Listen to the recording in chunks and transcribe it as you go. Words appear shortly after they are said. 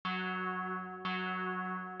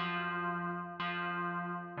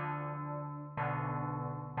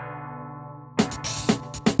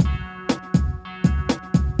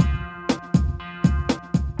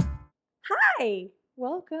Hi.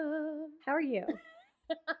 Welcome. How are you?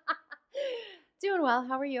 Doing well.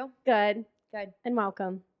 How are you? Good. Good. And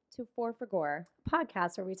welcome To Four for Gore a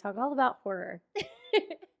podcast where we talk all about horror,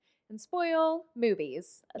 and spoil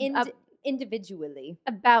movies Ab- individually.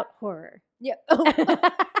 about horror, Yeah.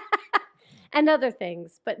 and other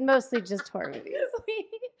things, but mostly just horror movies.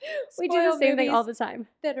 We do the spoil same thing all movies the time.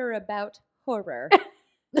 that are about horror.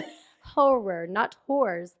 Horror, not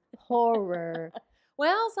whores. Horror.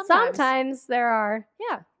 Well, Sometimes there are.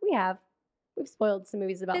 Yeah. We've spoiled some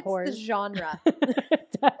movies about It's horror. the genre.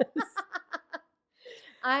 It does.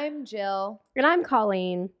 I'm Jill. And I'm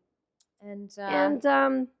Colleen. And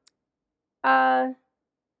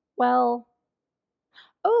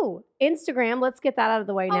Instagram. Let's get that out of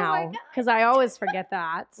the way Oh my now God. because I always forget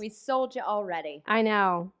that. we sold you already I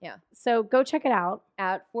know. Yeah. So go check it out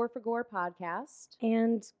at Four for Gore podcast.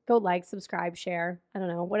 and go like, subscribe, share. I don't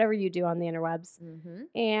know, whatever you do on the interwebs.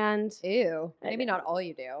 Mm-hmm. And Ew. Maybe not all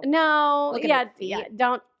you do. no, Looking yeah, at feet. yeah,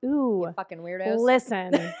 don't. Ooh, You fucking weirdos.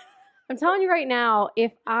 listen. I'm telling you right now,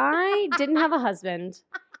 if I didn't have a husband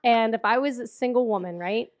and if I was a single woman,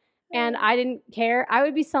 right, and I didn't care, I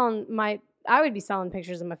would be selling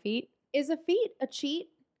pictures of my feet. Is a feet a cheat?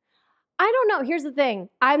 I don't know. Here's the thing.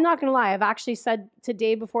 I'm not going to lie. I've actually said to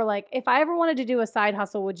Dave before, like, if I ever wanted to do a side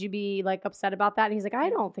hustle, would you be like upset about that? And he's like, I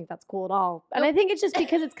don't think that's cool at all. And I think it's just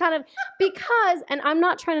because it's kind of and I'm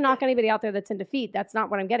not trying to knock anybody out there that's into feet. That's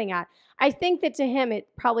not what I'm getting at. I think that to him, it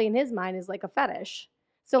probably in his mind is like a fetish.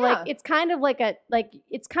 So like, it's kind of like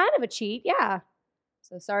it's kind of a cheat. Yeah.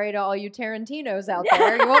 So sorry to all you Tarantinos out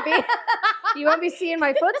there. You won't be seeing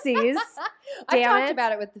my footsies. I Damn talked it.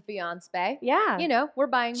 about it with the fiance. Yeah. You know, we're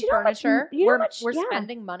buying Do you know how much- furniture. you know how much- We're yeah.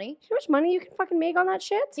 spending money. You know how much money you can fucking make on that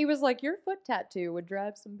shit? He was like, your foot tattoo would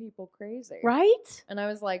drive some people crazy. Right? And I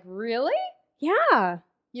was like, really? Yeah.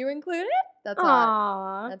 You include it? That's hot.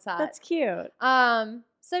 Aw. That's hot. That's cute.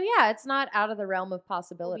 So yeah, it's not out of the realm of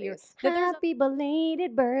possibilities. That there's Happy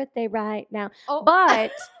belated birthday right now. Oh.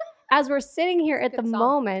 But as we're sitting here at the Good song.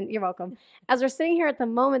 moment, you're welcome. As we're sitting here at the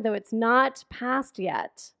moment, though, it's not past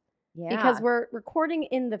yet Yeah. because we're recording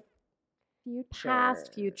in the future.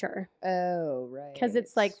 past future Oh, right. because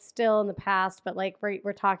it's like still in the past, but like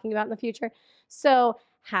we're talking about in the future. So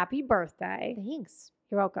happy birthday. Thanks.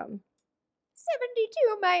 You're welcome.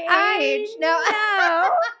 72, my I age.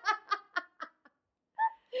 know.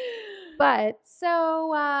 But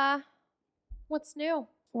So, what's new?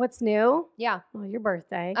 what's new? Yeah. Well, your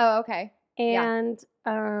birthday. Oh, okay. yeah.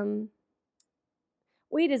 And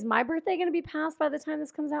wait, is my birthday going to be passed by the time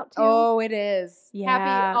this comes out too? Oh, it is.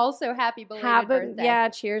 Yeah. Happy belated birthday. Yeah,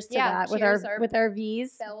 cheers to Yeah, that cheers, with our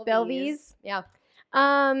V's. Belvies. Yeah.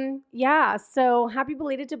 Yeah, so happy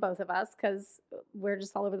belated to both of us cuz we're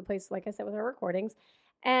just all over the place like I said with our recordings.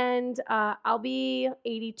 And I'll be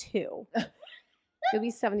 82. You'll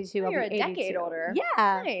be 72. I'll You're be a 82. decade older.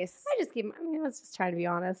 Yeah. Nice. I was just trying to be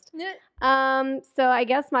honest. Yeah. So I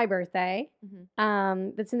guess my birthday,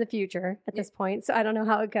 Mhm. that's in the future at this point. So I don't know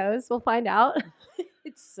how it goes. We'll find out.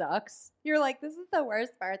 It sucks. You're like, this is the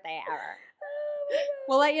worst birthday ever.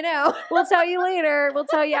 We'll let you know. We'll tell you later. We'll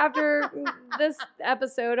tell you after this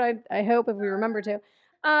episode. I hope if we remember to.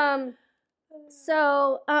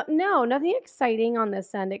 No, nothing exciting on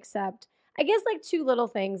this end except I guess like two little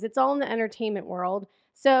things. It's all in the entertainment world.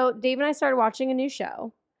 So Dave and I started watching a new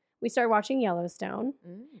show. We started watching Yellowstone.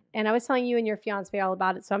 And I was telling you and your fiance all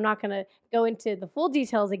about it, so I'm not going to go into the full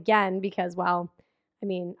details again because, well, I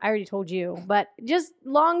mean, I already told you. But just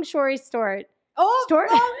long story short. Oh, Stort.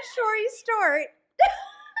 long story short.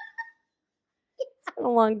 It's been a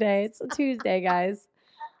long day. It's a Tuesday, guys.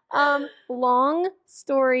 Long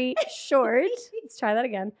story short. Let's try that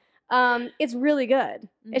again. It's really good.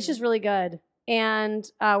 It's just really good. And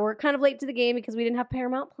we're kind of late to the game because we didn't have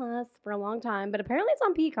Paramount Plus for a long time. But apparently it's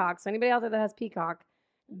on Peacock. So anybody out there that has Peacock,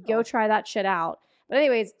 go try that shit out. But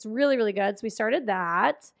anyways, it's really, really good. So we started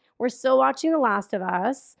that. We're still watching The Last of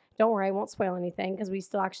Us. Don't worry, I won't spoil anything because we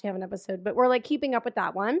still actually have an episode. But we're like keeping up with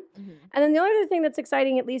that one. And then the other thing that's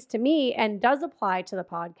exciting, at least to me, and does apply to the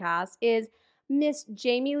podcast is Miss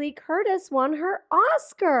Jamie Lee Curtis won her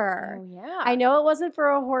Oscar. Oh, yeah. I know it wasn't for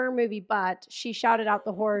a horror movie, but she shouted out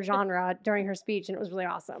the horror genre during her speech, and it was really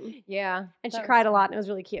awesome. Yeah. And she cried a lot, and it was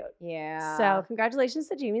really cute. Yeah. So congratulations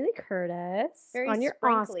to Jamie Lee Curtis Very on your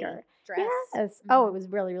sprinkly Oscar. dress. Yes. Oh, it was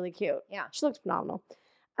really, really cute. Yeah. She looked phenomenal.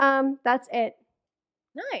 That's it.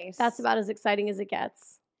 Nice. That's about as exciting as it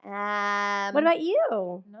gets. What What about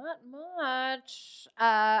you? Not much.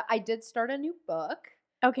 I did start a new book.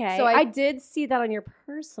 Okay. So I I- did see that on your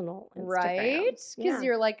personal Instagram. Right? Because Yeah.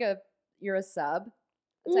 you're a sub.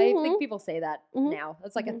 That's I Mhm. think people say that Mhm. now.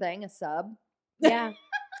 That's like a Mhm. thing, a sub. Yeah.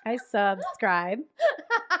 I subscribe.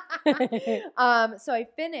 So I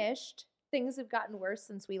finished Things Have Gotten Worse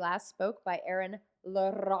Since We Last Spoke by Erin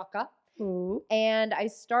LaRocca. Ooh. And I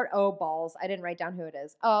balls. I didn't write down who it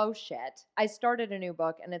is. Oh, shit. I started a new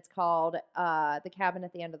book, and it's called The Cabin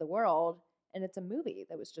at the End of the World, and it's a movie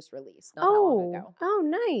that was just released not that long ago. Oh,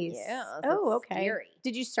 nice. Yeah. So Oh, it's okay. scary.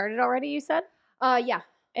 Did you start it already, you said? Yeah.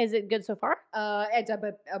 Is it good so far? It's a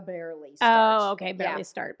barely start. Oh, okay. Barely Yeah.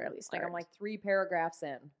 start. Like I'm like 3 paragraphs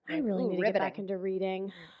in. I really need to get back into reading.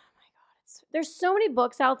 Mm. Oh my God. There's so many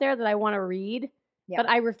books out there that I want to read, Yeah. but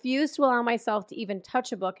I refuse to allow myself to even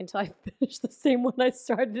touch a book until I finish the same one I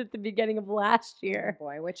started at the beginning of last year. Oh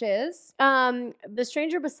boy, which is? The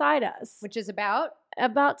Stranger Beside Us. Which is about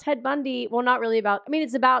Ted Bundy. Well, not really about, I mean,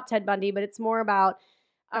 it's about Ted Bundy, but it's more about,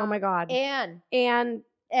 oh my God. Anne.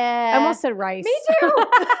 I almost said Rice. Me too.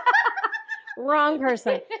 Wrong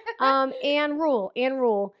person. Anne Rule.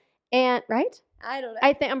 And right? I don't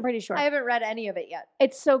know. I'm pretty sure. I haven't read any of it yet.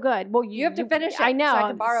 It's so good. Well, You have to finish it I know. so I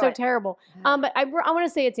can borrow it's so it. terrible. But I want to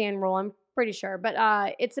say it's Anne Rule. I'm pretty sure. But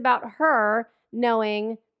it's about her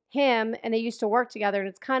knowing him, and they used to work together, and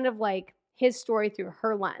it's kind of like his story through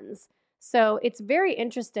her lens. So it's very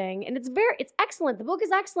interesting, and it's excellent. The book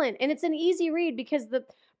is excellent, and it's an easy read because the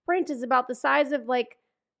print is about the size of like,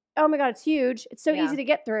 oh my God, it's huge. It's so Yeah. easy to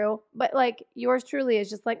get through. But like yours truly is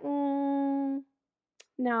just like, no,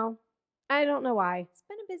 I don't know why. It's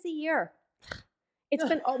been a busy year. It's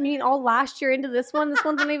been, I mean, all last year into this one. This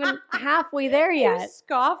one's not even halfway there You yet.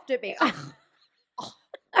 scoffed at me.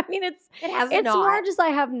 I mean, It has it's not. more just I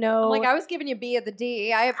have no. I'm like, I was giving you B at the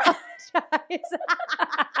D. I apologize.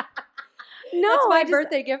 no, That's my I just,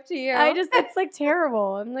 birthday gift to you. it's like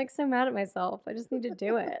terrible. I'm like so mad at myself. I just need to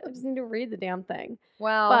do it. I just need to read the damn thing.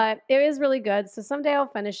 Well, But it is really good. So someday I'll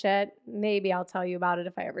finish it. Maybe I'll tell you about it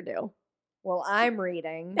if I ever do. I'm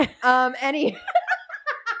reading. I'm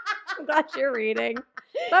glad you're reading.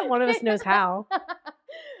 But one of us knows how.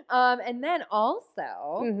 And then also,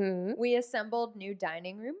 Mm-hmm. we assembled new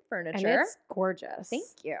dining room And furniture. it's gorgeous. Thank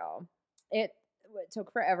you. It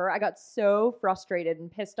took forever. I got so frustrated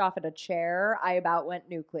and pissed off at a chair. I about went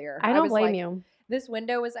nuclear. I don't was blame like, you. This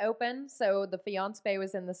window was open, so the fiance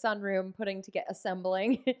was in the sunroom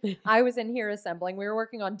assembling. I was in here assembling. We were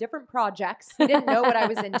working on different projects. He didn't know what I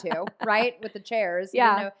was into, right? With the chairs. He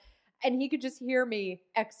didn't Yeah. know. And he could just hear me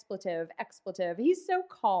expletive. He's so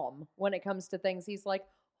calm when it comes to things. He's like,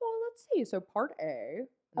 oh, let's see. So part A.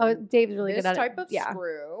 Oh, Dave's really this good at type it. of Yeah.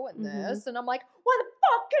 screw and Mhm. this. And I'm like, what the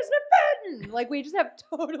fuck isn't it fitting? Like, we just have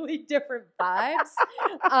totally different vibes.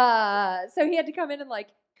 So he had to come in and like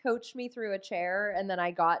coach me through a chair. And then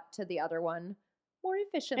I got to the other one more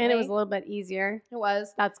efficiently. And it was a little bit easier. It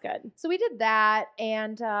was. That's good. So we did that.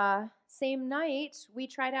 And same night, we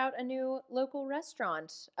tried out a new local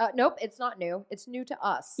restaurant. Nope, it's not new. It's new to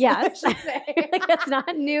us. Yes. I should say. Like, it's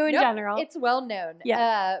not new in Nope, general. It's well known.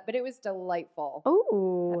 Yes. But it was delightful.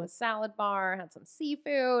 Ooh. Had a salad bar, had some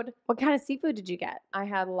seafood. What kind of seafood did you get? I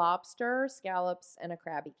had lobster, scallops, and a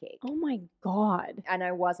crabby cake. Oh my God. And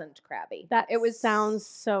I wasn't crabby. That it was sounds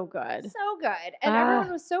so good. so good. And Ah.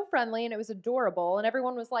 everyone was so friendly and it was adorable. And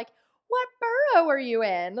everyone was like, what borough are you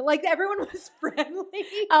in? Like everyone was friendly.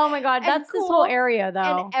 Oh my God. And That's this cool. whole area though.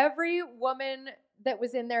 And every woman that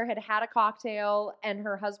was in there had a cocktail and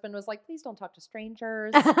her husband was like, please don't talk to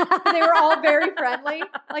strangers. They were all very friendly.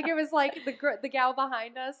 Like it was like the gal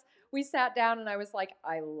behind us. We sat down and I was like,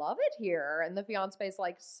 I love it here. And the fiance's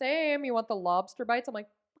like, same. You want the lobster bites? I'm like,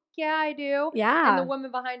 yeah, I do. Yeah. And the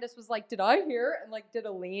woman behind us was like, did I hear? And like did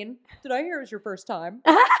a lean. Did I hear it was your first time?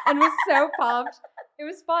 And was so pumped. It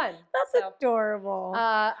was fun. That's So, adorable.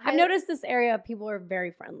 I've noticed this area, people are very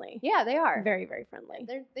friendly. Yeah, they are. Very, very friendly.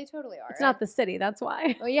 They totally are. It's not the city. That's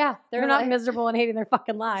why. Oh yeah, They're not like, miserable and hating their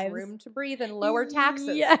fucking there's lives. room to breathe and lower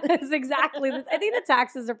taxes. Yes, exactly. I think the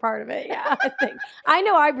taxes are part of it. Yeah, I think. I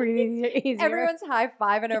know I breathe easier. Everyone's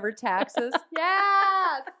high-fiving over taxes.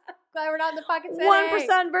 Yes. Glad we're not in the fucking city.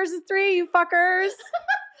 1% versus 3, you fuckers.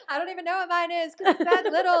 I don't even know what mine is because it's that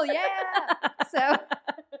little. Yeah.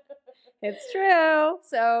 It's true.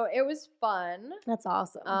 So it was fun. That's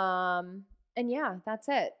awesome. And yeah, that's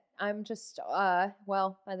it. I'm just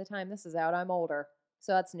well, by the time this is out, I'm older.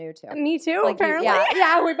 So that's new too. Me too, Like you- apparently.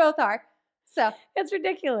 yeah, we both are. So It's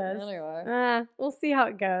ridiculous. anyway. We'll see how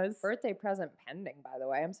it goes. Birthday present pending, by the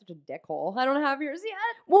way. I'm such a dickhole. I don't have yours yet.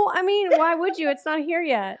 Well, I mean, why would you? It's not here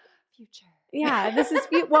yet. Future. Yeah, this is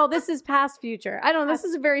this is past future. I don't know. This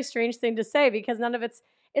is a very strange thing to say because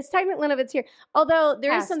it's technically none of it's here. Although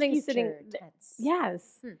there is Past, something future, sitting. tense.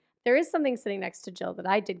 Yes, Hmm. there is something sitting next to Jill that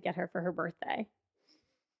I did get her for her birthday.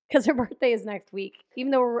 Because her birthday is next week.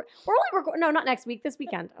 Even though we're only no, not next week. This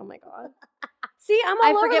weekend. Oh my God, See, I'm all I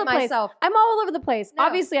over forget the place. myself. I'm all over the place. No.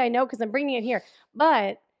 Obviously, I know because I'm bringing it here,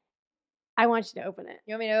 but I want you to open it.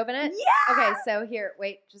 You want me to open it? Yeah. Okay, so here,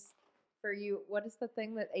 wait, just for you. What is the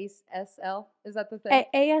thing that ASL? Is that the thing?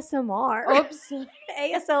 ASMR. Oops.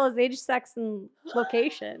 ASL is age, sex, and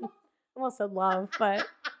location. I almost said love, but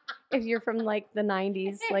if you're from like the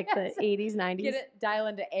 90s, like the 80s, 90s. Get it, dial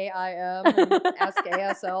into AIM and ask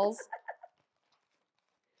ASLs.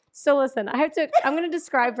 So listen, I'm going to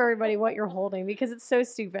describe for everybody what you're holding because it's so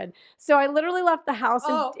stupid. So I literally left the house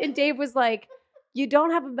and Dave was like, you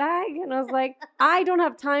don't have a bag? And I was like, I don't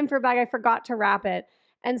have time for a bag. I forgot to wrap it.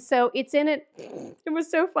 And so it's in it. It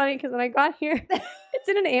was so funny because when I got here, it's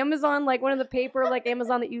in an Amazon, like one of the paper, like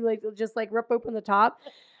Amazon that you like just like rip open the top.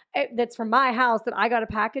 That's from my house that I got a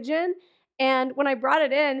package in. And when I brought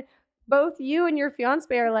it in, both you and your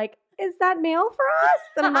fiance are like, is that mail for us?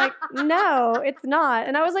 And I'm like, no, it's not.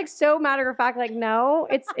 And I was like so matter of fact, like, no,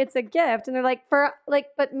 it's a gift. And they're like,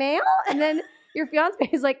 but mail? And then your fiance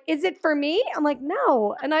is like, is it for me? I'm like,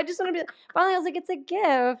 no. And I just want to be, finally I was like, it's a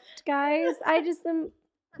gift, guys. I just am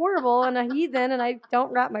horrible and a heathen and I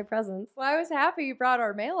don't wrap my presents. Well, I was happy you brought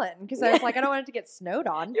our mail in because I was like, I don't want it to get snowed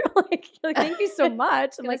on. You're like thank you so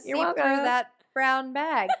much. I'm like, you're welcome. Through that brown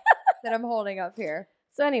bag that I'm holding up here.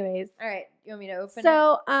 So anyways. All right. You want me to open it?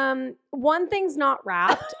 So one thing's not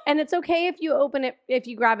wrapped and it's okay if you open it, if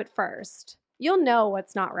you grab it first. You'll know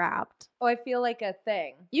what's not wrapped. Oh, I feel like a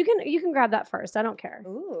thing. You can grab that first. I don't care.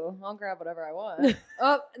 Ooh, I'll grab whatever I want.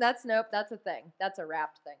 Oh, that's a thing. That's a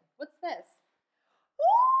wrapped thing. What's this?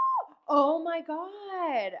 Oh my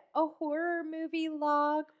God. A horror movie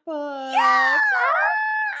logbook. Yeah!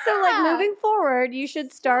 So like moving forward, you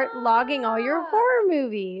should start logging all your horror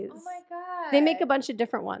movies. Oh my God. They make a bunch of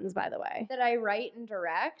different ones, by the way. That I write and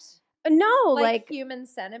direct? No, like Human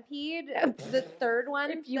Centipede, the third one.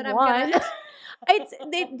 If you that want.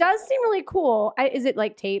 It does seem really cool. Is it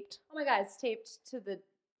like taped? Oh my God, it's taped to the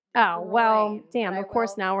Oh, well, groin, damn. but Of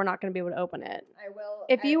course, now we're not going to be able to open it. I will.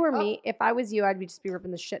 If you were me, if I was you, I'd just be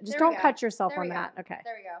ripping the shit. Just There we don't go. cut yourself There on we that. go. Okay.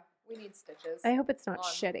 There we go. We need stitches. I hope it's not On.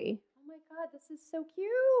 shitty. Oh my God, this is so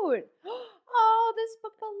cute. Oh, this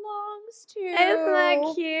book belongs to. Isn't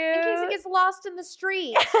that cute? In case it gets lost in the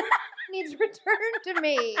street. Needs returned to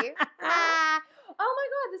me. Oh my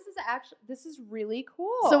God, this is really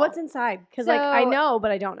cool. So what's inside? Because like I So- know,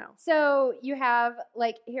 but I don't know. So you have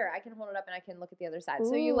like here, I can hold it up and I can look at the other side.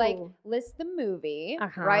 So you like Ooh. list the movie,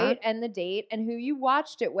 Uh-huh. right? And the date and who you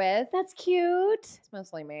watched it with. That's cute. It's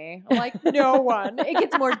mostly me. I'm like, no one. It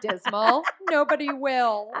gets more dismal. Nobody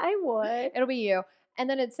will. I would. It'll be you. And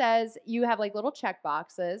then it says you have like little check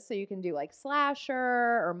boxes. So you can do like slasher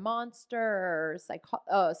or monster or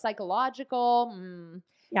psychological.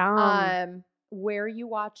 Where you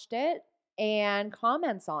watched it and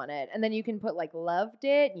comments on it. And then you can put like loved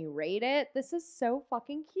it and you rate it. This is so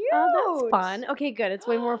fucking cute. Oh, that's fun. Okay, good. It's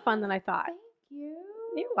way more fun than I thought. Thank you.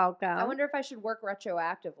 You're welcome. I wonder if I should work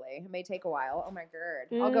retroactively. It may take a while. Oh my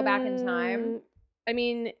God. I'll go back in time I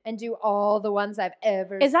mean, and do all the ones I've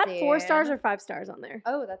ever is that seen. 4 stars or 5 stars on there?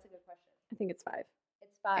 Oh, that's a good question. I think it's 5.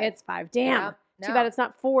 It's 5. It's 5. Damn. Yeah. Too No. bad it's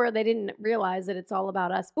not 4. They didn't realize that it's all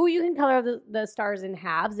about us. Oh, you can color the stars in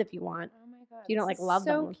halves if you want. Oh my God. You don't, this like, love is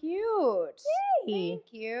so them. cute. Hey. Thank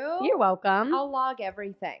you. You're welcome. I'll log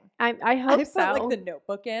everything. I hope I so. put like the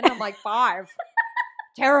notebook in. I'm like 5.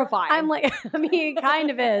 Terrifying. I'm like, I mean, it kind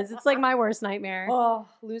of is. It's like my worst nightmare. oh,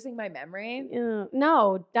 losing my memory.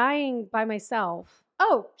 No, dying by myself.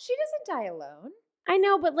 Oh, she doesn't die alone. I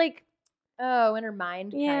know, but like, Oh, in her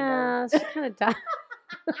mind, yeah, kind she kind of died.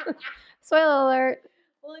 Spoiler alert.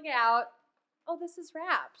 of. Look out. Oh, this is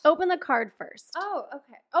wrapped. Open the card first. Oh,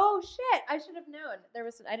 okay. Oh, shit. I should have known.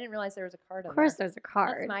 I didn't realize there was a card on Of course, there. there's a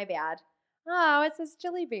card. That's my bad. Oh, it says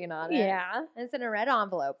Jelly Bean on it. Yeah. And it's in a red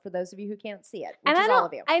envelope for those of you who can't see it, which And is all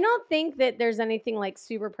of you. I don't think that there's anything like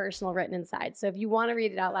super personal written inside. So if you want to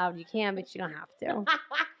read it out loud, you can, but you don't have to.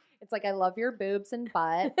 It's like, I love your boobs and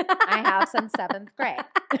butt. I have since 7th grade.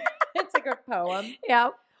 It's like a poem.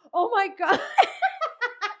 Yep. Oh my God.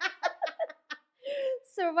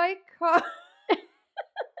 So my card.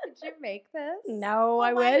 Did you make this? No, Oh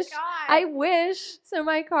I my wish. God. I wish. So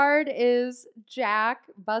my card is Jack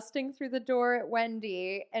busting through the door at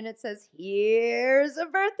Wendy, and it says, "Here's a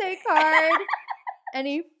birthday card." And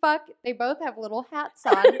they both have little hats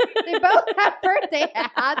on. They both have birthday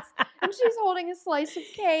hats, and she's holding a slice of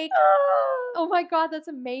cake. Oh my God, that's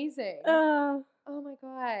amazing. Oh my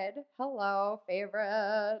God. Hello,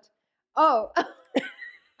 favorite. Oh.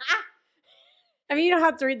 I mean, you don't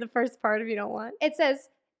have to read the first part if you don't want. It says,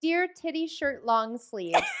 "Dear titty shirt long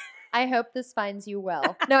sleeves, I hope this finds you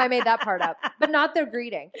well. No, I made that part up, but not the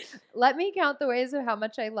greeting. Let me count the ways of how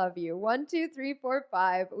much I love you. 1, 2, 3, 4,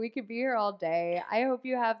 5. We could be here all day. I hope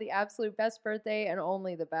you have the absolute best birthday and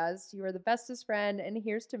only the best. You are the bestest friend, and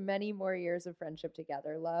here's to many more years of friendship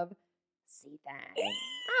together. Love, Seethang.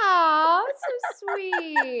 Oh, so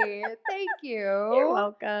sweet. Thank you. You're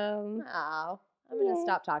welcome. Oh, I'm going to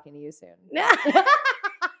stop talking to you soon.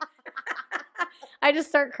 I just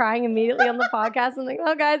start crying immediately on the podcast. I'm like,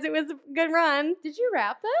 well, guys, it was a good run. Did you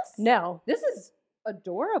wrap this? No. This is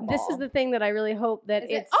adorable. This is the thing that I really hope that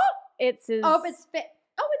Is it's it's fit.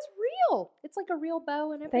 Oh, it's real. It's like a real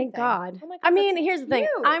bow and everything. Thank God. Oh my God, I mean, that's here's the thing.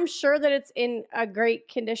 cute. I'm sure that it's in a great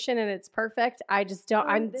condition and it's perfect. I just don't. Oh,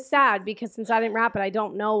 I'm this sad because since I didn't wrap it, I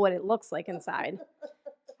don't know what it looks like inside.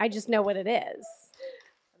 I just know what it is.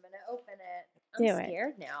 I'm going to open it. I'm Do it.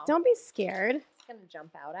 scared now. Don't be scared. It's going to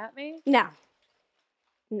jump out at me. No.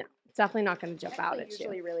 No. It's definitely not going to jump I'm out actually at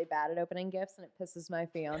usually you. really bad at opening gifts, and it pisses my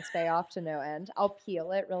fiance off to no end. I'll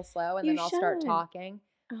peel it real slow, and You then I'll start should. talking.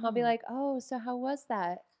 I'll be Oh. like, "Oh, so how was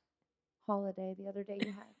that holiday the other day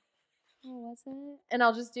you had? Oh, was it?" And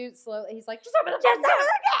I'll just do it slowly. He's like, "Just open the gift. Open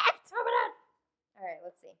it." All right,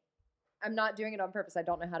 let's see. I'm not doing it on purpose. I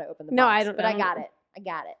don't know how to open the No, box. I don't- But I I don't got know. it. I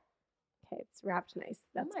got it. Okay, it's wrapped nice.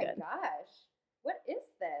 That's oh my good. gosh. What is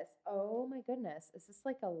this? Oh my goodness. Is this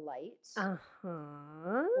like a light?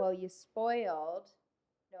 Uh-huh. Well, you spoiled.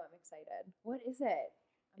 No, I'm excited. What is it?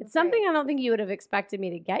 I'm It's something afraid. I don't think you would have expected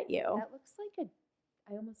me to get you. That looks like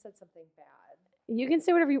I almost said something bad. You can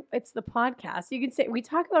say whatever you. It's the podcast. You can say we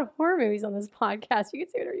talk about horror movies on this podcast. You can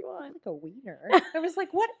say whatever you want. Like a wiener. I was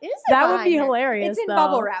like, what is it? That would be behind here? hilarious. It's in though.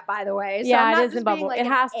 bubble wrap, by the way. So Yeah, I'm it not is in just being bubble- like it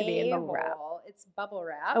an has to be in bubble wrap. a-hole. It's bubble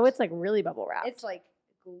wrap. Oh, it's like really bubble wrapped. It's like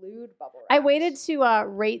glued bubble wrap. I waited to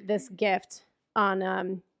rate this gift on.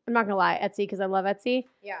 I'm not gonna lie, Etsy, because I love Etsy,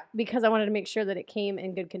 Yeah, because I wanted to make sure that it came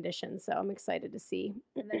in good condition. So I'm excited to see.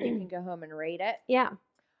 and then you can go home and rate it. Yeah.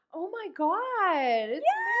 Oh my god, it's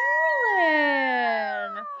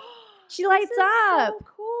Marilyn. She lights This is up. So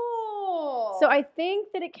cool. So I think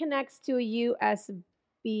that it connects to a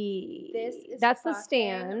USB. this is That's the fucking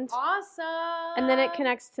stand. Awesome. And then it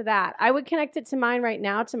connects to that. I would connect it to mine right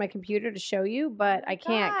now to my computer to show you, but my I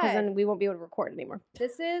can't because God. then we won't be able to record anymore.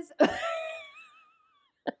 This is.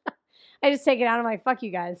 I just take it out. I'm like, fuck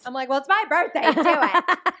you guys. I'm like, well, it's my birthday. Do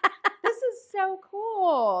it. This is so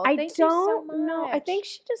cool. I Thank you so don't know. I much. think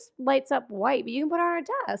she just lights up white, but you can put it on our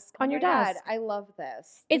desk, Oh on your my God, desk. I love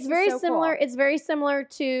this. It's This is very so similar. cool. It's very similar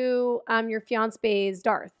to your fiance's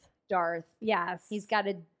Darth. Darth. Yes. He's got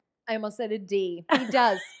a. I almost said a D. He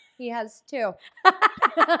does. He has two.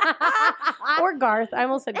 or Garth. I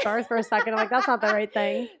almost said Garth for a second. I'm like, that's not the right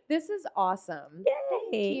thing. This is awesome.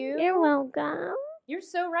 Yay. you. You're welcome. You're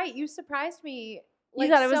so right. You surprised me. You Like,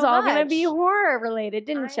 thought it was so all going to much. be horror related,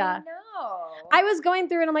 didn't I you? know. I was going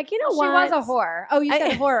through and I'm like, you know She what? was a whore. Oh, you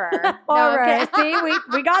said horror. No, Horror. okay. See,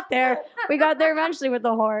 we got there. We got there eventually with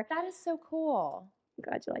the horror. That is so cool. I'm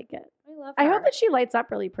glad you like it. I love. I her. hope that she lights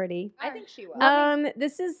up really pretty. I think she will.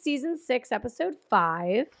 This is season 6, episode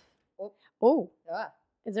 5. Oh. Oh, Ugh.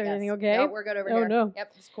 is everything Yes. okay? No, we're good over Oh, here. no.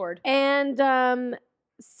 Yep, Discord. And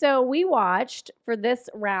so we watched for this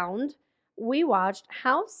round. We watched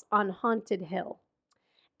House on Haunted Hill.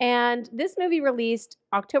 And this movie released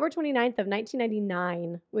October 29th of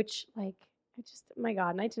 1999, which oh my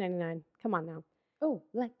God, 1999. Come on now. Oh,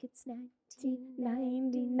 like it's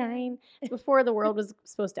 1999. It's before the world was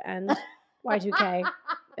supposed to end. Y2K,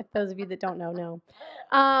 if those of you that don't know.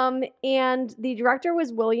 And the director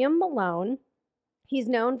was William Malone. He's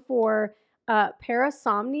known for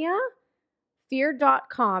Parasomnia,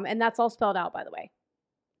 Fear.com, and that's all spelled out, by the way.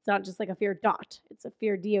 It's not just like a fear dot. It's a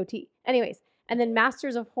fear D-O-T. Anyways, and then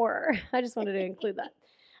Masters of Horror. I just wanted to include that.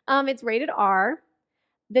 It's rated R.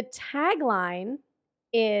 The tagline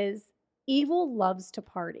is Evil Loves to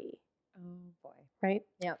Party, Oh boy. right?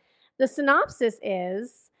 Yep. The synopsis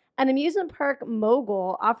is an amusement park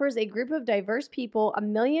mogul offers a group of diverse people $1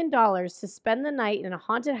 million to spend the night in a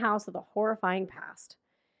haunted house with a horrifying past.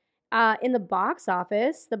 In the box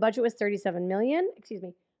office, the budget was $37 million. Excuse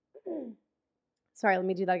me. Sorry, let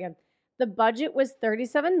me do that again. The budget was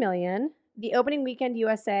 $37 million. The opening weekend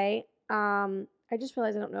USA, I just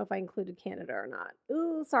realized I don't know if I included Canada or not.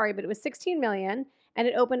 Ooh, sorry, but it was $16 million, and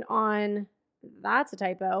it opened on, that's a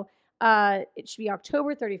typo, it should be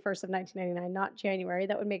October 31st of 1999, not January.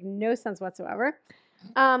 That would make no sense whatsoever.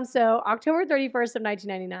 So October 31st of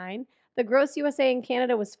 1999, the gross USA and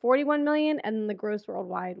Canada was $41 million, and the gross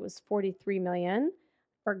worldwide was $43 million.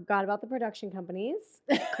 Forgot about the production companies.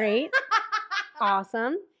 Great.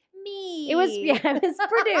 Awesome. me. It was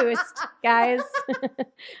produced, guys.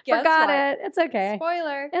 Guess Forgot what? it. It's okay.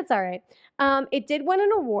 Spoiler. It's all right. It did win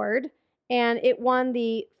an award, and it won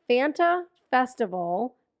the Fanta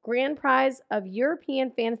Festival Grand Prize of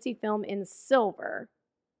European Fantasy Film in Silver.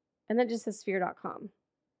 And then just says sphere.com.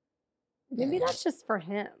 Maybe that's just for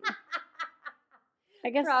him. I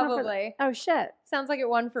guess it's not for Probably. oh shit. Sounds like it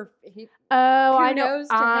won for Oh, I know. Kudos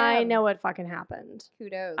to I him. know what fucking happened.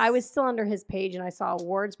 kudos. I was still under his page and I saw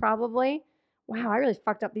awards probably. Wow, I really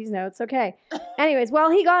fucked up these notes. Okay. Anyways, well,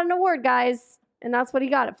 he got an award, guys. And that's what he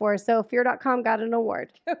got it for. So fear.com got an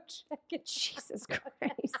award. Go check it. Jesus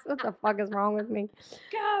Christ. What the fuck is wrong with me?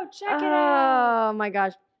 Go check it out. Oh my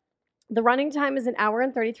gosh. The running time is 1 hour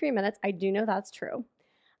and 33 minutes. I do know that's true.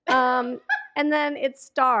 And then it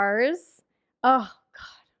stars, oh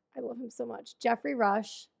God, I love him so much. Jeffrey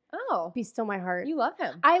Rush, Oh, Be Still My Heart. you love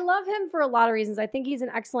him. I love him for a lot of reasons. I think he's an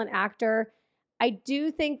excellent actor. I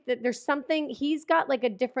do think that there's something, he's got like a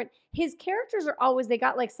different, his characters are always, they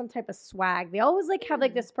got like some type of swag. They always like have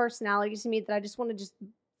like this personality to me that I just want to just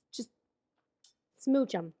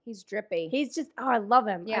smooch him. He's drippy. He's just, oh, I love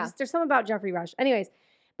him. Yeah. There's something about Jeffrey Rush. Anyways,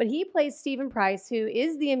 but he plays Stephen Price, who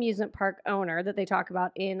is the amusement park owner that they talk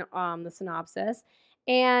about in the synopsis.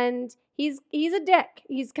 And he's a dick.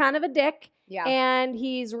 He's kind of a dick. yeah. And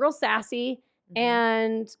he's real sassy Mhm.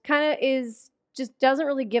 and kind of just doesn't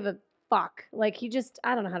really give a fuck. Like he just,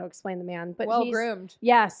 I don't know how to explain the man, but well he's, groomed.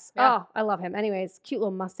 yes. Yeah. Oh, I love him. Anyways, cute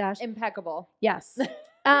little mustache. Impeccable. Yes. Is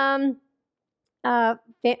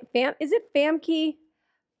it Famke?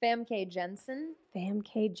 Famke Jensen.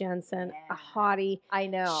 Famke Jensen, Yeah. a hottie. I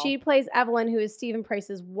know. She plays Evelyn, who is Stephen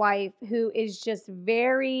Price's wife, who is just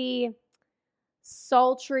very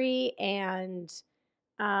sultry and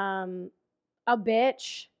a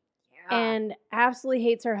bitch and absolutely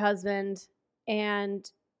hates her husband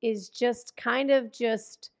and is just kind of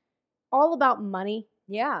just all about money,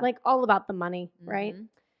 yeah. like all about the money, right? Mhm.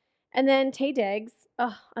 And then Taye Diggs,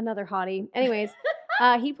 another hottie. Anyways,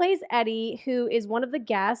 he plays Eddie, who is one of the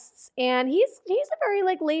guests, and he's a very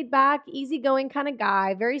like laid back, easygoing kind of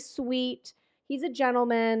guy, very sweet. He's a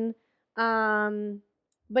gentleman,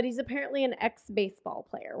 but he's apparently an ex-baseball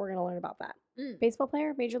player. We're gonna learn about that. Mm. Baseball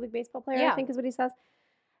player, Major League Baseball player, Yeah. I think is what he says.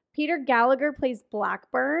 Peter Gallagher plays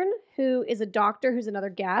Blackburn, who is a doctor who's another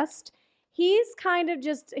guest. He's kind of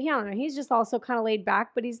just, I don't know, he's just also kind of laid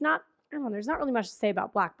back, but he's not, I don't know, there's not really much to say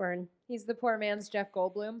about Blackburn. He's the poor man's Jeff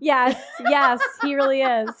Goldblum. Yes, yes, he really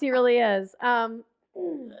is. He really is.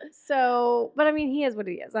 So, but I mean, he is what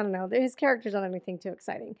he is. I don't know. His character's not anything too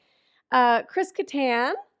exciting. Chris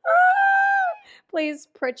Kattan plays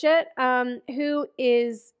Pritchett, who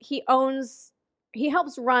is, he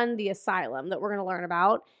helps run the asylum that we're going to learn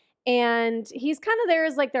about. And he's kind of there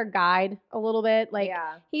as like their guide a little bit. Like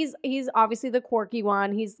yeah. he's obviously the quirky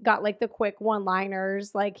one. He's got like the quick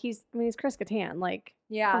one-liners. Like he's Chris Kattan. Like,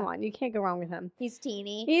 Yeah. come on, you can't go wrong with him. He's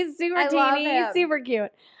teeny. He's super I love teeny. him. He's super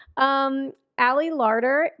cute. Allie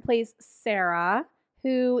Larder plays Sarah,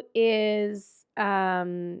 who is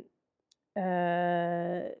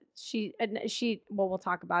she well, we'll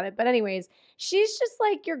talk about it. But anyways, she's just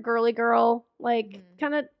like your girly girl, like Mhm.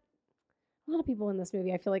 kind of. A lot of people in this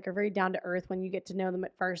movie, I feel like, are very down to earth when you get to know them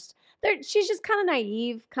at first. She's just kind of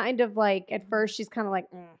naive, kind of like at first she's kind of like,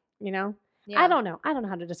 you know. Yeah. I don't know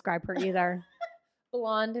how to describe her either.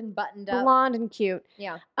 Blonde and buttoned up. Blonde and cute.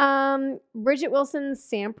 Yeah. Bridget Wilson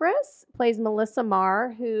Sampras plays Melissa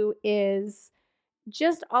Marr, who is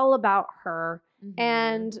just all about her. Mhm.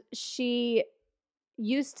 And she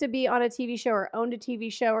used to be on a TV show or owned a TV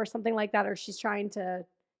show or something like that, or she's trying to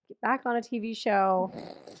get back on a TV show.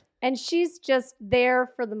 And she's just there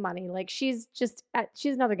for the money. Like she's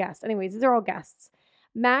another guest. Anyways, these are all guests.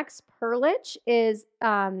 Max Perlich is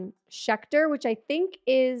Schechter, which I think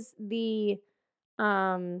is the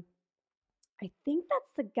I think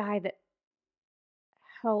that's the guy that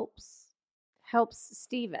helps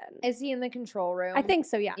Steven. Is he in the control room? I think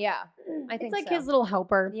so, yeah. Yeah. I think it's like so. his little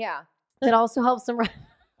helper Yeah. that also helps him run.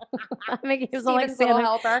 I'm making him sound like Steven's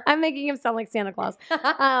little Santa. helper. I'm making him sound like Santa Claus.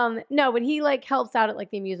 No, but he like helps out at like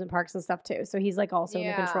the amusement parks and stuff too. So he's like also in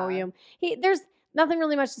the control Yeah. room. There's nothing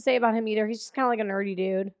really much to say about him either. He's just kind of like a nerdy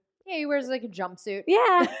dude. Yeah, he wears like a jumpsuit.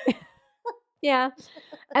 Yeah. Yeah.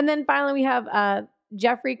 And then finally we have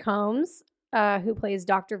Jeffrey Combs, who plays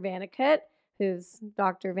Dr. Vannicut, who's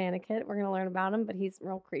Dr. Vannicut. We're gonna learn about him, but he's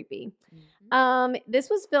real creepy. This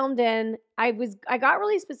was filmed in, I got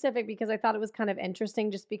really specific because I thought it was kind of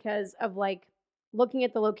interesting just because of like looking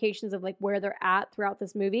at the locations of like where they're at throughout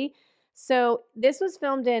this movie. So this was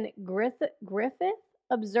filmed in Griffith,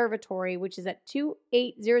 Observatory, which is at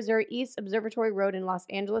 2800 East Observatory Road in Los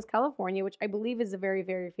Angeles, California, which I believe is a very,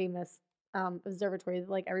 very famous observatory that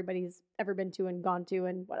like everybody's ever been to and gone to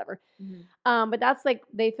and whatever. But that's like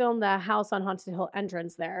they filmed the House on Haunted Hill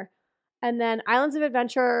entrance there. And then Islands of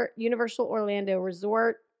Adventure, Universal Orlando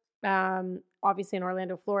Resort, obviously in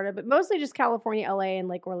Orlando, Florida, but mostly just California, LA, and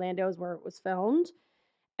like Orlando is where it was filmed.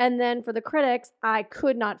 And then for the critics, I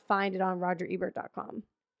could not find it on RogerEbert.com.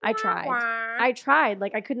 I tried.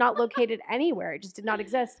 Like I could not locate it anywhere. It just did not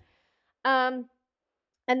exist. And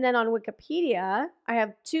then on Wikipedia, I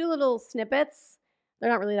have two little snippets. They're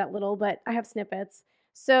not really that little, but I have snippets.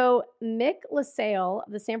 So Mick LaSalle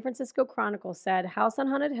of the San Francisco Chronicle said, House on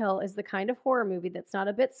Haunted Hill is the kind of horror movie that's not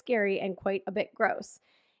a bit scary and quite a bit gross.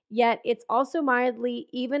 Yet it's also mildly,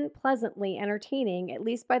 even pleasantly entertaining, at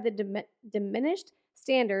least by the diminished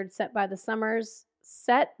standards set by this summer's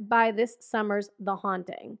The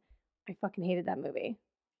Haunting. I fucking hated that movie.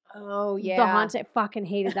 Oh, yeah. The Haunting. I fucking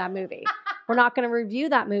hated that movie. We're not going to review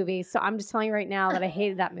that movie, so I'm just telling you right now that I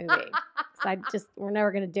hated that movie. We're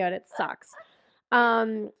never going to do it. It sucks.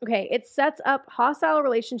 Okay, it sets up hostile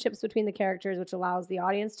relationships between the characters, which allows the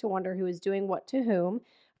audience to wonder who is doing what to whom.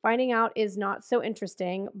 Finding out is not so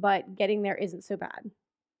interesting, but getting there isn't so bad.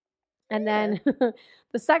 And then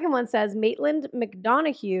the second one says Maitland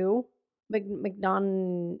McDonough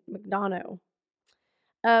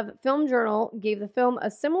of Film Journal gave the film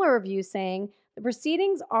a similar review, saying, the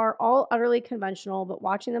proceedings are all utterly conventional, but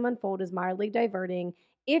watching them unfold is mildly diverting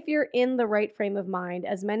if you're in the right frame of mind,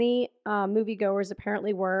 as many moviegoers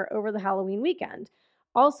apparently were over the Halloween weekend.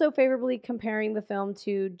 Also favorably comparing the film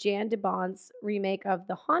to Jan de Bont's remake of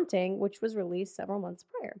The Haunting, which was released several months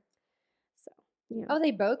prior. So, yeah. Oh,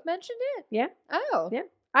 they both mentioned it? Yeah. Oh. Yeah.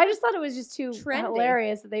 I just thought it was just too Trendy.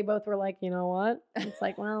 hilarious that they both were like, you know what? It's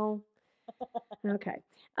like, well, okay.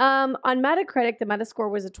 On Metacritic, the Metascore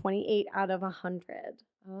was a 28 out of 100.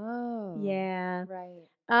 Oh. Yeah. Right.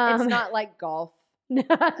 It's not like golf. No,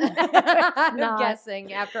 I'm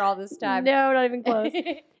guessing after all this time. No, not even close.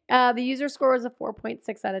 The user score was a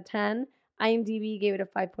 4.6 out of 10. IMDb gave it a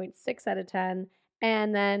 5.6 out of 10.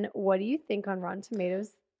 And then what do you think on Rotten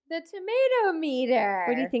Tomatoes? The tomato meter.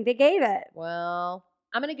 What do you think they gave it? Well,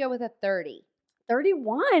 I'm going to go with a 30.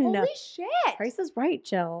 31. Holy shit. Price is right,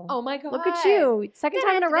 Jill. Oh my God. Look at you. Second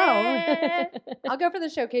time in a row. I'll go for the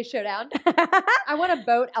Showcase Showdown. I want a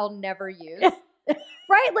boat I'll never use.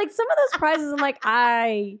 Right? Like some of those prizes, I'm like,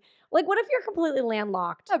 what if you're completely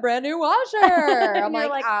landlocked? A brand new washer. I'm You're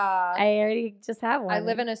like, I already just have one. I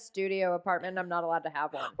live in a studio apartment. I'm not allowed to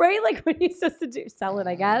have one. Right? Like, what are you supposed to do? Sell it,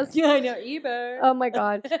 I guess. Yeah, I know. eBay. Oh my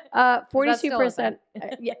God. 42%.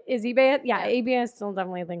 Yeah, is eBay it? Yeah, Yeah. eBay is still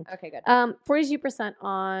definitely a thing. Okay, good. 42%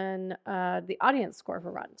 on the audience score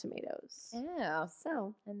for Rotten Tomatoes. Yeah.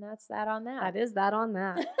 So, And that's that on that. that is that on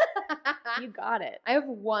that. You got it. I have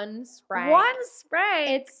one spray. One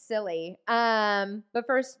spray. It's silly. But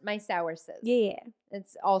first, my sour says. Yeah.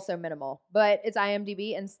 It's also minimal, but it's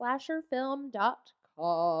IMDb and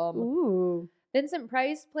slasherfilm.com. Ooh. Vincent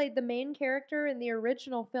Price played the main character in the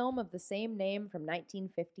original film of the same name from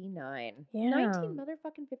 1959. Yeah. 19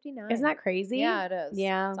 motherfucking 59. Isn't that crazy? Yeah, it is.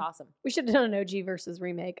 Yeah. It's awesome. We should have done an OG versus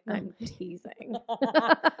remake. I'm teasing.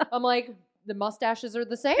 I'm like, the mustaches are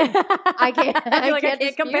the same. I can't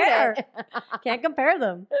compare. it. Can't compare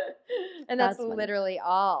them. And that's That's funny. literally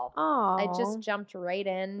all. Oh. I just jumped right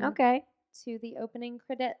in Okay. to the opening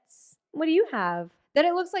credits. What do you have? That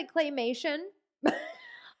it looks like claymation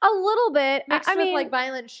A little bit. mixed I with mean, like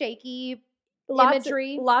violent, shaky imagery.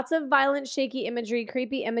 imagery. Lots of violent, shaky imagery,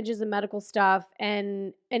 creepy images and medical stuff,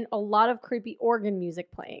 and a lot of creepy organ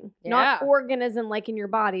music playing. Not Yeah. organ as in like in your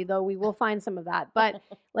body, though we will find some of that, but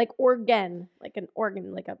like organ, like an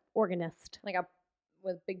organ, like a organist. Like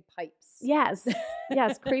with big pipes. Yes.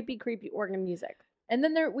 Yes. Creepy organ music. And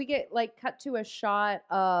then we get like cut to a shot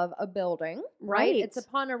of a building. Right. Right. It's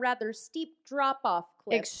upon a rather steep drop off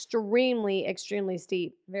cliff. Extremely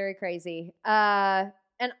steep. Very crazy. And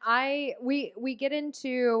we get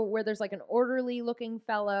into where there's like an orderly looking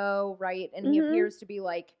fellow, right? And he Mhm. appears to be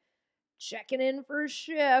like checking in for a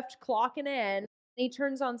shift, clocking in. And he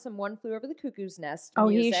turns on some One Flew Over the Cuckoo's Nest Oh,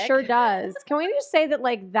 music. he sure does. Can we just say that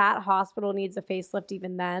like that hospital needs a facelift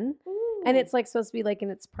even then? And it's like supposed to be like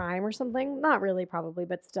in its prime or something. Not really, probably,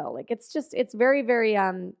 but still. Like it's very, very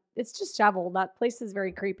it's just shoveled. That place is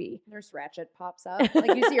very creepy. Nurse Ratchet pops up.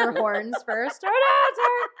 Like you see her horns first. Oh no, it's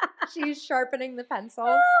her. She's sharpening the pencils.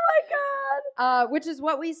 Oh my God. Which is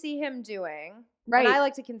what we see him doing. Right. And I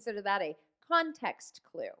like to consider that a context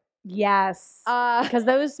clue. Yes. Because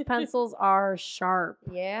those pencils are sharp.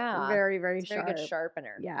 Yeah. Very, very It's a sharp. very good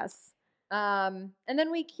sharpener. Yes. And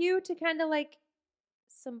then we cue to kind of like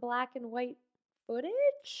some black and white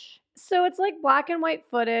footage. So it's like black and white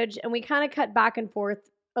footage, and we kind of cut back and forth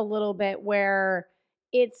a little bit where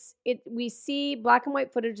we see black and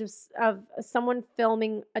white footage of someone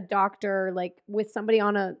filming a doctor like with somebody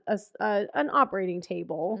on an operating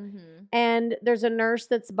table, and there's a nurse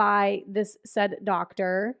that's by this said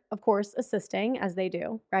doctor, of course, assisting as they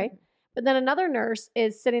do, right? But then another nurse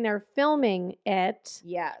is sitting there filming it.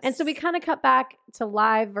 Yes. And so we kind of cut back to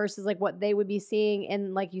live versus like what they would be seeing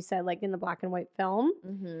in, like you said, like in the black and white film.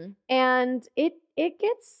 And it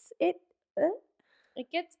gets a little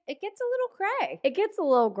cray. It gets a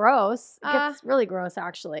little gross. It gets really gross,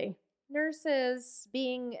 actually. Nurses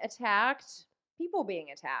being attacked, people being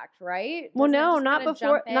attacked, right? Well, Doesn't no, it just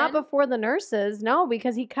kinda not jump in? before the nurses. No,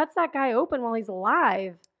 because he cuts that guy open while he's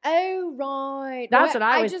alive. Oh, right. That's what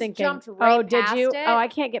I was just thinking. Jumped right did past you? It. Oh, I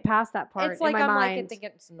can't get past that part. It's like in my I'm mind. like I think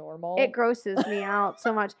it's normal. It grosses me out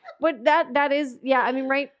so much. But that is, yeah, I mean,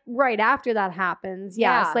 right after that happens,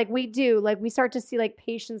 yes. Yeah. Like we start to see like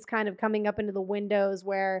patients kind of coming up into the windows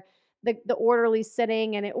where the orderly's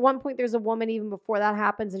sitting, and at one point there's a woman even before that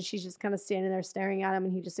happens, and she's just kind of standing there staring at him,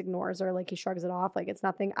 and he just ignores her, like he shrugs it off like it's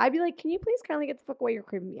nothing. I'd be like, can you please kindly get the fuck away? You're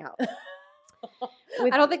creeping me out.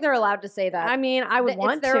 I don't think they're allowed to say that. I mean, I would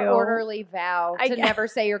want it's their to. orderly vow I to guess. never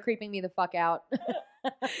say you're creeping me the fuck out.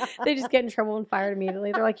 They just get in trouble and fired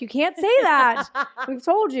immediately. They're like, you can't say that. We've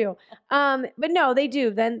told you. But no, they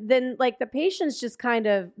do. Then like the patients just kind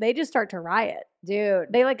of, they just start to riot. Dude.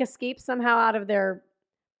 They like escape somehow out of their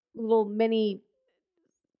little mini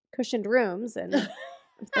cushioned rooms, and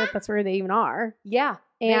that's where they even are. Yeah.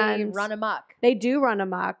 They And run amok. They do run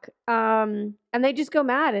amok. And they just go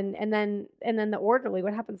mad, and then the orderly,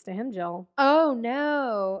 what happens to him, Jill? Oh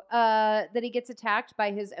no. That he gets attacked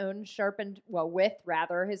by his own his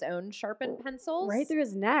own sharpened pencils. Right through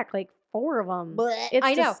his neck, like 4 of them. Blech. It's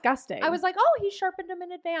I know. disgusting. I was like, oh, he sharpened them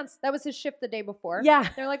in advance. That was his shift the day before. yeah.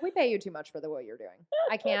 They're like, we pay you too much for what you're doing.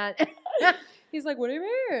 I can't. He's like, what do you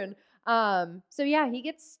mean? So yeah, he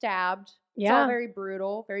gets stabbed. It's all very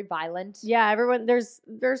brutal, very violent. Yeah, everyone, there's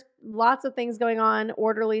lots of things going on.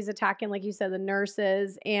 Orderlies attacking, like you said, the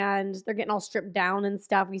nurses, and they're getting all stripped down and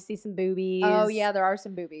stuff. We see some boobies. Oh yeah, there are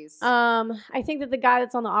some boobies. I think that the guy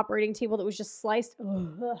that's on the operating table that was just sliced,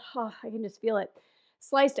 I can just feel it,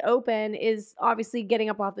 sliced open, is obviously getting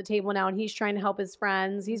up off the table now, and he's trying to help his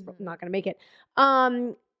friends. He's not going to make it.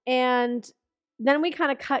 And then we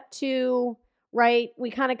kind of cut to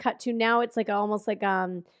now it's like almost like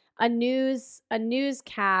a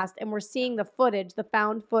newscast, and we're seeing the footage, the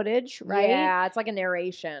found footage, right? Yeah, it's like a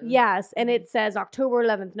narration. Yes, and it says October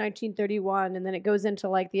 11th, 1931, and then it goes into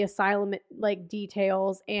like the asylum like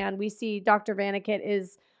details, and we see Dr. Vaniket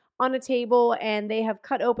is on a table, and they have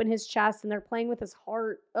cut open his chest, and they're playing with his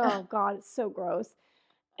heart. Oh God, it's so gross.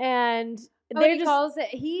 And he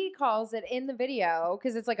calls it in the video,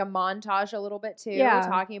 because it's like a montage a little bit too,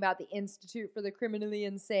 talking about the Institute for the Criminally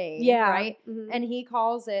Insane, right? Mm-hmm. And he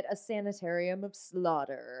calls it a sanitarium of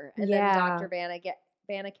slaughter. And then Dr. Vanicut,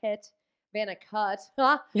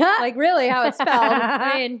 like really how it's spelled.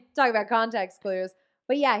 I mean, talk about context clues.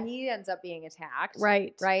 But yeah, he ends up being attacked.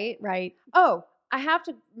 Right. Oh, I have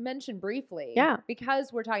to mention briefly, Yeah.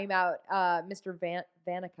 because we're talking about Mr. Vanicut.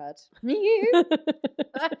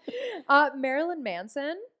 Marilyn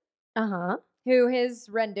Manson, who his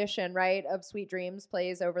rendition, right, of Sweet Dreams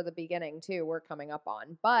plays over the beginning too. We're coming up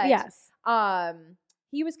on, but yes,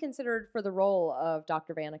 he was considered for the role of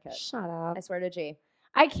Dr. Vanicut. Shut up! I swear to G.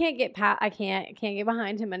 I can't get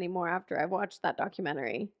behind him anymore after I've watched that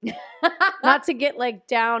documentary. Not to get like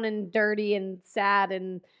down and dirty and sad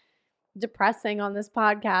and depressing on this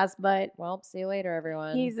podcast, but well, see you later,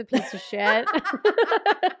 everyone. He's a piece of shit.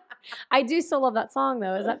 I do still love that song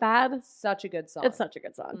though. Is that bad? Such a good song. It's such a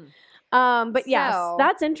good song. But yes,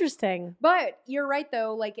 that's interesting. But you're right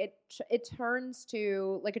though, like it turns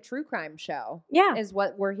to like a true crime show. Yeah. Is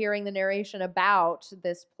what we're hearing the narration about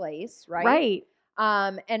this place, right? Right.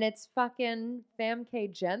 And it's fucking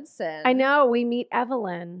Famke Jensen. I know. We meet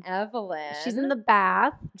Evelyn. She's in the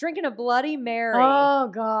bath. Drinking a Bloody Mary. Oh,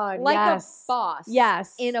 God. Like a boss.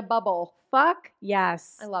 Yes. In a bubble. Fuck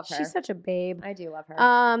yes. I love her. She's such a babe. I do love her.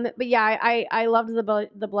 But yeah, I loved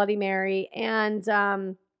the Bloody Mary. And,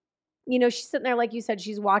 you know, she's sitting there, like you said,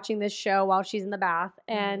 she's watching this show while she's in the bath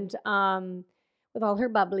and with all her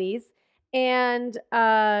bubblies. And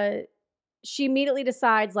she immediately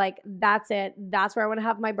decides, like, that's it. That's where I want to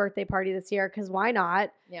have my birthday party this year, because why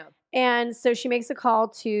not? Yeah. And so she makes a call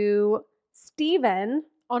to Steven.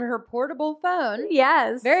 On her portable phone.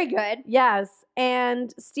 Yes. Very good. Yes.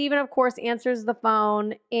 And Steven, of course, answers the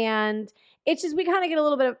phone. And it's just, we kind of get a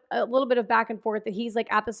little bit of back and forth that he's,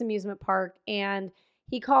 like, at this amusement park. And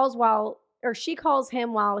she calls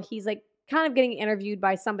him while he's like kind of getting interviewed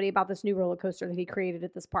by somebody about this new roller coaster that he created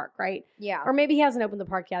at this park, right? Yeah. Or maybe he hasn't opened the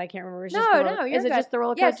park yet. I can't remember. It's No, just the no, you're Is it good. just the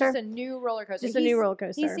roller Yeah, it's coaster? just a new roller coaster. Just a new roller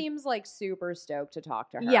coaster. He seems like super stoked to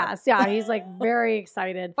talk to her. Yes, yeah. He's like very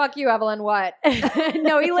excited. Fuck you, Evelyn. What?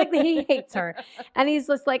 No, he hates her. And he's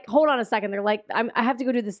just like, hold on a second. They're like, I have to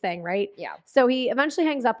go do this thing, right? Yeah. So he eventually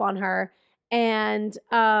hangs up on her, and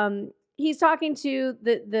he's talking to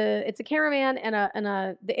it's a cameraman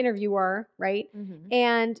and the interviewer, right? Mm-hmm.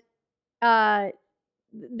 And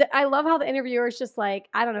I love how the interviewer is just like,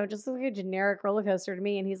 I don't know, just like a generic roller coaster to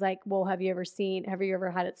me. And he's like, well, have you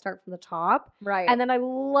ever had it start from the top? Right. And then I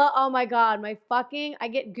love, oh my God, I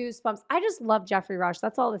get goosebumps. I just love Jeffrey Rush.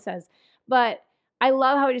 That's all it says. But I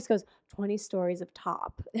love how he just goes, 20 stories of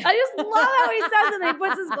top. I just love how he says it. And he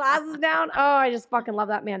puts his glasses down. Oh, I just fucking love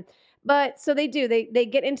that man. But so they do, they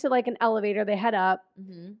get into like an elevator, they head up.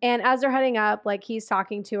 Mm-hmm. And as they're heading up, like he's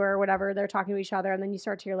talking to her or whatever, they're talking to each other. And then you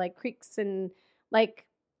start to hear like creaks and like,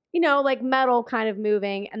 like metal kind of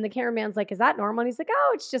moving. And the cameraman's like, is that normal? And he's like,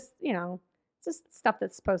 oh, it's just, it's just stuff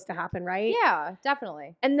that's supposed to happen, right? Yeah,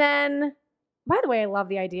 definitely. And then, by the way, I love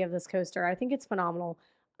the idea of this coaster. I think it's phenomenal.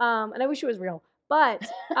 And I wish it was real. But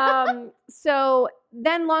so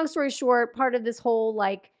then long story short, part of this whole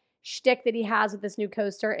like shtick that he has with this new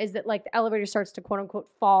coaster is that like the elevator starts to quote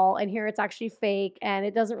unquote fall, and here it's actually fake and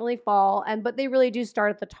it doesn't really fall, but they really do start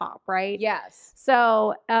at the top, right? Yes.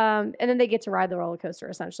 So and then they get to ride the roller coaster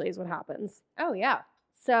essentially is what happens. Oh yeah.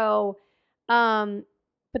 So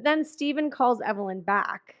but then Steven calls Evelyn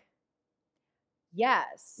back.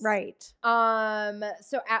 Yes. Right.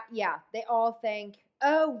 So yeah, they all think,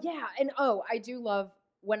 oh yeah, and I do love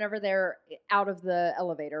whenever they're out of the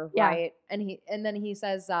elevator, Yeah. right? And then he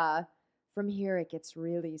says, from here it gets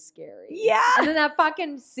really scary. Yeah. And then that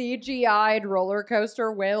fucking CGI'd roller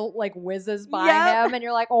coaster whizzes by Yep. him, and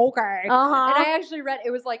you're like, okay. Uh-huh. And I actually read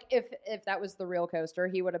it was like if that was the real coaster,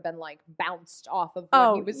 he would have been like bounced off of what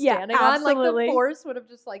Oh, he was yeah, standing on. Like absolutely. the force would have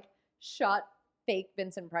just like shot fake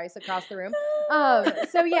Vincent Price across the room.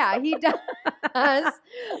 So yeah, he does.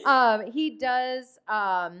 He does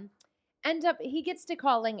end up, he gets to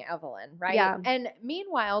calling Evelyn, right? Yeah. And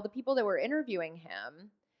meanwhile, the people that were interviewing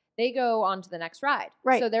him, they go on to the next ride.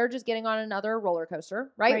 Right. So they're just getting on another roller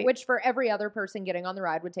coaster, right? Right. Which for every other person getting on the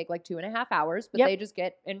ride would take like 2.5 hours, but Yep. they just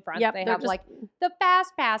get in front. Yep, They they're have just- like the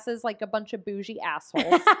fast passes, like a bunch of bougie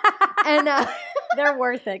assholes. And they're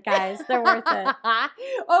worth it, guys. They're worth it.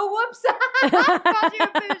 Oh, whoops. Called you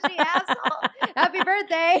a bougie asshole. Happy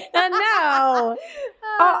birthday. No.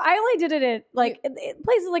 Oh, I only did it at like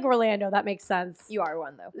places like Orlando. That makes sense. You are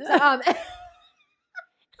one though. So,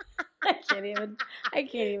 I can't even.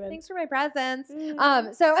 thanks for my presents.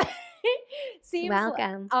 Mm. So seems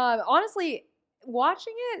Welcome. honestly,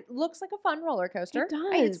 watching it looks like a fun roller coaster. It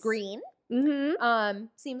Right? It's does. green. Mm-hmm.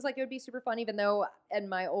 Seems like it would be super fun, even though in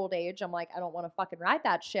my old age, I'm like, I don't want to fucking ride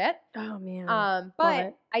that shit. Oh man. But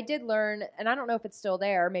it. I did learn, and I don't know if it's still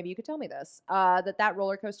there. Maybe you could tell me this. That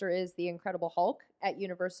roller coaster is the Incredible Hulk at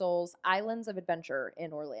Universal's Islands of Adventure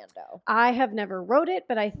in Orlando. I have never rode it,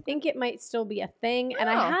 but I think it might still be a thing. And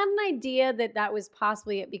I Oh. had an idea that was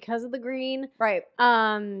possibly it because of the green. Right.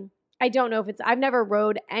 I don't know if I've never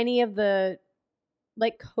rode any of the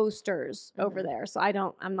like coasters over Mhm. there. So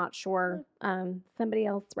I'm not sure. Somebody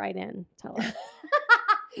else write in. Tell us.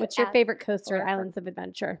 What's your At favorite coaster at Gore. Islands of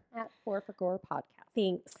Adventure? At 4 for Gore podcast.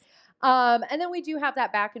 Thanks. And then we do have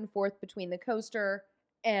that back and forth between the coaster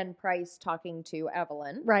and Price talking to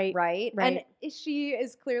Evelyn. Right. Right. Right. And she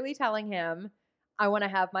is clearly telling him, I want to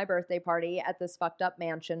have my birthday party at this fucked up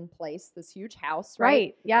mansion place, this huge house.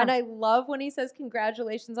 Right. Yeah. And I love when he says,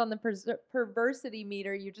 congratulations on the perversity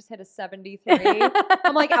meter. You just hit a 73.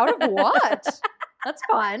 I'm like, out of what? That's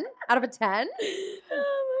fun. Out of a 10.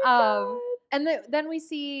 Oh my God. And then we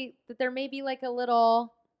see that there may be like a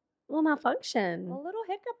little malfunction.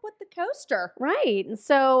 hiccup with the coaster. Right. And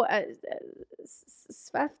so,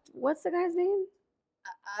 what's the guy's name?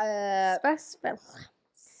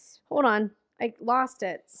 Hold on. I lost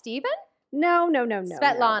it. Steven? No.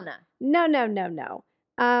 Svetlana. No.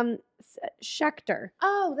 Schechter.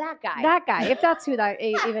 Oh, that guy. That guy. If that's who that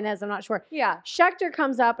even is, I'm not sure. Yeah. Schechter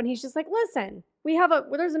comes up and he's just like, listen,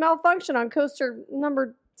 there's a malfunction on coaster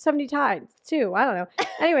number 70 Tide too. I don't know.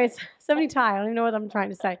 Anyways, 70 Tide. I don't even know what I'm trying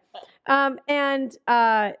to say.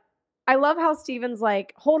 I love how Steven's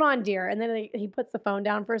like, hold on, dear. And then he puts the phone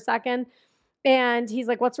down for a second and he's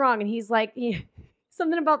like, what's wrong? And he's like,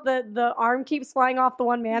 something about the arm keeps flying off the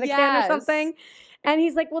one mannequin Yes. or something. And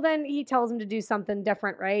he's like, well, then he tells him to do something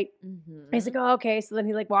different, right? Mm-hmm. He's like, oh, okay. So then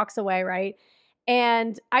he like walks away, right?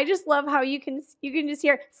 And I just love how you can just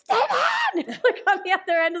hear Steven like on the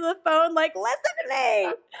other end of the phone, like, listen to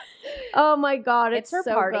me. Oh my God, it's her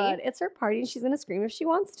so party. good. It's her party, and she's gonna scream if she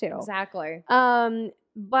wants to. Exactly.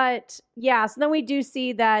 But yeah, so then we do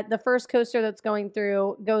see that the first coaster that's going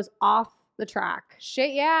through goes off the track.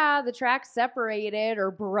 Shit, yeah, the track separated or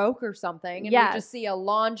broke or something. And we Yes. just see a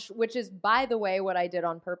launch, which is, by the way, what I did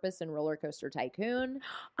on purpose in Roller Coaster Tycoon.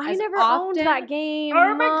 I As never owned often- that game.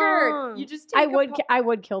 Oh my God. Mom. You just take I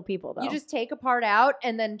would kill people though. You just take a part out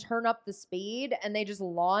and then turn up the speed and they just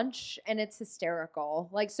launch and it's hysterical.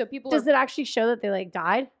 Like, so people Does it actually show that they like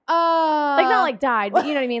died? like Like not like died, but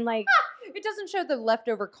you know what I mean? Like it doesn't show the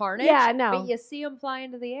leftover carnage. Yeah, no. But you see them fly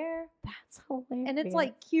into the air. that's hilarious. And it's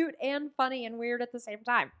like cute and funny and weird at the same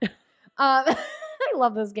time. I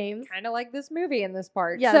love those games. Kind of like this movie in this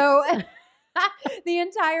part. Yes. So the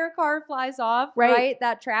entire car flies off, Right. right?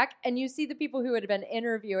 That track. And you see the people who had been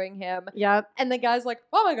interviewing him. Yep. And the guy's like,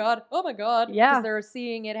 oh my God. Yeah. Because they're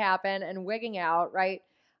seeing it happen and wigging out, right?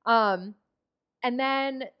 And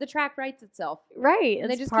then the track writes itself. Right. And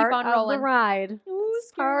they It's just keep part on of rolling. the ride. Ooh,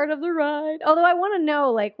 It's part of the ride. Although I want to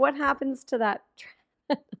know, like, what happens to that?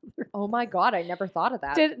 Oh my God, I never thought of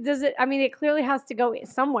that. Does it? I mean, it clearly has to go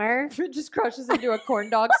somewhere. It just crushes into a corn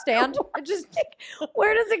dog stand. It just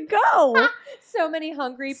Where does it go? so many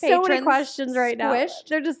hungry patrons. So many questions right now. squished.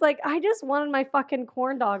 They're just like, I just wanted my fucking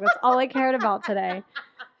corn dog. That's all I cared about today.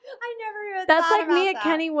 I never even That's thought like me about at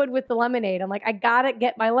that. Kennywood with the lemonade. I'm like, I gotta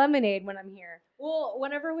get my lemonade when I'm here. Well,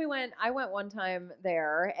 whenever we went, I went one time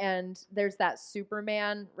there, and there's that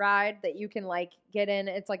Superman ride that you can like get in.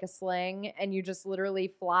 It's like a sling, and you just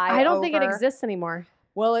literally fly. I don't think it over. exists anymore.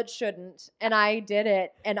 Well, it shouldn't, and I did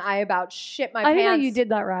it, and I about shit my I pants. didn't know you did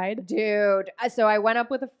that ride. Dude. So I went up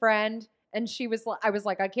with a friend, and I was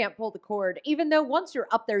like, I can't pull the cord. Even though once you're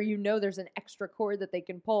up there, you know there's an extra cord that they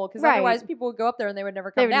can pull. Because Right. otherwise people would go up there and they would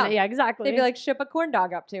never They come would- down. yeah, exactly. They'd be like, ship a corn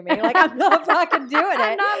dog up to me. Like, I'm not fucking doing it.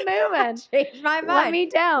 I'm not moving. Change my mind. Let me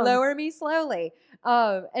down. Lower me slowly.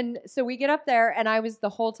 And so we get up there, and I was the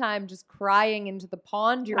whole time just crying into the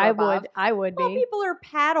pond you're above. I would Well, be. people are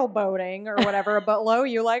paddle boating or whatever below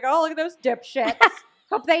you, like, oh, look at those dipshits.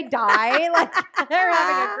 Hope they die. Like, they're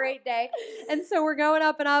having a great day. And so we're going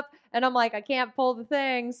up and up, and I'm like, I can't pull the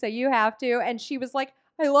thing, so you have to. And she was like,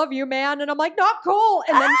 I love you, man. And I'm like, not cool.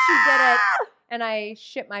 And then she did it, and I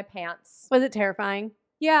shit my pants. Was it terrifying?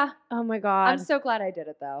 Yeah. Oh my God. I'm so glad I did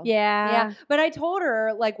it, though. yeah. Yeah. But I told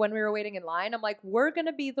her, like, when we were waiting in line, I'm like, we're going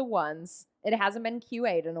to be the ones. It hasn't been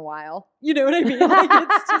QA'd in a while. You know what I mean? Like,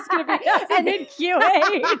 it's just going to be. And then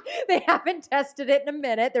QA. They haven't tested it in a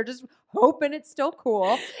minute. They're just hoping it's still cool.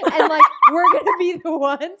 And, like, we're going to be the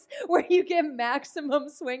ones where you get maximum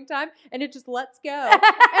swing time and it just lets go.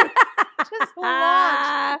 And just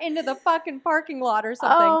launch into the fucking parking lot or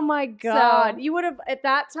something. Oh my God. So- You would have, at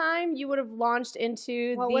that time, you would have launched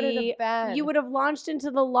into What would it have been? you would have launched into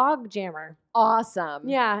the log jammer. Awesome.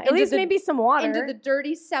 Yeah. At Into least the- maybe some water. Into the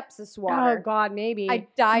dirty sepsis Oh water. God, maybe. I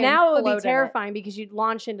die. now it and would float be in it. terrifying because you'd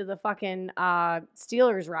launch into the fucking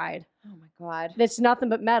Steelers ride. Oh my God. That's nothing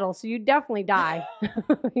but metal, so you definitely die.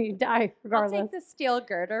 You die I'll regardless. take the steel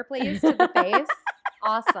girder, please, to the face.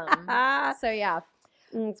 Awesome. So yeah.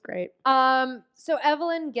 That's great. So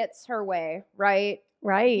Evelyn gets her way, right?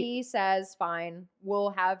 Right. He says, "Fine, we'll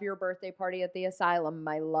have your birthday party at the asylum,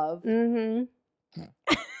 my love." Mm-hmm.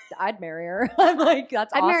 I'd marry her. I'm like,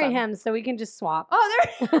 that's I'd awesome. marry him so we can just swap. Oh,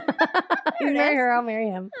 there. You it marry is. her, I'll marry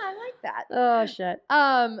him. I like that. Oh shit.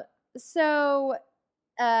 So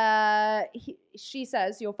she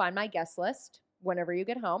says, "You'll find my guest list whenever you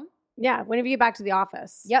get home." Yeah, whenever you get back to the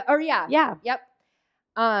office. Yep. Or yeah. Yeah. Yep.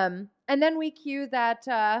 And then we cue that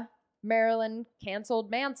Marilyn canceled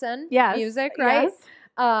Manson Yes. music, right?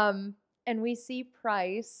 Yes. And we see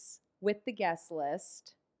Price with the guest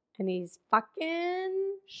list And he's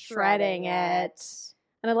fucking shredding it.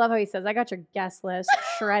 And I love how he says, I got your guest list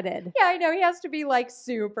shredded. Yeah, I know. He has to be like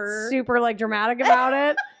super. Super like dramatic about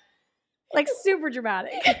it. Like super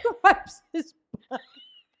dramatic. Wipes his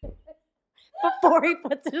Before he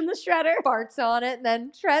puts it in the shredder. farts on it and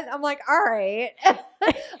then shred. I'm like, all right.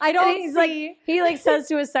 I don't he's see. He like says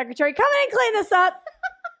to his secretary, come in and clean this up.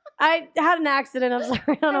 I had an accident. I'm sorry.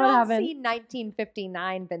 I don't know what happened. see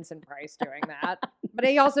 1959 Vincent Price doing that. But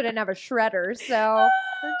he also didn't have a shredder, so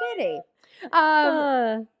or did he?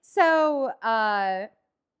 So,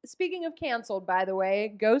 speaking of canceled, by the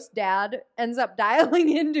way, Ghost Dad ends up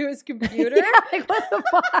dialing into his computer. Yeah, like what the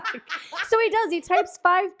fuck? So he does. He types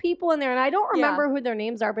 5 people in there, and I don't remember who their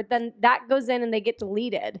names are, but then that goes in and they get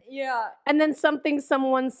deleted. Yeah. And then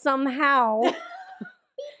someone, somehow. Beep,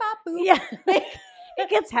 bop, boop. Yeah. It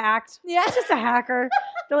gets hacked. Yeah. It's just a hacker.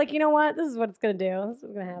 They're like, you know what? This is what it's gonna do. This is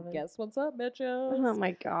what's gonna happen. Guess what's up, bitches? Oh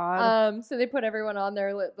my god. So they put everyone on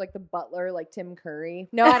there, like the butler, like Tim Curry.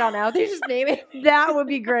 No, I don't know. They just name it. That would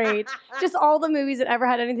be great. Just all the movies that ever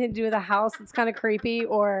had anything to do with a house that's kind of creepy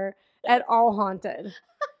or at all haunted.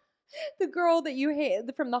 The girl that you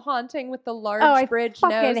hate from The Haunting with the large I bridge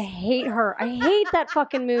fucking nose. hate her. I hate that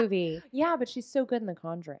fucking movie. Yeah, but she's so good in The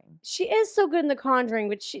Conjuring. She is so good in The Conjuring,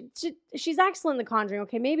 but she's excellent in The Conjuring.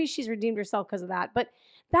 Okay, maybe she's redeemed herself because of that. But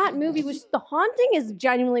that movie was The Haunting is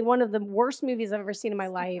genuinely one of the worst movies I've ever seen in my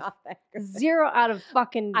life. 0 out of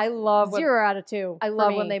fucking I love 0 out of 2. I for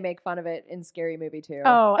love me. when they make fun of it in Scary Movie too.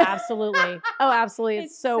 Oh, absolutely. Oh, absolutely.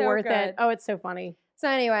 It's so worth good. it. Oh, it's so funny. So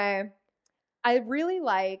anyway, I really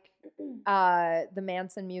like the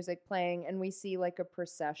Manson music playing, and we see like a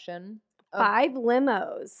procession. 5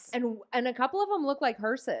 limos. And a couple of them look like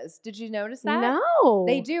hearses. Did you notice that? No.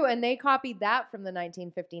 They do, and they copied that from the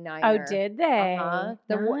 1959. Oh, did they? Uh-huh.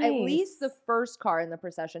 Nice. At least the first car in the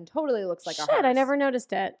procession totally looks like a hearse. Shit, I never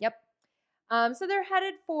noticed it. Yep. So they're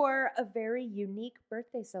headed for a very unique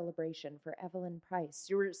birthday celebration for Evelyn Price.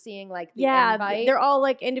 You were seeing like the invite. They're all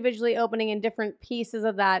like individually opening, and different pieces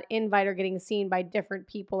of that invite are getting seen by different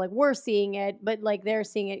people. Like we're seeing it, but like they're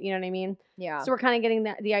seeing it. You know what I mean? Yeah. So we're kind of getting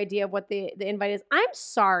the idea of what the invite is. I'm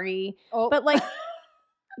sorry, but like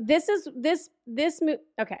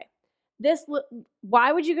okay.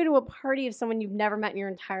 Why would you go to a party of someone you've never met in your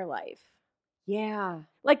entire life? Yeah.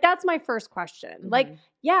 Like that's my first question. Mm-hmm. Like,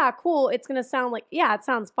 yeah, cool. It's going to sound like, yeah, it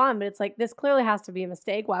sounds fun, but it's like, this clearly has to be a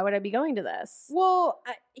mistake. Why would I be going to this? Well,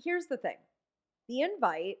 here's the thing. The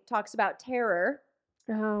invite talks about terror,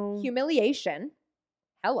 humiliation.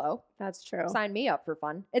 Hello. That's true. Sign me up for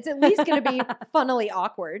fun. It's at least going to be funnily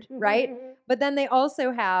awkward, right? But then they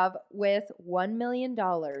also have with $1 million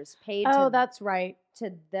paid that's right.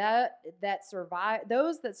 to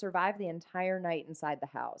those that survive the entire night inside the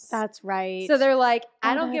house. That's right. So they're like,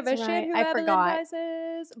 I don't give a right. shit who I Evelyn forgot. Price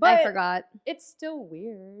is. But I forgot. It's still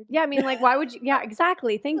weird. Yeah, I mean, like, why would you? Yeah,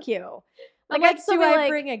 exactly. Thank you. Like, I'd still do be I like,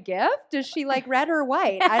 bring a gift? Does she like red or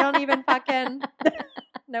white? I don't even fucking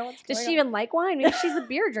know what's does going she on. even like wine? Maybe she's a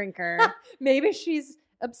beer drinker. Maybe she's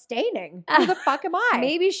abstaining. Who the fuck am I?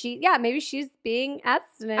 Maybe she's being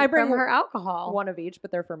abstinent I bring from her alcohol. One of each,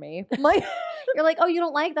 but they're for me. Like, you're like, oh, you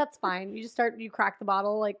don't like? That's fine. You crack the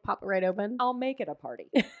bottle, like pop it right open. I'll make it a party.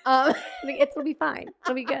 It'll be fine.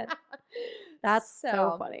 It'll be good. That's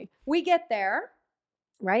so funny. We get there.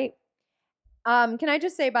 Right. Can I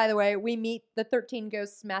just say, by the way, we meet the 13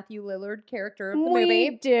 Ghosts Matthew Lillard character of the we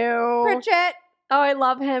movie. Do. Pritchett. Oh, I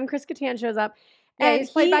love him. Chris Kattan shows up. Yeah, and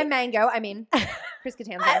he's played by Mango. I mean, Chris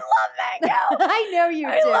Kattan. I love Mango. I know you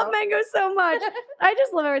do. I love Mango so much. I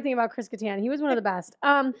just love everything about Chris Kattan. He was one of the best.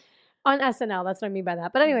 On SNL, that's what I mean by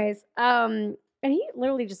that. But anyways, and he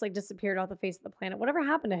literally just like disappeared off the face of the planet. Whatever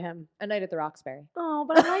happened to him? A Night at the Roxbury. Oh,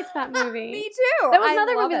 but I liked that movie. Me too. That was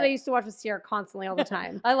another movie that I used to watch with Sierra constantly all the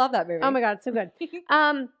time. I love that movie. Oh my God, it's so good.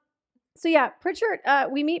 So yeah, Pritchett,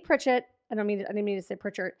 we meet Pritchett. I didn't mean to say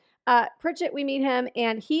Pritchett. Pritchett, we meet him,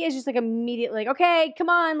 and he is just like immediately like, okay, come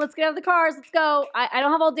on, let's get out of the cars, let's go. I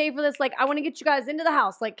don't have all day for this. Like, I want to get you guys into the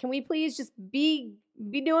house. Like, can we please just be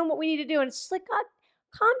doing what we need to do? And it's just like, God,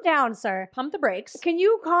 calm down, sir. Pump the brakes. Can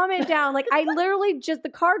you calm it down? Like, I literally the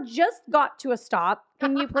car just got to a stop.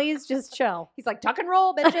 Can you please just chill? He's like, tuck and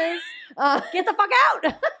roll, bitches. Get the fuck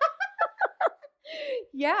out.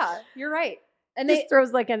 Yeah, you're right. And just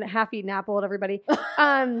throws like a half-eaten apple at everybody.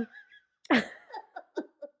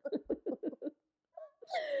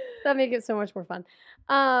 That make it so much more fun.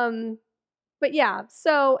 But yeah,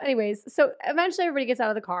 so anyways, so eventually everybody gets out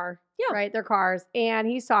of the car. Yeah. Right? Their cars. And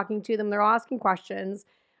he's talking to them. They're all asking questions.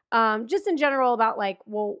 Just in general about like,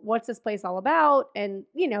 well, what's this place all about? And,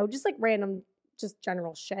 you know, just like random, just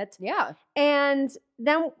general shit. Yeah. And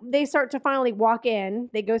then they start to finally walk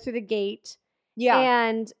in. They go through the gate. Yeah.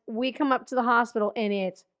 And we come up to the hospital and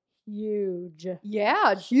it's huge.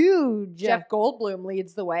 Yeah. Huge. Jeff Goldblum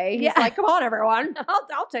leads the way. He's like, come on, everyone.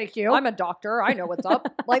 I'll take you. I'm a doctor. I know what's up.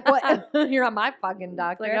 Like, what? You're not my fucking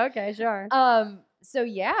doctor. Like, okay, sure. So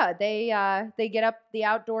yeah, they get up the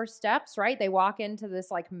outdoor steps, right? They walk into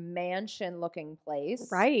this like mansion looking place.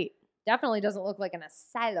 Right. Definitely doesn't look like an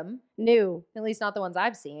asylum. No. At least not the ones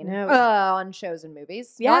I've seen. No. On shows and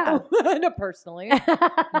movies. Yeah. Not personally.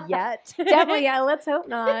 Yet. Definitely, yeah. Let's hope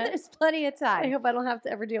not. There's plenty of time. I hope I don't have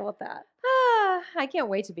to ever deal with that. I can't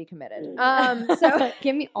wait to be committed. So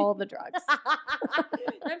give me all the drugs.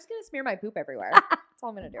 I'm just gonna smear my poop everywhere. That's all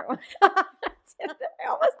I'm gonna do. I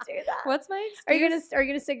almost do that. What's my excuse? Are you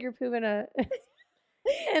gonna stick your poop in a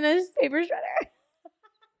paper shredder?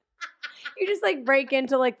 You just like break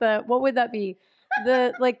into like what would that be?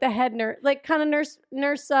 the head nurse, like kind of nurse No,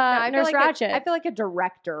 I feel Nurse like Ratchet. I feel like a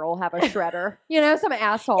director will have a shredder. Some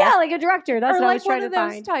asshole. Yeah, like a director. That's or what I like was trying one to of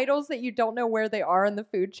those find. titles that you don't know where they are in the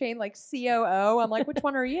food chain, like COO. I'm like, which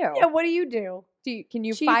one are you? Yeah, what do you do? Can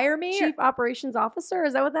you Chief- fire me? Chief Operations Officer?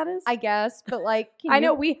 Is that what that is? I guess, but like, I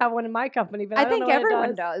know we have one in my company, but I, I don't think know what it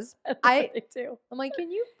everyone does. I don't know I- what they do. I'm like, can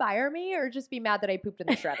you fire me or just be mad that I pooped in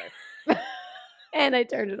the shredder? And I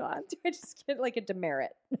turned it on. Do I just get like a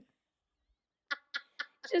demerit?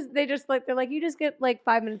 They're like, you just get like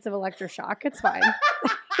 5 minutes of electroshock. It's fine.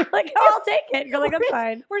 You're like, oh, I'll take it. You're like, that's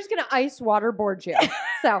fine. We're just gonna ice waterboard you.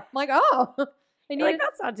 So I'm like, oh, I You're need like, a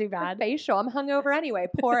that's not too bad. facial. I'm hungover anyway.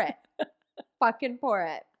 Pour it. Fucking pour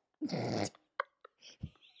it.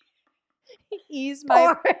 ease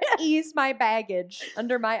my baggage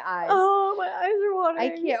under my eyes. Oh, my eyes are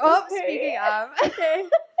watering. I can't. Oh, Okay. speaking of. Okay.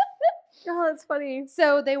 Oh, that's funny.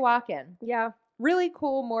 So they walk in. Yeah. Really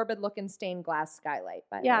cool, morbid looking stained glass skylight,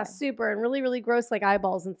 by Yeah, the super. And really, really gross, like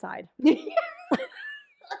eyeballs inside. way.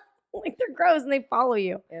 Like they're gross and they follow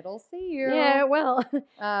you. It'll see you. Yeah, well.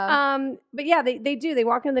 Um, But yeah, they do. They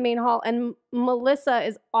walk into the main hall and Melissa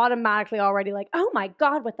is automatically already like, oh my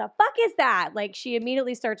God, what the fuck is that? Like she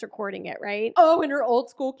immediately starts recording it, right? oh, in her old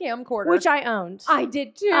school camcorder. Which I owned. I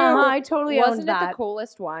did too. I totally Wasn't owned it that. the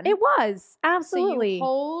coolest one? It was. So Absolutely. you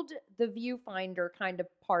hold the viewfinder kind of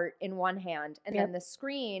part in one hand, and Yep. then the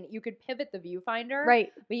screen, you could pivot the viewfinder.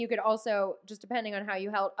 Right. But you could also, just depending on how you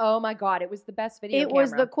held, oh my God, it was the best video It was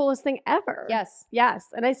the camera. coolest thing ever. Yes. Yes.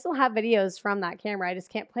 And I still have videos from that camera. I just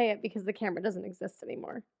can't play it because the camera doesn't exist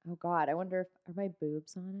anymore. Oh God, I wonder if, are my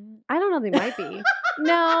boobs on I don't know. They might be.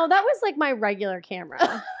 No, that was like my regular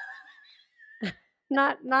camera.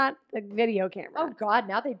 not the video it? camera. Oh God,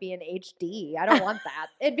 now they'd be in HD. I don't want that.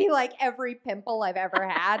 It'd be like every pimple I've ever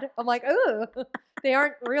had. I'm like, ooh, they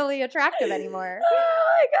aren't really attractive anymore.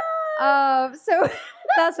 Oh my God. So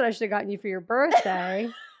That's what I should have gotten you for your birthday.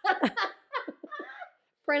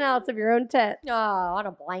 Printouts of your own tits. oh, on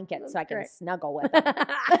a blanket That's so I can great. snuggle with them.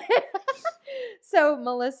 So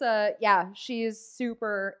Melissa, yeah, she's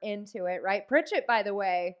super into it, right? Pritchett, by the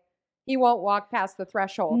way, he won't walk past the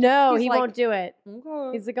threshold. No, He's he like, won't do it.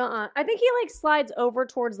 Okay. He's like, I think he like slides over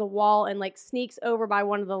towards the wall and like sneaks over by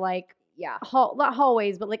one of the like Yeah. not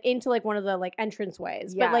hallways, but like into like one of the like entrance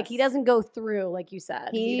ways. But like he Yes. doesn't go through, like you said.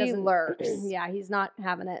 He doesn't lurks. Yeah, he's not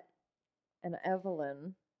having it. And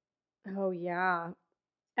Evelyn, Oh yeah.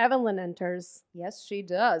 Evelyn enters. yes, she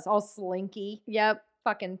does. All slinky, Yep.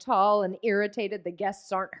 fucking tall and irritated. The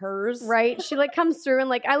guests aren't hers. Right. She like comes through and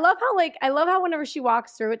like I love how whenever she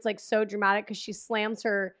walks through, it's like so dramatic because she slams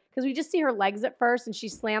her because we just see her legs at first and she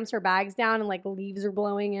slams her bags down and like leaves are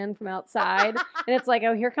blowing in from outside. And it's like,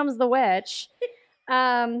 oh, here comes the witch.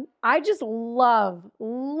 I just love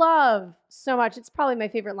so much. It's probably my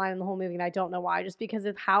favorite line in the whole movie, and I don't know why, just because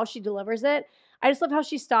of how she delivers it. I just love how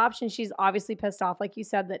she stops and she's obviously pissed off, like you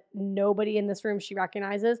said, that nobody in this room she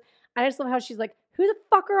recognizes. I just love how she's like, who the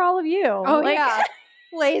fuck are all of you? Oh, like, yeah.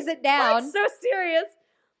 Lays it down, like, so serious.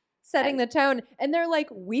 setting the tone. And they're like,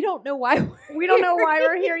 we don't know why We don't know why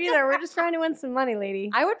we're here either. We're just trying to win some money, lady.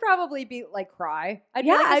 I would probably be like, cry. I'd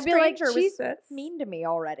Yeah, be like, I'd be like, stranger Jesus. was mean to me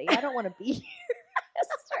already. I don't want to be here.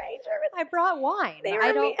 A stranger. I brought wine. They I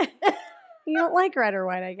were don't. You don't like red or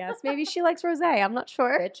white, I guess. Maybe she likes rosé. I'm not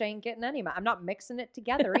sure. Bitch ain't getting any. I'm not mixing it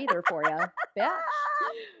together either for you, bitch.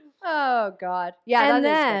 Oh God. Yeah, and that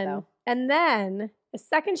is then, good though. and then the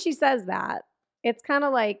second she says that, it's kind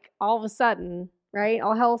of like all of a sudden, right?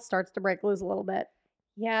 All hell starts to break loose a little bit.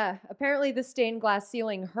 Yeah. Apparently, the stained glass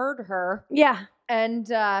ceiling heard her Yeah. and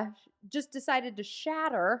just decided to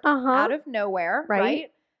shatter Uh-huh. out of nowhere, Right.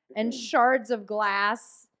 right? And shards of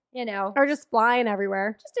glass, Or just flying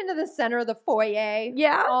everywhere. just into the center of the foyer.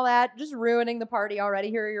 Yeah. All that, just ruining the party already.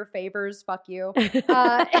 Here are your favors. Fuck you.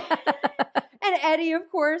 And Eddie, of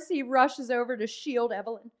course, he rushes over to shield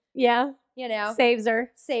Evelyn. Yeah. Saves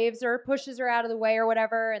Saves her. her, pushes her out of the way or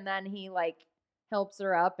whatever, and then he like helps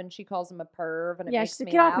her up, and she calls him a perv, and it Yeah, makes she's like,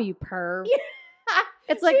 me get laugh. off me, you perv.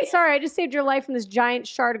 It's like, sorry, I just saved your life from this giant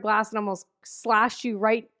shard of glass and almost slashed you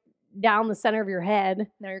right down the center of your head.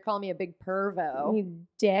 Now you're calling me a big pervo, You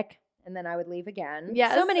dick. and then I would leave again.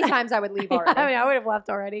 Yes. So many times I would leave already. I mean, I would have left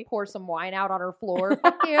already. Pour some wine out on her floor.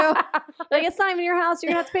 Fuck you. Like, it's not even your house.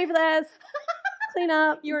 You're going to have to pay for this. Clean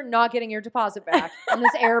up. You are not getting your deposit back on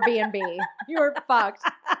this Airbnb. You are fucked.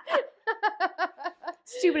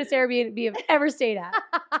 Stupidest Airbnb I've ever stayed at.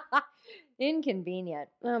 Inconvenient.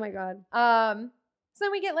 Oh my God. So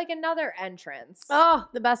then we get like another entrance. Oh,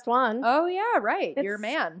 the best one. Oh, yeah, right. It's Your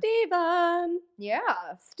man. Steven. Yeah.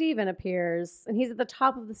 Steven appears, and he's at the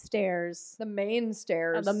top of the stairs. The main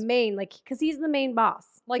stairs. The main, like, because he's the main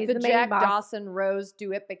boss. like He's the main Jack boss. Dawson Rose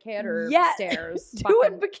DeWitt Bucator Yes. stairs.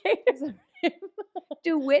 DeWitt Bucator.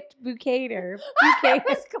 DeWitt Bucator.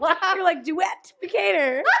 You're like, Duet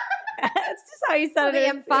Bucator. That's just how you said The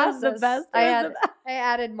it. It was the emphasis. best. I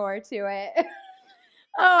added more to it.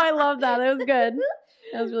 Oh, I love that. That was good.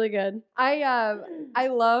 That was really good. I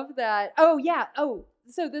love that. Oh yeah. Oh,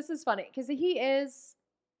 so this is funny because he's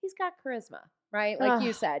got charisma, right? Like you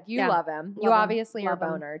Ugh, said, you yeah. love him. You Love him. obviously Love are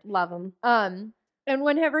him. bonered. Love him. And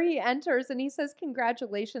whenever he enters and he says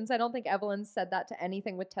congratulations, I don't think Evelyn said that to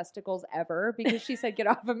anything with testicles ever because she said, "Get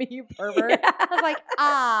off of me, you pervert." Yeah. I was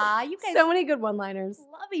like, you guys So many good one-liners.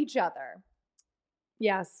 love each other.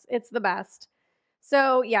 Yes, it's the best.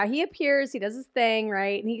 So yeah, he appears, he does his thing,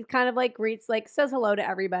 right? And he kind of like greets, like says hello to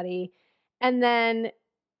everybody. And then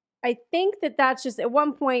I think that's just at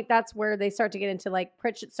one point, that's where they start to get into like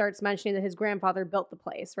Pritchett starts mentioning that his grandfather built the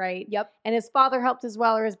place, right? Yep. And his father helped as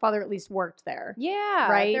well, or his father at least worked there.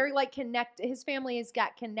 Yeah. Right? They're like his family has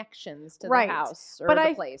got connections to Right. the house or But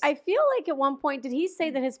the place. I feel like at one point, did he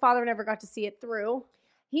say that his father never got to see it through?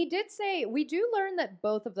 He did say we do learn that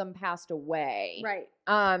both of them passed away. Right.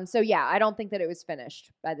 So yeah, I don't think that it was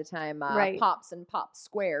finished by the time Right. Pops and Pops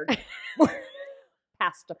Squared were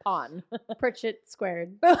passed upon. Pritchett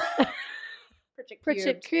squared. Pritchett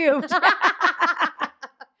Pritchett cubed.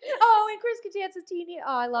 Oh, and Chris Kattan's teeny.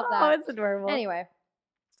 Oh, I love that. Oh, it's adorable. Anyway,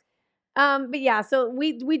 but yeah, so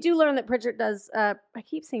we do learn that Pritchett does. I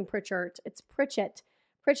keep saying Pritchett. It's Pritchett.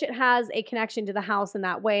 Pritchett has a connection to the house in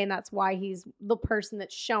that way, and that's why he's the person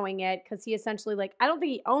that's showing it, because he essentially, like, I don't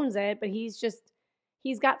think he owns it, but he's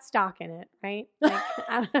got stock in it, right? Like,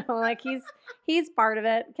 I don't know, like he's part of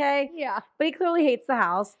it, okay? yeah. But he clearly hates the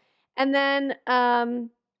house. And then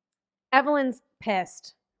Evelyn's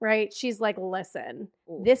pissed, right? She's like, listen,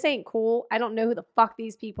 Ooh. this ain't cool. I don't know who the fuck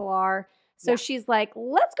these people are. So Yeah. she's like,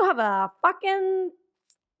 let's go have a fucking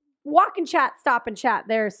walk and chat, stop and chat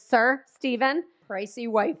there, sir, Steven. Pricey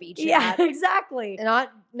wifey chat. Yeah, exactly.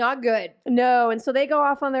 Not good. No, and so they go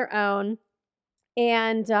off on their own.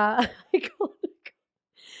 And I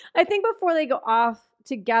think before they go off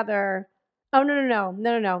together, oh,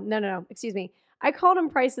 no. Excuse me. I called him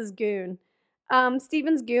Price's goon.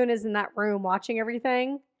 Steven's goon is in that room watching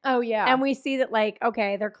everything. Oh yeah. And we see that, like,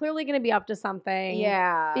 okay, they're clearly going to be up to something.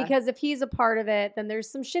 yeah. Because if he's a part of it, then there's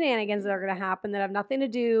some shenanigans that are going to happen that have nothing to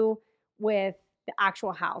do with the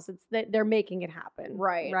actual house. It's that they're making it happen.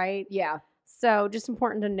 Right. Right. yeah. So just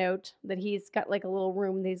important to note that he's got like a little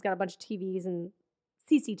room. He's got a bunch of TVs and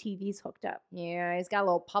CCTVs hooked up. Yeah. He's got a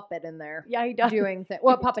little puppet in there Yeah, he does. doing things.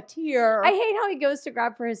 Well, puppeteer. I hate how he goes to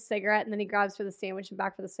grab for his cigarette and then he grabs for the sandwich and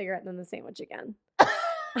back for the cigarette and then the sandwich again.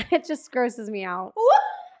 It just grosses me out.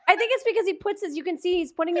 I think it's because he puts you can see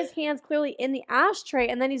he's putting his hands clearly in the ashtray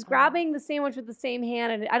and then he's grabbing the sandwich with the same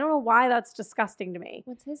hand. And I don't know why that's disgusting to me.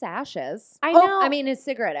 What's his ashes? I know. I mean his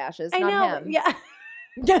cigarette ashes, I not know. him. Yeah.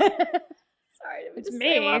 Sorry, It's just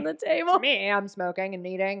me. slam on the table. It's me. I'm smoking and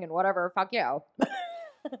eating and whatever. Fuck you.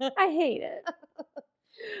 I hate it.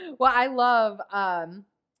 Well, I love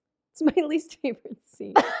It's my least favorite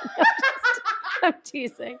scene. I'm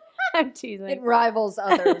teasing. it rivals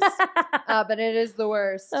others. But it is the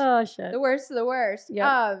worst. Oh shit. The worst of the worst.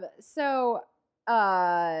 Yep. So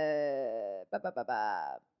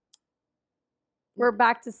We're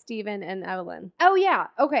back to Steven and Evelyn. oh yeah.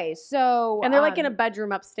 Okay. So And they're like in a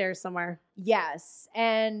bedroom upstairs somewhere. yes.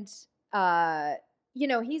 And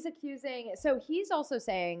he's accusing, so he's also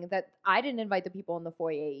saying that I didn't invite the people in the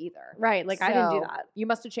foyer either. Right. Like I didn't do So, that. You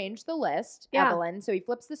must have changed the list, Yeah. Evelyn. So he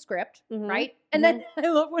flips the script, Mhm. right? And then I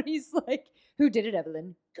love when he's like, "Who did it,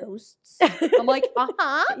 Evelyn? Ghosts." I'm like,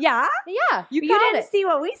 "Uh-huh. Yeah. Yeah, you You got didn't it. see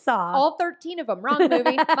what we saw. All 13 of them. Wrong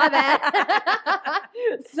movie. My bad."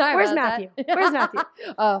 Sorry Where's about Matthew? that. Where's Matthew?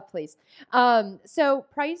 Oh, please. So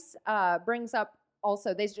Price brings up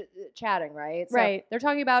also, they're chatting, right? So Right. They're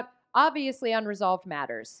talking about obviously unresolved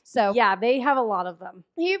matters. So Yeah, they have a lot of them.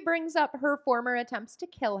 he brings up her former attempts to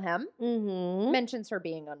kill him, Mm-hmm. mentions her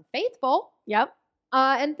being unfaithful, Yep.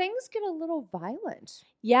 and things get a little violent.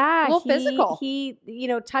 Yeah, A little physical. He,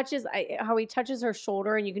 touches how he touches her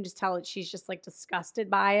shoulder, and you can just tell that she's just like disgusted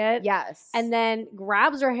by it. Yes. And then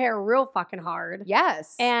grabs her hair real fucking hard.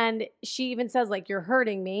 yes. And she even says, like, "You're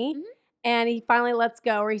hurting me." Mhm. And he finally lets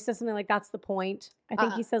go, or he says something like, "That's the point." I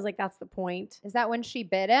think he says like, "That's the point." Is that when she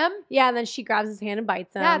bit him? Yeah, and then she grabs his hand and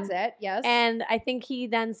bites him. That's it. Yes. And I think he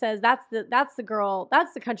then says, "That's the girl,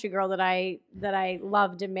 that's the country girl that I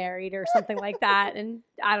loved and married," or something like that. And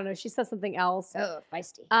I don't know. She says something else. Oh,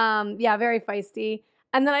 feisty. Yeah, very feisty.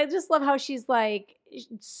 And then I just love how she's like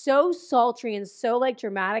so sultry and so like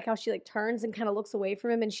dramatic, how she like turns and kind of looks away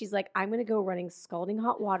from him, and she's like, "I'm gonna go running scalding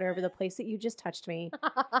hot water over the place that you just touched me,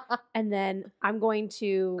 and then I'm going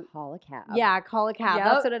to Call a cab. yeah, call a cab." Yep.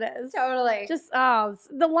 That's what it is. Totally. Just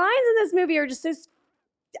the lines in this movie are just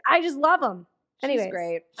I just love them. Anyways, She's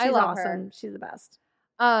great. She's I love awesome. her. She's the best.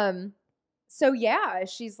 So yeah,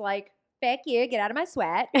 she's like, "Fuck you, get out of my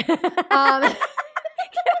sweat."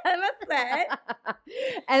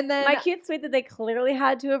 And then My cute sweet that they clearly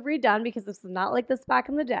had to have redone because this is not like this back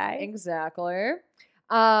in the day. exactly.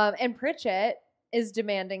 And Pritchett is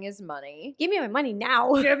demanding his money. Give me my money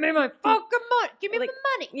now. Give me my fucking money. Give me Like,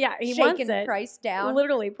 my money. Yeah, he Shaking wants it. Price down.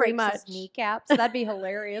 Literally, pretty Breaks much. his kneecaps. That'd be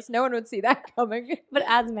hilarious. No one would see that coming. But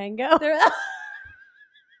as Mango.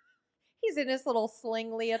 He's in his little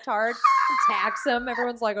sling leotard. Attacks him.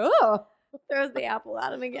 Everyone's like, "Oh." Throws the apple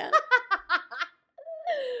at him again.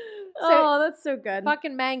 So, Oh, that's so good.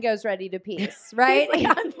 fucking Mango's ready to piece, right? He's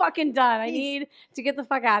like, "I'm fucking done. I He's- need to get the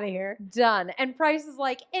fuck out of here." Done. And Price is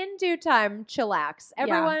like, "In due time, chillax. Yeah.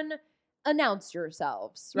 Everyone announce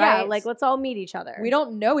yourselves, right? Yeah, like let's all meet each other. we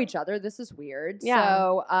don't know each other. This is weird." Yeah.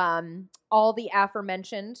 So all the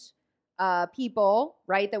aforementioned people,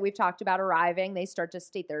 right, that we've talked about arriving, they start to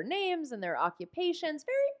state their names and their occupations.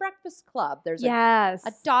 Very Breakfast Club. There's Yes.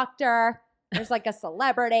 a doctor, there's like a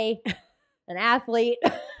celebrity, an athlete,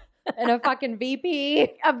 and a fucking VP.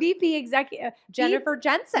 A VP executive. Jennifer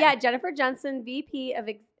Jensen. Yeah, Jennifer Jensen,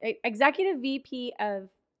 executive VP of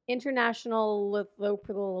International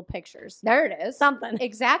Little Pictures. There it is. Something.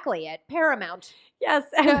 Exactly it. Paramount. Yes.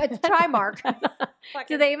 No, it's Trimark.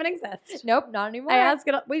 Do they even exist? Nope, not anymore. I asked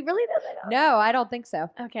it. We really don't. No, I don't think so.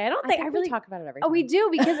 Okay, I don't I think think I really we talk about it every Oh, time. we do,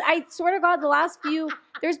 because I swear to God, the last few,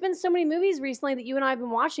 there's been so many movies recently that you and I have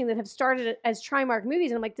been watching that have started as Trimark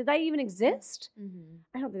movies, and I'm like, did that even exist? Mhm.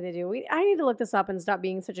 I don't think they do. I need to look this up and stop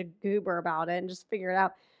being such a goober about it and just figure it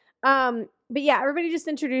out. But yeah, everybody just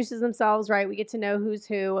introduces themselves, right? We get to know who's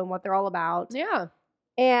who and what they're all about. Yeah.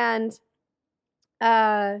 And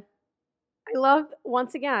I love,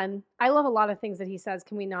 once again, I love a lot of things that he says.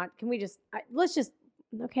 I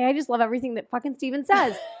just love everything that fucking Steven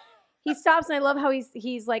says. He stops, and I love how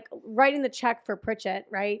he's like writing the check for Pritchett,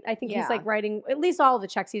 right? I think Yeah. he's like writing at least all the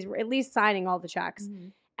checks. He's at least signing all the checks.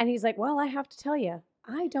 Mhm. And he's like, "Well, I have to tell you,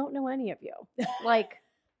 I don't know any of you. Like,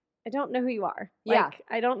 I don't know who you are. Yeah. Like,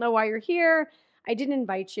 I don't know why you're here. I didn't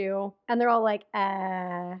invite you." And they're all like,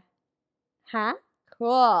 huh?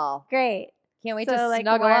 Cool. Great. Can't wait So, to like,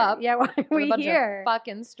 snuggle why- up. Yeah, why are with we a bunch here? of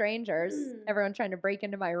fucking strangers. Everyone trying to break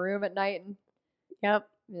into my room at night and Yep.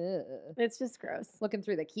 ugh, It's just gross. looking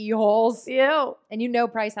through the keyholes. Ew. And you know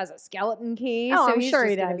Price has a skeleton key, Oh, so I'm he's sure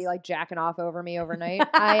just he gonna does. be like jacking off over me overnight.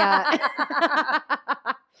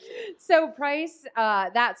 So Price,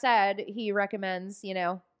 that said, he recommends,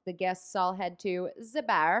 the guests all head to the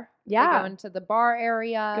bar. They Yeah. go into the bar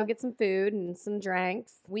area. Go get some food and some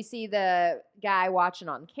drinks. We see the guy watching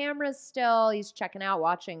on cameras still. He's checking out,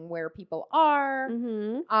 watching where people are.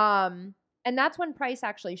 Mm-hmm. And that's when Price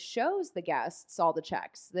actually shows the guests all the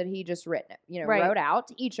checks that he just Right. wrote out,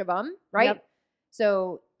 each of them, right? Yep.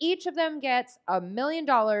 So each of them gets $1 million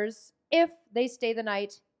if they stay the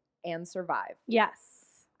night and survive. Yes.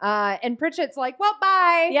 And Pritchett's like, "Well,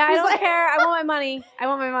 bye." Yeah, I He's don't like, care. I want my money. I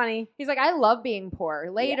want my money. He's like, "I love being poor."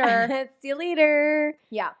 Later. Yeah. See you later.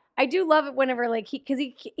 Yeah. I do love it whenever because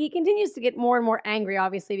he continues to get more and more angry,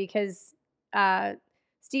 obviously, because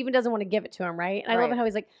Steven doesn't want to give it to him, right? And I love Right. it how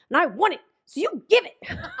he's like, "And I want it, so you give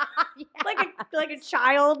it." like a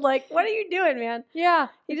child. Like, what are you doing, man? Yeah.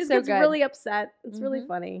 He it's just so gets good. really upset. It's really Mhm.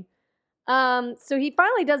 funny. So he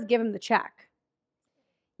finally does give him the check.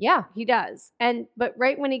 Yeah. He does. But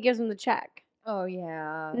right when he gives him the check, Oh,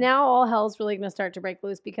 yeah. now all hell's really going to start to break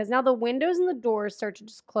loose, because now the windows and the doors start to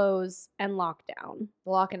just close and lock down.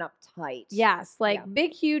 Locking up tight. Yes, like Yeah.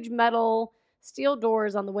 big, huge metal steel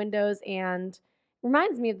doors on the windows, and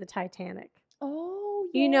reminds me of the Titanic. Oh,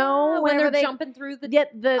 yeah. You know, when whenever they're they jumping through the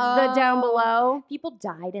the down Oh. below. people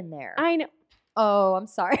died in there. I know. Oh, I'm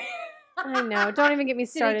sorry. I know. Don't even get me Did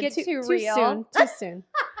it started. get too too real? soon. Too soon.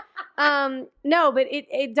 No, but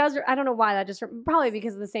it does. I don't know why that just probably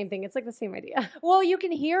because of the same thing. It's like the same idea. Well, you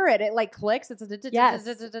can hear it. It like clicks. It's Yes.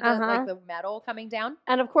 like Uh-huh. the metal coming down.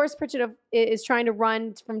 And of course, Pritchett is trying to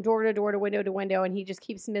run from door to door to window, and he just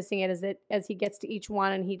keeps missing it as he gets to each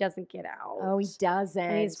one, and he doesn't get out. Oh, he doesn't.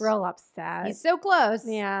 And he's real upset. He's so close.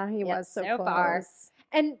 Yeah, he Yep, was so so close. far.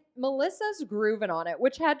 And Melissa's grooving on it,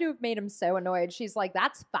 which had to have made him so annoyed. She's like,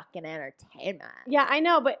 "That's fucking entertainment." Yeah, I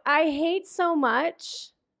know, but I hate so much,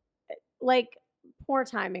 like, poor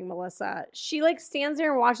timing, Melissa. She, like, stands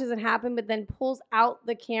there and watches it happen, but then pulls out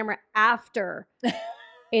the camera after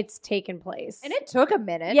it's taken place. And it took a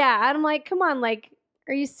minute. Yeah, and I'm like, come on, like,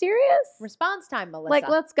 are you serious? Response time, Melissa. Like,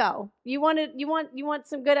 let's go. You want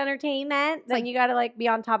some good entertainment? Then like- you got to, like, be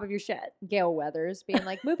on top of your shit. Gail Weathers being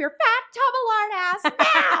like, "Move your fat tubble ass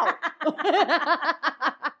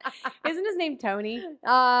now." Isn't his name Tony?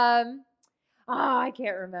 Oh, I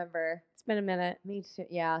can't remember. It's been a minute. Me too.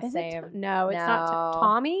 Yeah, Is it same. no, it's not No.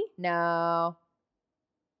 Tommy. No.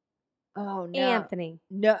 Oh no. Anthony.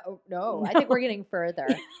 No. I think we're getting further.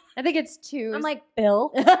 I think it's two. I'm like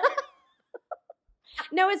Bill.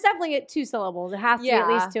 No, it's definitely at 2 syllables. It has to be at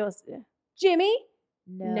least 2. Jimmy?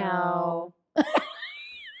 no.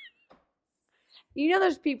 You know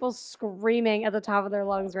there's people screaming at the top of their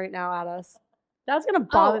lungs right now at us. That's gonna Oh,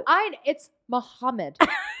 bother. it's Muhammad.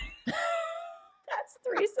 That's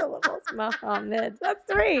 3 syllables. Muhammad. That's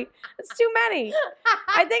 3. That's too many.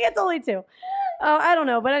 I think it's only 2. Oh, I don't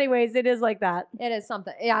know. But anyways, it is like that. It is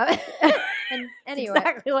something. Yeah. And It's anyway,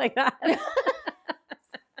 exactly like that.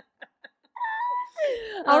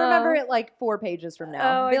 I'll remember it like 4 pages from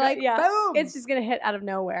now. Oh my Be God, like, yeah. boom. It's just gonna hit out of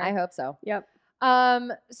nowhere. I hope so. Yep.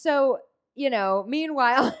 So,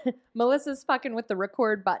 meanwhile, Melissa's fucking with the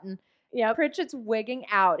record button. Yep. Pritchett's wigging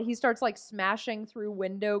out. He starts like smashing through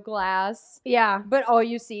window glass. Yeah. But all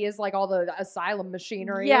you see is like all the asylum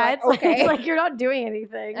machinery. Yeah, like, it's like, okay. it's like you're not doing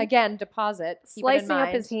anything. Again, deposit. Keep it in Slicing up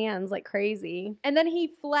mind. his hands like crazy. And then he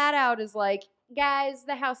flat out is like, "Guys,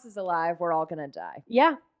 the house is alive. We're all gonna die."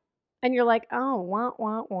 Yeah. And you're like, oh, wah,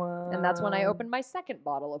 wah, wah. And that's when I opened my second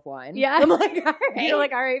bottle of wine. Yeah. I'm like, all right. You're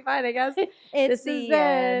like, all right, fine, I guess. it's This the is the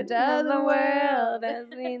end of the world. as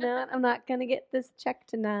we know it. I'm not going to get this check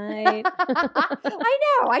tonight. I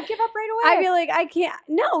know. I give up right away. I feel like I can't.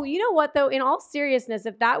 No, you know what, though? In all seriousness,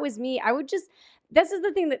 if that was me, I would just, this is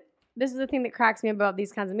the thing that cracks me about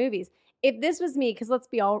these kinds of movies. If this was me, because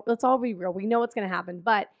let's all be real. We know what's going to happen.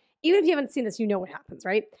 But even if you haven't seen this, you know what happens,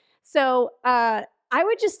 right? So, I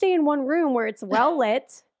would just stay in one room where it's well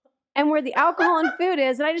lit and where the alcohol and food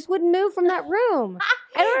is, and I just wouldn't move from that room.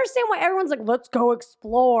 I don't understand why everyone's like, let's go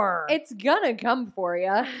explore. It's gonna come for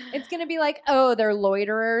you. It's gonna be like, oh, they're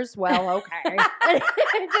loiterers. Well, okay.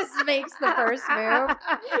 It just makes the first move.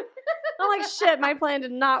 I'm like, shit, my plan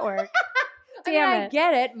did not work. Damn I it.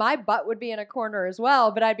 get it. My butt would be in a corner as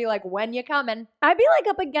well, but I'd be like, when you coming? I'd be like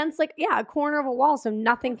up against a corner of a wall so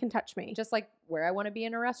nothing can touch me. Just like where I want to be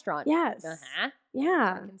in a restaurant. Yes. Uh-huh.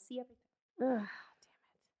 Yeah. I can see everything. Ugh.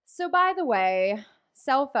 So by the way,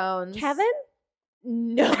 cell phones. Kevin?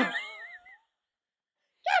 No.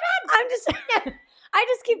 I'm just I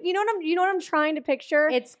just keep you know what I'm trying to picture?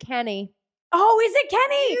 It's Kenny. Oh, is it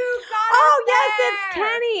Kenny? You got Oh, us yes, there. it's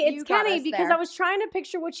Kenny. You It's got Kenny us because there. I was trying to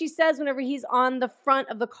picture what she says whenever he's on the front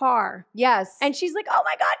of the car. Yes. And she's like, "Oh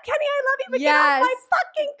my God, Kenny, I love you, but get off my Yes.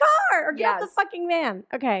 fucking car or get off the Yes. fucking van."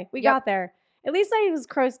 Okay, we Yep. got there. At least I was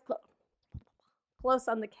close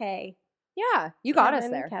on the K. yeah, you got us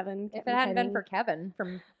Kevin, there. Kevin. If it Kevin, hadn't been Kenny. for Kevin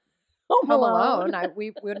from Home Home Alone. Alone,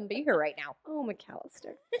 we wouldn't be here right now. Oh,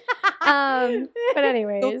 McAllister. But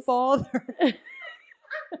anyways, The father.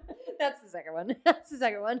 That's the second one. That's the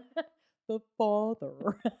second one. The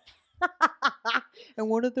father. And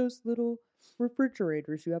one of those little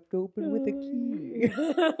refrigerators you have to open with a key.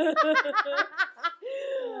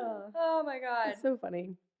 Oh my god. It's so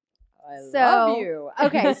funny. I So- love you.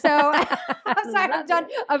 Okay, so I'm sorry, I'm Love done.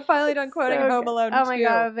 you. I'm finally done quoting So Home good. Alone Oh my 2.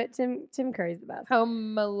 God, but Tim Curry's the best.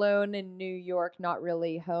 Home Alone in New York, not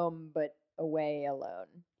really home, but away alone.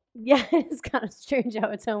 Yeah, it's kind of strange how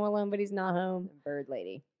it's Home Alone, but he's not home. Bird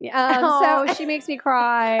lady. Yeah. So- So she makes me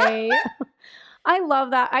cry. I love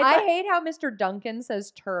that. I thought- hate how Mr. Duncan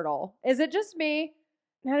says turtle. Is it just me?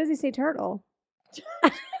 How does he say turtle?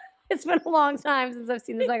 It's been a long time since I've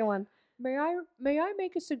seen the second one. May I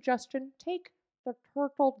make a suggestion? Take the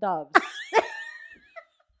turtle doves.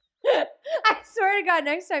 I swear to God,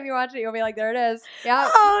 next time you watch it, you'll be like, there it is. Yeah.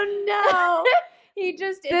 Oh no! He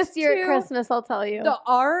just This it's year at too- Christmas, I'll tell you. The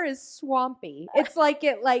R is swampy. It's like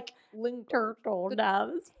it like linked. Turtle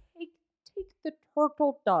doves. Take the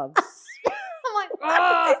turtle doves. I'm like,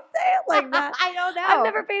 Ah! what does he say it like that? I don't know. I've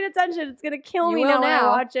never paid attention. It's gonna kill You me will now when I now.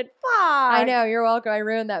 watch it. Fuck. I know. You're welcome. I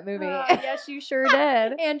ruined that movie. Yes, you sure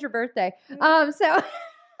did. And your birthday. Mm. So.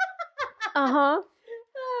 Uh-huh.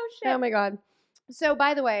 Oh shit. Oh my god. So,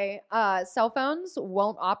 by the way, cell phones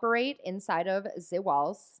won't operate inside of the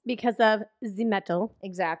walls. Because of the metal.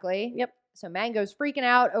 Exactly. Yep. So Mango's freaking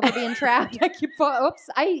out over being trapped.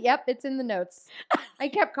 Yep, it's in the notes. I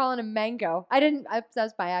kept calling him Mango. That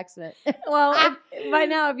was by accident. Well, by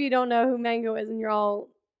now, if you don't know who Mango is and you're all,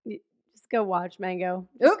 just go watch Mango.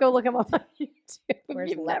 Just go look him up on YouTube.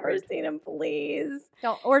 Where's If you've never Leopard? seen him, please.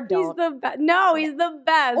 Don't. He's the best. No, he's the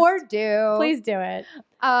best. Or do. Please do it.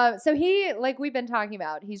 So he, like we've been talking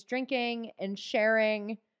about, he's drinking and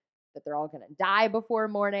sharing that they're all going to die before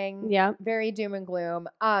morning. Yeah. Very doom and gloom.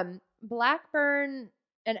 Blackburn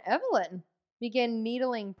and Evelyn begin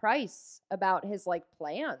needling Price about his like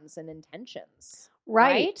plans and intentions.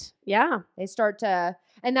 Right. Yeah. They start to,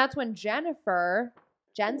 and that's when Jensen,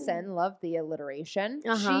 love the alliteration.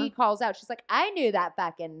 Uh-huh. She calls out. She's like, I knew that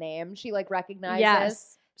fucking name. She like recognizes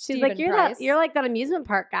Yes. She's like, Stephen Price. you're like that amusement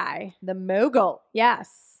park guy. the mogul.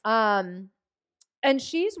 Yes. And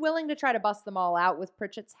she's willing to try to bust them all out with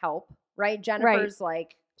Pritchett's help, right? Jennifer's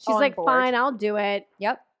like, She's on like, board. fine, I'll do it.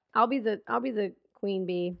 Yep. I'll be the queen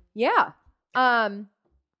bee. Yeah.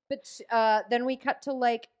 But then we cut to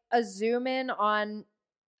like a zoom in on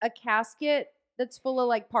a casket that's full of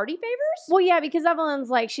like party favors. Well, yeah, because Evelyn's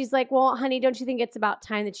like, she's like, well, honey, don't you think it's about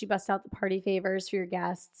time that you bust out the party favors for your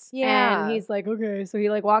guests? Yeah. And he's like, okay. So he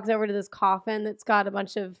like walks over to this coffin that's got a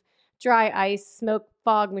bunch of dry ice smoke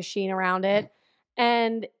fog machine around it.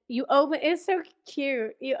 And it's so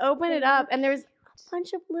cute. You open it up and there's a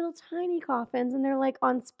bunch of little tiny coffins and they're like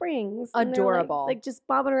on springs. And they're, Adorable. like just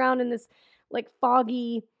bobbing around in this like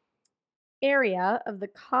foggy area of the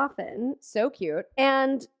coffin. So cute.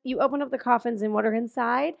 And you open up the coffins and what are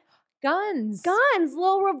inside? Guns.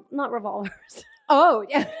 Little, not revolvers. Oh,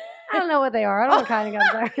 yeah. I don't know what they are. I don't know what kind of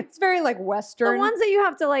guns they are. It's very like Western. The ones that you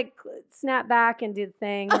have to like snap back and do the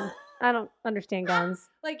thing. And I don't understand guns.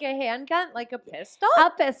 like a handgun, like a pistol A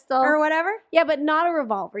pistol. or whatever. Yeah, but not a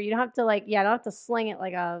revolver. You don't have to don't have to sling it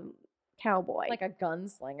like a cowboy. Like a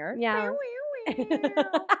gunslinger. Yeah.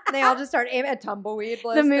 They all just start aiming at tumbleweed.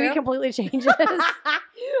 blows The movie through. completely changes.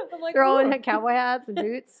 I'm like, They're all in "Ooh." cowboy hats and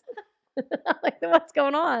boots. Like, what's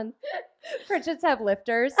going on? Pritchett's have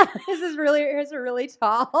lifters. His are really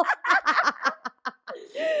tall.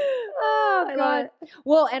 Oh I love god. it.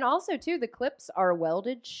 Well, and also too, the clips are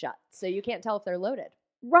welded shut, so you can't tell if they're loaded.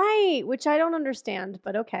 Right, which I don't understand,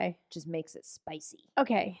 but okay. Just makes it spicy.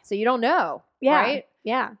 Okay. So you don't know. Yeah. Right?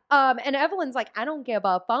 Yeah. And Evelyn's like, I don't give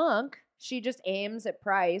a funk. She just aims at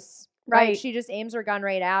Price. Right. Right. She just aims her gun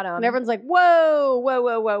right at him. And everyone's like, whoa, whoa,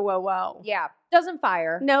 whoa, whoa, whoa, whoa. Yeah. Doesn't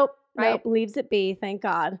fire. Nope. Right. Nope. Leaves it be. Thank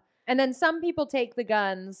God. And then some people take the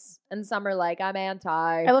guns and some are like, I'm anti.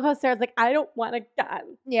 I love how Sarah's like, I don't want a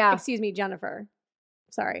gun. Yeah. Excuse me, Jennifer.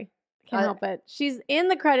 Sorry. Can't Uh, help it. She's in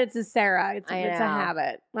the credits as Sarah. It's I a know.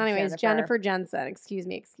 habit. Anyways, Jennifer. Jennifer Jensen. Excuse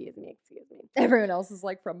me. Everyone else is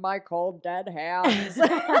like, from my cold dead hands.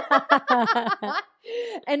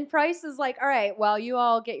 And Price is like, all right, well, you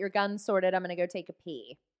all get your guns sorted. I'm going to go take a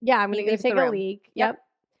pee. Yeah, I'm He gonna go leaves the take a room. leak. Yep.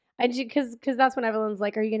 And because that's when Evelyn's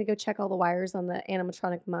like, "Are you gonna go check all the wires on the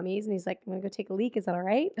animatronic mummies?" And he's like, "I'm gonna go take a leak. Is that all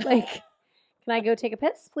right? Like, can I go take a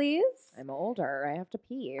piss, please?" I'm older. I have to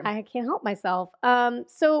pee. I can't help myself.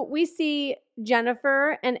 So we see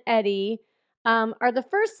Jennifer and Eddie are the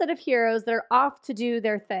first set of heroes that are off to do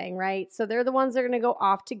their thing, right? So they're the ones that are gonna go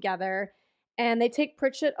off together, and they take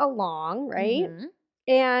Pritchett along, right? Mhm.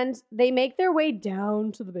 And they make their way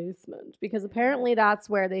down to the basement because apparently that's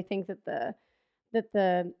where they think that the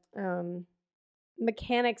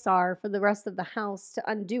mechanics are for the rest of the house to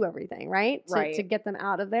undo everything, right? Right. To get them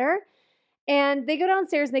out of there. And they go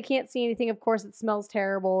downstairs and they can't see anything. Of course, it smells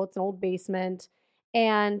terrible. It's an old basement.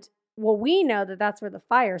 And well, we know that that's where the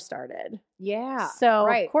fire started. Yeah. So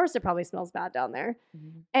right. of course it probably smells bad down there.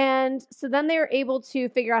 Mhm. And so then they were able to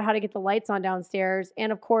figure out how to get the lights on downstairs.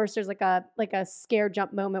 And of course, there's like a scare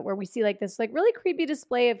jump moment where we see like this like really creepy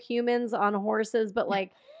display of humans on horses, but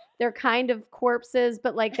like they're kind of corpses,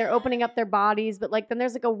 but like they're opening up their bodies. But like then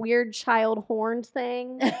there's like a weird child horned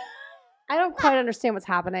thing. I don't quite understand what's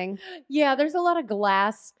happening. Yeah, there's a lot of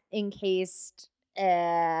glass encased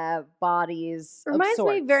bodies. of Reminds me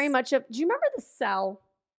sorts. very much of. Do you remember The Cell?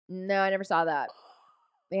 No, I never saw that.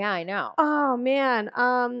 Yeah, I know. Oh man,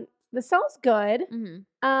 The Cell's good.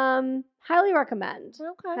 Mm-hmm. Highly recommend.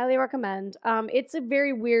 Okay. Highly recommend. It's a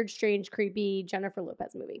very weird, strange, creepy Jennifer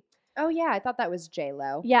Lopez movie. Oh yeah, I thought that was J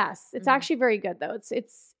Lo. Yes, it's Mhm. actually very good though. It's about a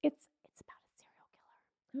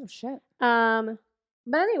serial Oh shit. killer.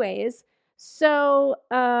 But anyways, so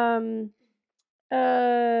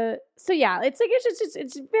so yeah, it's like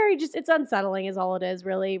it's very it's unsettling is all it is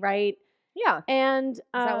really, right? Yeah. And Is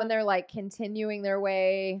that when they're like continuing their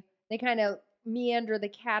way? They kind of meander the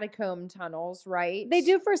catacomb tunnels, right? they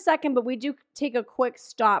do for a second, but we do take a quick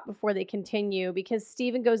stop before they continue because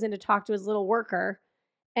Steven goes in to talk to his little worker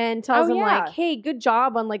and tells him yeah. like, hey, good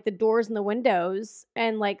job on like the doors and the windows.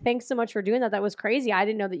 And like, thanks so much for doing that. That was crazy. I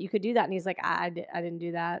didn't know that you could do that. And he's like, I didn't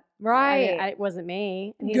do that. Right. It wasn't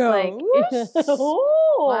me. And he's Ghosts? like,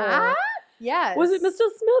 oh, What? Yes. was it Mr.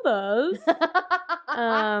 Smithers?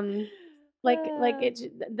 Like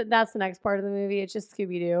that's the next part of the movie. It's just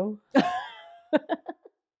Scooby-Doo.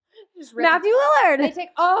 Just rip- Matthew Lillard. They take.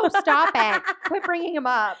 Oh, stop it! Quit bringing him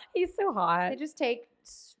up. He's so hot. They just take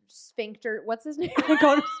Sphincter. What's his name?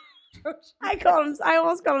 I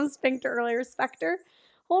almost called him Sphincter earlier. Spectre.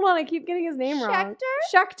 Hold on, I keep getting his name wrong.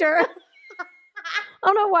 Schechter. I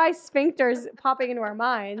don't know why sphincter's popping into our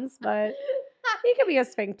minds, but he could be a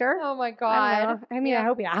sphincter. Oh my I god! don't know. I mean, I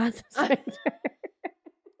hope he has a sphincter.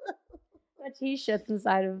 But he shits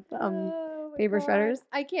inside of Oh my paper God. shredders.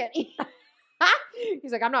 I can't eat.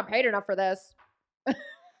 He's like, I'm not paid enough for this.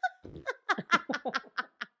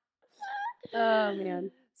 Oh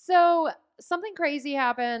man. So something crazy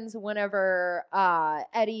happens whenever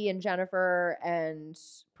Eddie and Jennifer and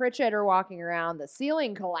Pritchett are walking around. The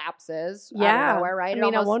ceiling collapses. Out Yeah. of nowhere, right? I It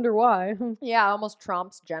mean, almost, I wonder why. yeah, almost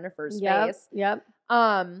trumps Jennifer's Yep. face. Yep.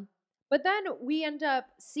 But then we end up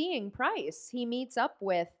seeing Price. He meets up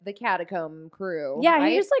with the catacomb crew. Yeah,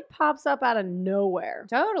 right? he just like pops up out of nowhere.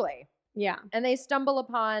 Totally. Yeah. And they stumble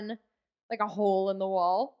upon like a hole in the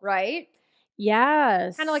wall, right?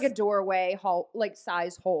 Yes. Kind of like a doorway hole, like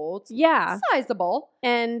size hole. It's Yeah. sizable.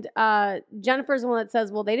 And Jennifer's the one that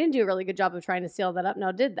says, well, they didn't do a really good job of trying to seal that up.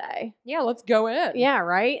 Now, did they? Yeah, let's go in. Yeah,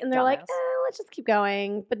 right? And they're like, Dumbass. let's just keep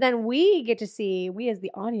going. But then we as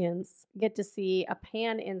the audience, get to see a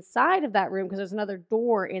pan inside of that room because there's another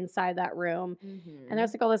door inside that room. Mhm. And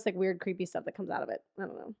there's like all this like weird, creepy stuff that comes out of it. I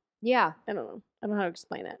don't know. Yeah. I don't know. I don't know how to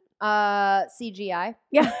explain it. CGI.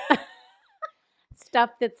 Yeah.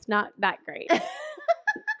 Stuff that's not that great.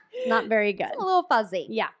 Not very good. It's a little fuzzy.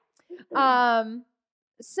 Yeah.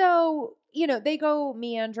 So, you know, they go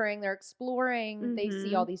meandering, they're exploring, they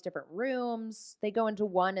see Mhm. all these different rooms. They go into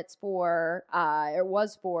one, it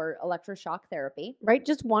was for electroshock therapy. Right?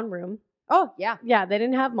 Just one room. Oh, yeah. Yeah, they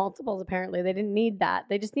didn't have multiples apparently. They didn't need that.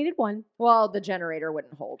 They just needed one. Well, the generator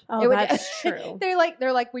wouldn't hold. Oh, It would- that's true. they're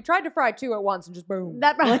like, we tried to fry two at once and just boom.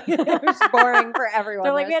 That Like, it was boring for everyone.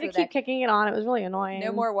 They're the like, we had rest to of the keep kicking it on. It was really annoying. day.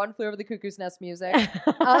 No more One Flew Over the Cuckoo's Nest music.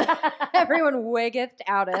 Everyone wiggeth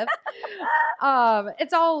out of.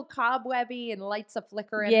 It's all cobwebby and lights a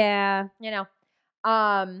flickering. Yeah. You know.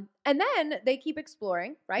 And then they keep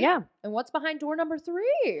exploring, right? Yeah. And what's behind door number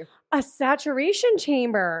 3? A saturation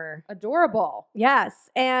chamber. Adorable.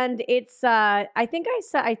 Yes. And it's I think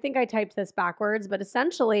I typed this backwards, but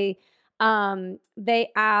essentially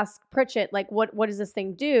they ask Pritchett, like, what does this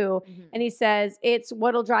thing do? And he says, it's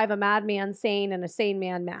what'll drive a madman sane and a sane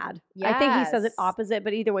man mad. I think he says it Yes. opposite,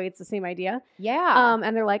 but either way, it's the same idea. Yeah.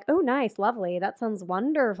 And they're like, oh, nice, lovely. That sounds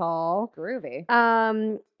wonderful. Groovy.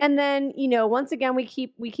 And then, you know, once again, we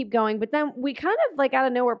keep going, but then we kind of like out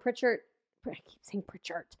of nowhere, Pritchett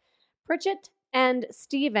and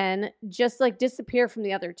Steven just like disappear from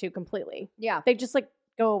the other two completely. Yeah. They just like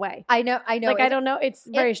go away. I know. Like, I don't know. It's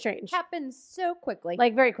very strange. Happens so quickly.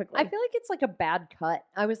 Like very quickly. I feel like it's like a bad cut.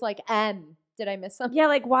 I was like, did I miss something? yeah.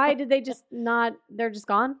 Like why did they just not, they're just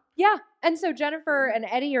gone? Yeah. And so Jennifer and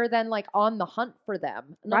Eddie are then like on the hunt for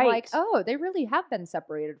them. And I'm like, Right. oh, they really have been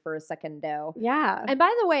separated for a second now. Yeah. And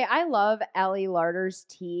by the way, I love Ellie Larder's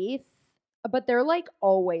teeth, but they're like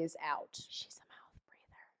always out. She's a mouth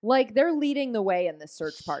breather. Like they're leading the way in this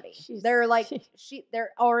search party. She's- They're like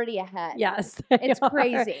they're already ahead. Yes. they It's are.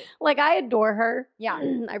 crazy. Like I adore her. Yeah.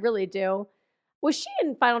 I really do. Was she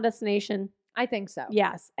in Final Destination? I think so.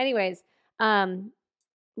 Yes. Anyways,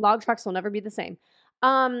 log trucks will never be the same.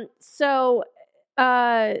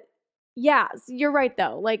 Yeah, you're right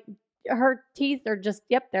though. Like her teeth are just,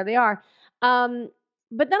 yep, there they are.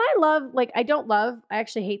 But then I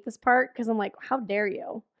actually hate this part because I'm like, how dare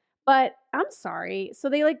you? But I'm sorry. So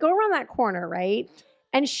they like go around that corner, right?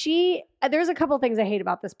 And there's a couple things I hate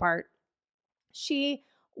about this part. She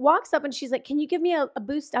walks up and she's like, can you give me a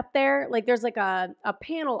boost up there? Like there's like a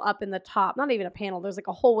panel up in the top, not even a panel. There's like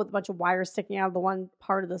a hole with a bunch of wires sticking out of the one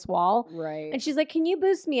part of this wall. Right. And she's like, can you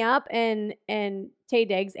boost me up? And Tay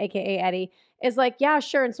Diggs, aka Eddie, is like, yeah,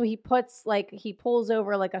 sure. And so he pulls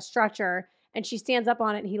over like a stretcher and she stands up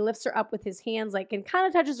on it and he lifts her up with his hands like and kind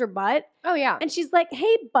of touches her butt. Oh yeah. And she's like,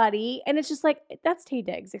 hey, buddy. And it's just like, that's Taye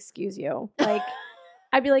Diggs, excuse you. Like,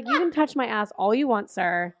 I'd be like, you can touch my ass all you want,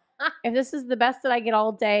 sir. If this is the best that I get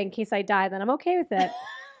all day in case I die, then I'm okay with it.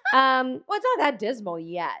 Well, it's not that dismal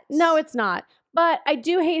yet. No, it's not. But I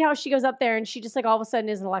do hate how she goes up there and she just like all of a sudden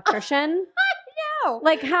is an electrician. No.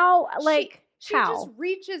 Like how, like she how? just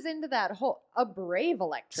reaches into that hole. A brave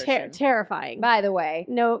electrician. Terrifying. By the way.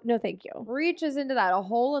 No, thank you. Reaches into that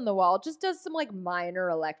hole in the wall. Just does some like minor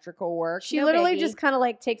electrical work. She No literally biggie. just kind of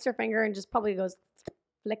like takes her finger and just probably goes,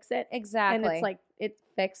 flicks it. Exactly. And it's like, it's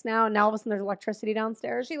fixed now. And now all of a sudden there's electricity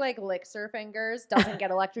downstairs. She like licks her fingers, doesn't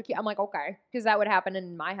get electrocuted. I'm like, okay, because that would happen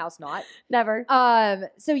in my house, not. Never.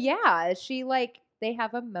 So yeah, she like they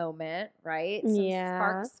have a moment, right? Some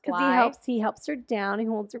sparks because fly. he helps her down. He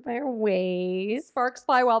holds her by her waist. Sparks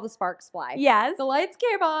fly while the sparks fly. Yes. The lights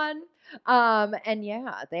came on. And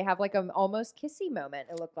yeah, they have like an almost kissy moment.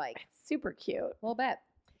 It looked like It's super cute. a little bit,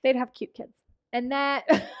 They'd have cute kids. and that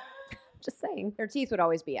Just saying. their teeth would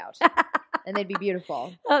always be out, and they'd be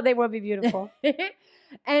beautiful. Oh, they would be beautiful.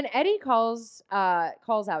 And Eddie calls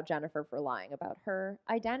out Jennifer for lying about her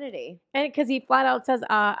identity. And because he flat out says,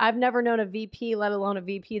 I've never known a VP, let alone a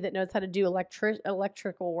VP that knows how to do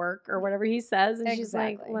electrical work or whatever he says. And she's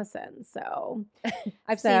like, Exactly. listen, so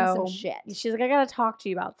I've seen some So, shit. she's like, I got to talk to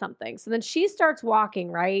you about something. So then she starts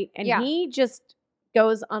walking, right? And Yeah. he just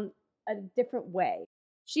goes on a different way.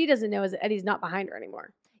 She doesn't know is that Eddie's not behind her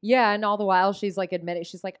anymore. Yeah, and all the while she's like admitting,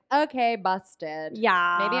 she's like, okay, busted.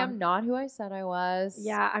 Yeah. Maybe I'm not who I said I was.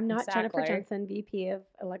 Yeah, I'm not Jennifer Exactly. Jensen, VP of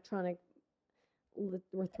Electronic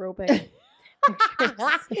Lythropic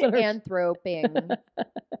Pictures. Anthroping.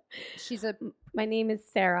 She's a My name is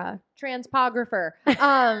Sarah. transpographer.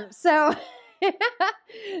 So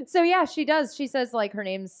so yeah, she does. She says like her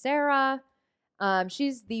name's Sarah.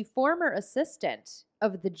 She's the former assistant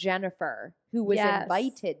of the Jennifer who was Yes.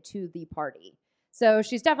 invited to the party. So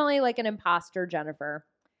she's definitely like an imposter Jennifer.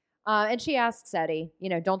 And she asks Eddie,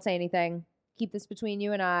 don't say anything. Keep this between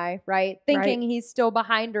you and I, right? Thinking he's still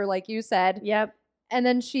behind her, like you said. Yep. And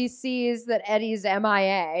then she sees that Eddie's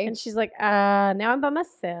MIA. And she's like, now I'm by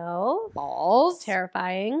myself. Balls.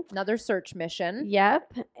 Terrifying. Another search mission.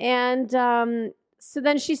 Yep. And so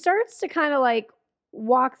then she starts to kind of like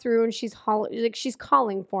walk through and she's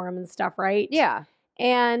calling for him and stuff, right? Yeah.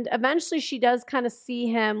 And eventually she does kind of see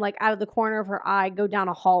him like out of the corner of her eye go down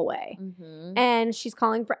a hallway. Mm-hmm. And she's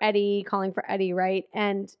calling for Eddie, right?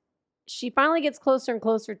 And she finally gets closer and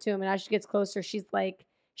closer to him. And as she gets closer, she's like,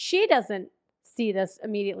 she doesn't see this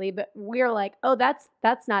immediately, but we're like, oh, that's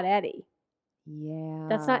not Eddie. Yeah.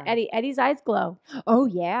 That's not Eddie. Eddie's eyes glow. Oh,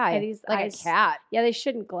 yeah. Eddie's like eyes- a cat. Yeah, they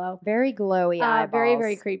shouldn't glow. Very glowy eyeballs. Very,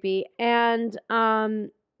 very creepy. And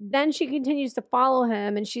then she continues to follow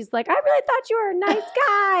him and she's like, I really thought you were a nice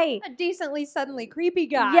guy. A decently, suddenly creepy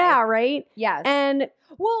guy. Yeah, right? Yes. And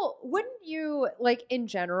well, wouldn't you, like, in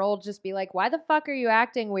general, just be like, why the fuck are you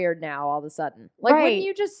acting weird now all of a sudden? Like, Right. wouldn't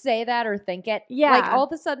you just say that or think it? Yeah. Like, all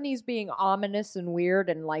of a sudden he's being ominous and weird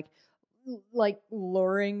and, like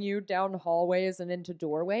luring you down hallways and into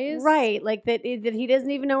doorways. right, like that he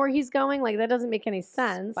doesn't even know where he's going. Like that doesn't make any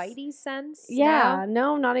sense. Spidey sense? Yeah,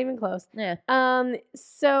 no, not even close. Yeah.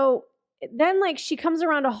 So then like she comes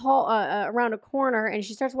around a hall, around a corner, and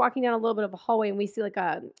she starts walking down a little bit of a hallway, and we see like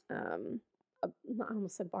I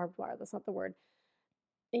almost said barbed wire. That's not the word.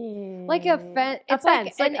 Like a fence. A It's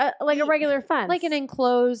fence, like like a regular fence, like an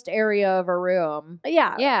enclosed area of a room.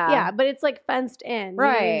 Yeah, Yeah. but it's like fenced in. You know what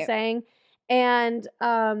I'm Right. saying? And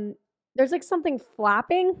there's like something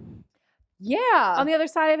flapping Yeah. on the other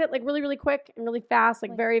side of it, like really, really quick and really fast,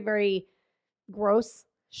 like Like- very, very gross.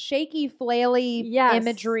 Shaky, flaily Yes.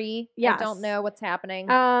 imagery. Yes. I don't know what's happening.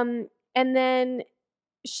 And then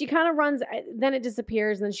she kind of runs, then it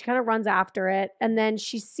disappears, and then she kind of runs after it. And then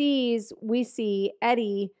we see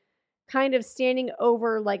Eddie kind of standing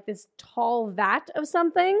over like this tall vat of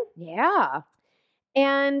something. Yeah.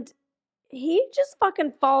 And he just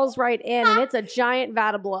fucking falls right in, and it's a giant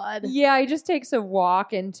vat of blood. Yeah, he just takes a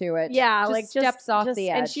walk into it. Yeah, Just like steps off the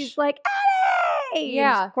edge. And she's like, Eddie!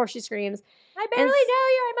 Yeah. And of course she screams. I barely know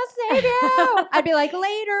you. I must save you. I'd be like,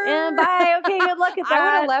 later. And bye. Okay, good luck at I would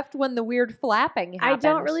that. have left when the weird flapping I happened.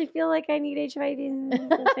 don't really feel like I need HIV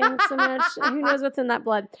thing so much. Who knows what's in that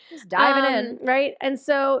blood? Just diving in. Right? And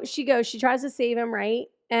so she tries to save him, right?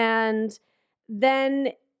 And then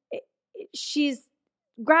she's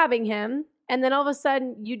grabbing him. And then all of a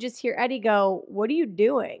sudden, you just hear Eddie go, what are you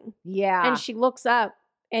doing? Yeah. And she looks up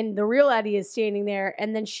and the real Eddie is standing there,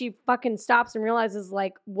 and then she fucking stops and realizes,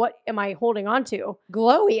 like, what am I holding on to?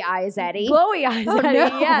 Glowy eyes, Eddie. Glowy eyes, Oh, Eddie,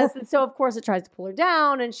 no. yes. And so, of course, it tries to pull her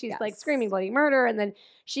down, and she's like Yes. screaming bloody murder, and then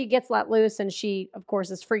she gets let loose, and she, of course,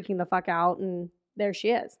 is freaking the fuck out, and there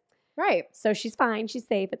she is. Right. So she's fine. She's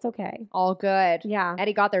safe. It's okay. All good. Yeah.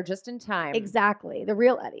 Eddie got there just in time. Exactly. The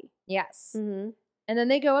real Eddie. Yes. Mm-hmm. And then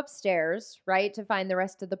they go upstairs, right, to find the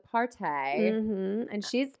rest of the party. Mm-hmm. And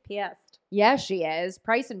she's pissed. Yeah, she is.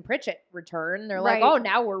 Price and Pritchett return. They're like, Right. oh,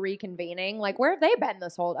 now we're reconvening. Like, where have they been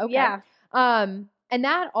this whole? Okay. Yeah. And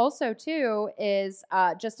that also too is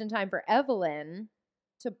just in time for Evelyn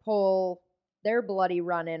to pull their bloody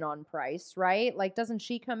run in on Price, right? Like, doesn't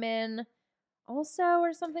she come in also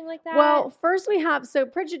or something like that? Well, first we have, so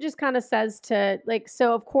Pritchett just kind of says to, like,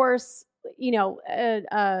 so of course, you know,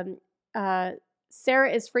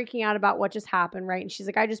 Sarah is freaking out about what just happened, right? And she's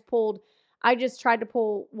like, I just tried to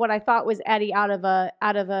pull what I thought was Eddie out of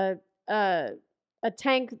a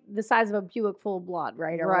tank the size of a Buick full of blood,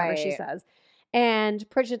 right? Or whatever she Right. says. And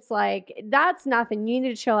Pritchett's like, that's nothing. You need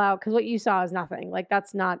to chill out because what you saw is nothing. Like,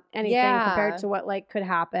 that's not anything Yeah. compared to what, like, could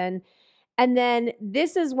happen. And then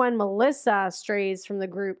this is when Melissa strays from the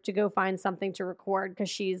group to go find something to record because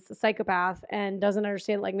she's a psychopath and doesn't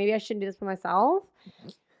understand, like, maybe I shouldn't do this by myself.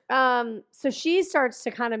 So she starts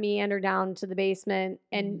to kind of meander down to the basement,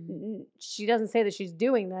 and she doesn't say that she's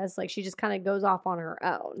doing this. Like, she just kind of goes off on her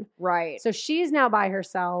own. right. So she's now by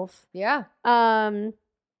herself. Yeah.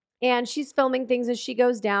 And she's filming things as she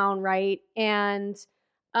goes down, right? And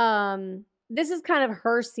this is kind of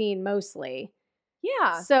her scene mostly.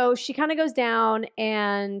 Yeah. So she kind of goes down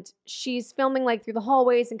and she's filming like through the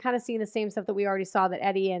hallways and kind of seeing the same stuff that we already saw that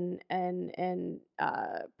Eddie and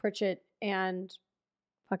Pritchett and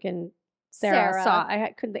fucking Sarah saw.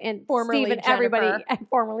 Couldn't, and Formerly Steve and Jennifer. everybody, and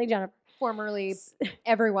formerly Jennifer. Formerly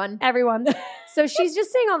everyone. Everyone. So she's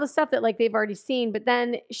just saying all the stuff that, like, they've already seen, but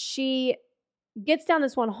then she gets down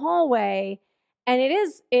this one hallway, and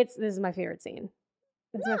this is my favorite scene.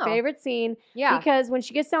 It's my Oh. favorite scene Yeah. because when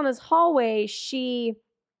she gets down this hallway, she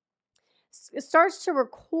starts to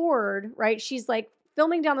record, right? She's like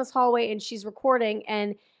filming down this hallway and she's recording,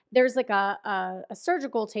 and there's like a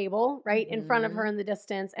surgical table right in front of her in the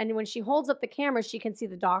distance. And when she holds up the camera, she can see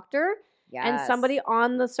the doctor and somebody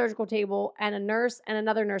on the surgical table and a nurse and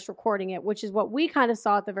another nurse recording it, which is what we kind of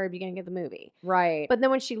saw at the very beginning of the movie. Right. But then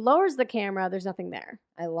when she lowers the camera, there's nothing there.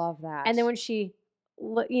 I love that. And then when she,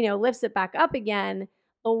 lifts it back up again,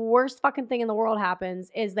 the worst fucking thing in the world happens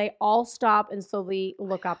is they all stop and slowly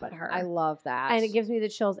look up at her. I love that. And it gives me the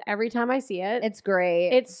chills every time I see it. It's great.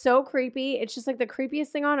 It's so creepy. It's just like the creepiest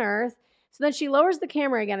thing on earth. So then she lowers the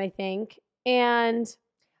camera again, I think. And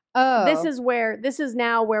this is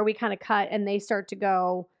now where we kind of cut and they start to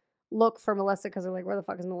go look for Melissa because they're like, where the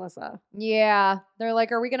fuck is Melissa? Yeah. They're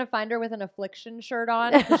like, are we going to find her with an Affliction shirt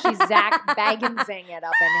on? Because she's Zach Bagginsing it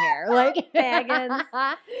up in here. Like, Baggins.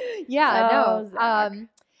 Yeah, Oh, no. Zach.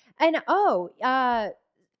 And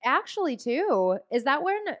actually too, is that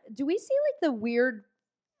when, do we see like the weird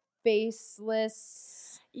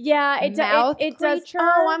faceless Yeah, mouth it does. creature?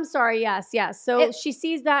 Oh, I'm sorry. Yes. So It- she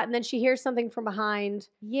sees that and then she hears something from behind.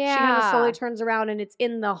 Yeah. She kind of slowly turns around and it's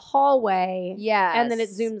in the hallway. Yeah. And then it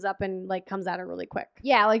zooms up and like comes at her really quick.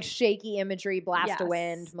 Yeah, like shaky imegery, blast Yes. of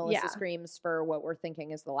wind. Melissa Yeah. screams for what we're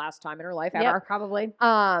thinking is the last time in her life Yeah, ever. probably.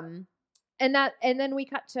 And then we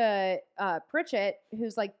cut to Pritchett,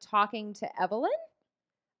 who's like talking to Evelyn.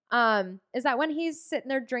 Is that when he's sitting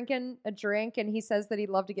there drinking a drink and he says that he'd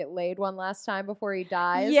love to get laid one last time before he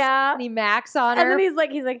dies? Yeah. And he macks on And her. then he's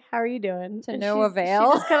like, how are you doing? To And no she's-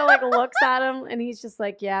 avail. She just kind of like looks at him and he's just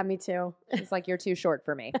like, yeah, me too. He's like, you're too short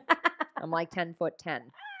for me. I'm like 10'10".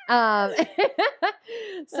 I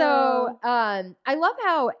love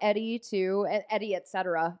how Eddie too, Eddie,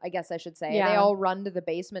 etc. I guess I should say, Yeah. they all run to the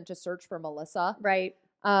basement to search for Melissa. Right.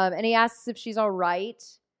 And he asks if she's all right.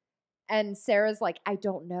 And Sarah's like, I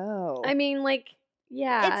don't know. I mean, like,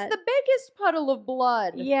 yeah. It's the biggest puddle of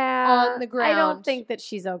blood. yeah. on the I ground. don't think that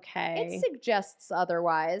she's okay. It suggests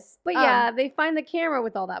otherwise. But yeah, they find the camera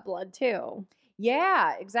with all that blood too.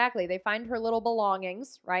 Yeah, exactly. They find her little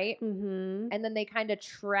belongings, right? Mm-hmm. And then they kind of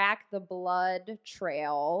track the blood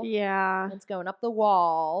trail. Yeah. It's going up the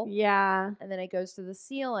wall. Yeah. And then it goes to the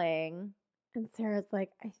ceiling. And Sarah's like,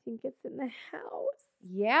 I think it's in the house.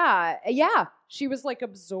 Yeah. Yeah. She was like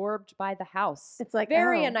absorbed by the house. It's like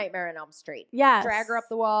Very oh. A Nightmare on Elm Street. Yes. Drag her up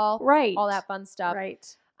the wall. Right. All that fun stuff. Right.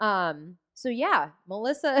 So yeah,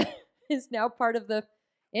 Melissa is now part of the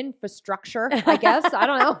infrastructure, I guess. I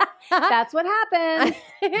don't know. That's what happens.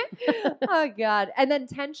 Oh God. And then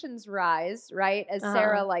tensions rise, right? As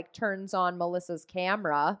Sarah Uh-huh. like turns on Melissa's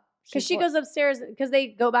camera. Because she goes upstairs, because they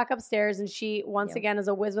go back upstairs, and she, once again, is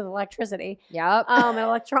a whiz with electricity. Yep. And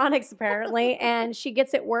electronics, apparently. And she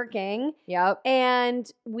gets it working. Yep. And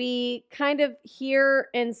we kind of hear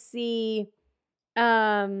and see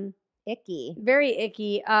Icky. very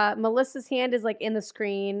icky. Melissa's hand is like in the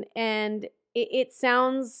screen, and it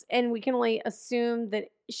sounds, and we can only assume that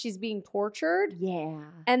she's being tortured. Yeah.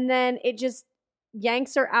 And then it just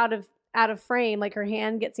yanks her out of frame, like her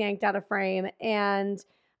hand gets yanked out of frame, and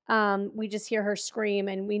we just hear her scream,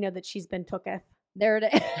 and we know that she's been tooketh. There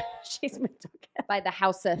it is. She's been tooketh By the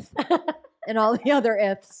houseth and all the other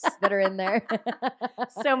ifs that are in there.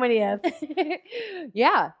 So many ifs.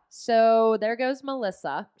 Yeah. So there goes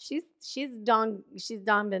Melissa. She's done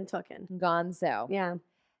been tooken. Gonzo. Yeah.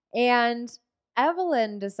 And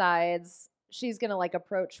Evelyn decides she's going to like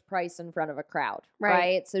approach Price in front of a crowd.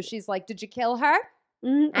 Right. So she's like, did you kill her?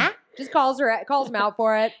 Just calls him out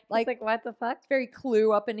for it. Like what the fuck? It's very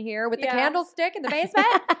Clue up in here with the candlestick in the basement.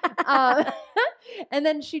 And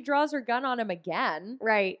then she draws her gun on him again.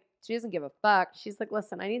 Right. She doesn't give a fuck. She's like,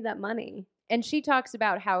 listen, I need that money. And she talks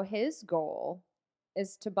about how his goal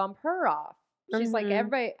is to bump her off. She's like,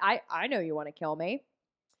 everybody, I know you want to kill me.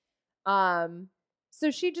 So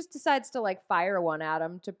she just decides to like fire one at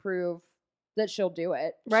him to prove that she'll do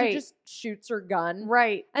it. Right. She just shoots her gun.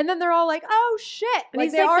 Right. And then they're all like, oh shit. And Like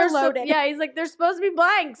he's they like, are "They're loaded. he's like, they're supposed to be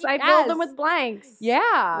blanks. I filled them with blanks.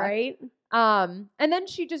 Yeah. Right. And then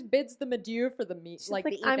she just bids them adieu for the meet. She's like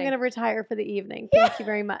like, the evening. I'm going to retire for the evening. Thank you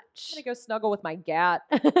very much. I'm going to go snuggle with my gat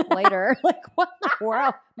later. Like, what the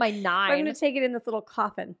world? My I'm 9. going to take it in this little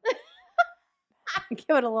coffin.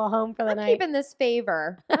 Give it a little home for the I'm night. keeping this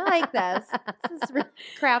favor. I like this. This is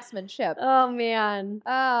craftsmanship. Oh, man.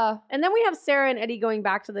 Uh, And then we have Sarah and Eddie going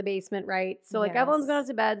back to the basement, right? So, like, Evelyn's going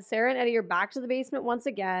to bed. Sarah and Eddie are back to the basement once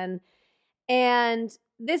again. And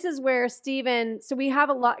this is where Steven, so we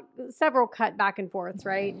have several cut back and forths,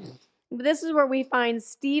 right? But this is where we find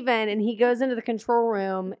Steven, and he goes into the control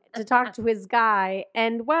room to talk to his guy.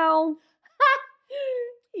 And, well,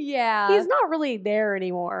 yeah. he's not really there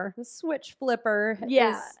anymore. The switch flipper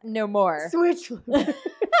Yeah. is no more. Switch.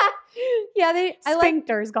 Yeah,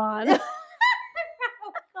 Sphincter's gone.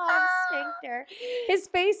 Sphincter. His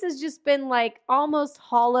face has just been like almost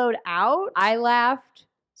hollowed out. I laughed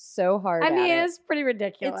so hard. I mean, at it's pretty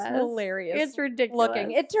ridiculous. It's hilarious. It's ridiculous.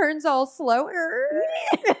 Looking. It turns all slower.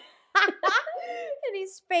 And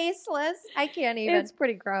he's faceless. I can't even. It's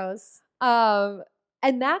pretty gross.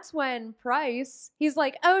 And that's when Price, he's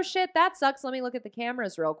like, oh shit, that sucks. Let me look at the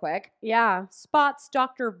cameras real quick. Yeah. Spots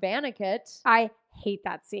Dr. Vanikit. I hate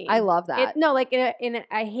that scene. I love that.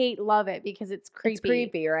 I love it because it's creepy. It's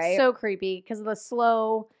creepy, right? So creepy because of the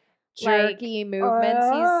slow, jerky movements.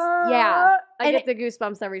 I get the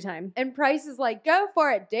goosebumps every time. And Price is like, go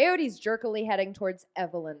for it, dude. He's jerkily heading towards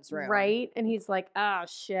Evelyn's room. Right? And he's like, oh,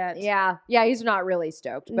 shit. Yeah. Yeah, he's not really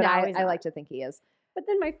stoked, but No, I like to think he is. But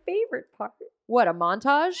then my favorite part. What, a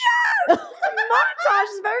montage? Yes!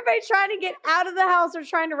 Montage of everybody trying to get out of the house or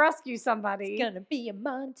trying to rescue somebody. It's gonna be a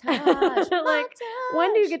montage. Like,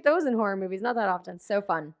 when do you get those in horror movies? Not that often. So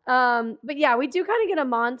fun. But yeah, we do kind of get a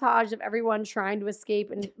montage of everyone trying to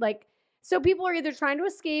escape, and like, so people are either trying to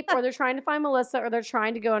escape or they're trying to find Melissa or they're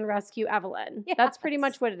trying to go and rescue Evelyn. Yes. That's pretty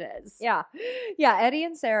much what it is. Yeah. Yeah, Eddie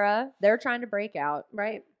and Sarah, they're trying to break out.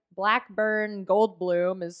 Right. Blackburn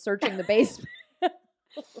Goldblum is searching the basement.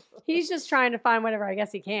 He's just trying to find whatever I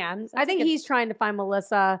guess he can. I think he's trying to find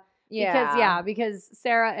Melissa. Yeah. Because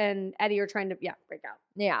Sarah and Eddie are trying to break out.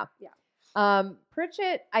 Yeah. Yeah.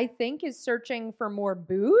 Pritchett, I think, is searching for more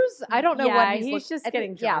booze. I don't know what he's just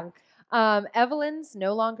getting drunk. Evelyn's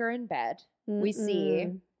no longer in bed. We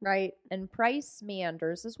see. Right. And Price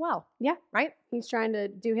meanders as well. Yeah. Right? He's trying to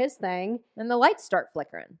do his thing. And the lights start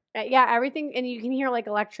flickering. Yeah, everything. And you can hear like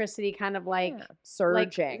electricity kind of like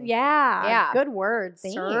surging. Like, yeah. Good word.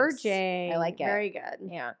 Thanks. Surging. I like it. Very good.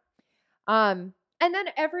 Yeah. And then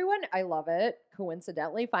everyone, I love it,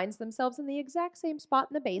 coincidentally finds themselves in the exact same spot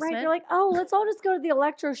in the basement. Right. They're like, oh, let's all just go to the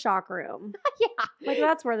electroshock room. Yeah. Like,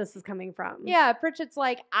 that's where this is coming from. Yeah. Pritchett's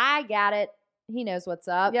like, I got it. He knows what's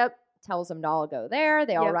up. Yep. Tells them to all go there.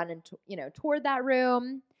 They all run into, toward that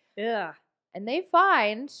room. Yeah. And they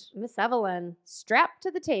find Miss Evelyn strapped to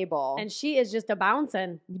the table. And she is just a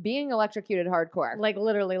bouncing. Being electrocuted hardcore. Like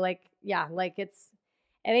literally, like it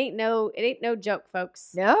ain't no joke,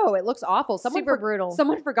 folks. No, it looks awful. Super brutal.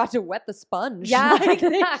 Someone forgot to wet the sponge. Yeah.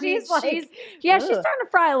 She's starting to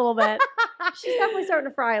fry a little bit. She's definitely starting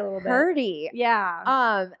to fry a little bit. Hurty.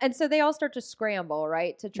 Yeah. And so they all start to scramble,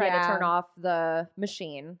 right? To try to turn off the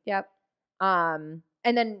machine. Yep.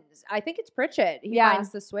 And then I think it's Pritchett. He Yeah. finds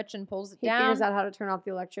the switch and pulls it He down. figures out how to turn off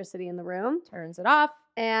the electricity in the room. Turns it off.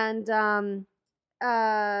 And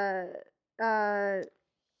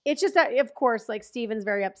it's just that, of course, like Steven's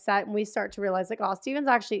very upset, and we start to realize, like, oh,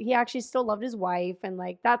 he actually still loved his wife, and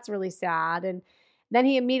like that's really sad. And then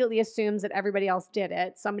he immediately assumes that everybody else did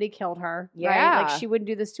it. Somebody killed her. Right? Yeah. Like she wouldn't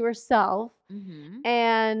do this to herself. Mm-hmm.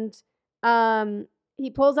 And he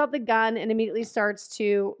pulls out the gun and immediately starts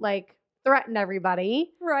to like threaten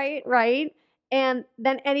everybody. Right. Right. And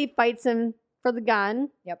then Eddie fights him for the gun.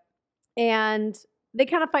 Yep. And they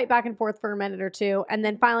kind of fight back and forth for a minute or two. And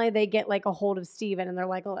then finally they get like a hold of Steven and they're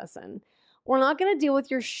like, listen, we're not going to deal with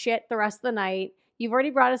your shit the rest of the night. You've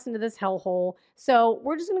already brought us into this hellhole. So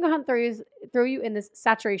we're just going to go ahead and throw you in this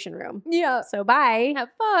saturation room. Yeah. So bye. Have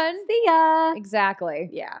fun. See ya. Exactly.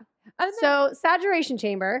 Yeah. And then- So saturation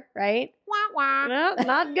chamber, right? wah, wah. No,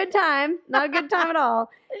 not a good time. Not a good time at all.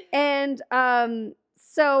 And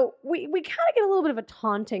so we kind of get a little bit of a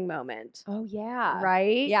taunting moment. Oh yeah.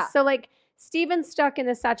 Right? Yeah. So like Steven's stuck in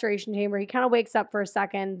the saturation chamber. He kind of wakes up for a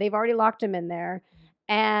second. They've already locked him in there.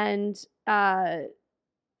 And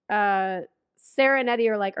Sarah and Eddie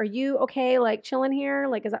are like, are you okay? Like chilling here?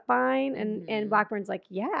 Like, is that fine? And Mhm. Blackburn's like,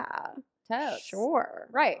 yeah, Totes. sure.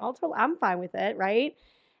 Right. I'm fine with it. Right.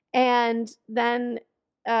 And then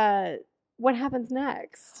what happens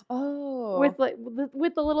next? Oh. With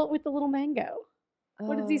the little mango.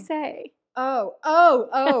 What does he say? Oh.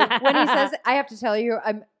 When he says, I have to tell you,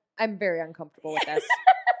 I'm very uncomfortable with this.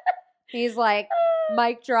 He's like,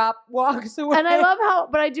 mic drop, walks away. And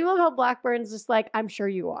I do love how Blackburn's just like, I'm sure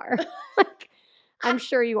you are. Like, I'm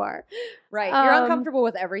sure you are. Right. You're uncomfortable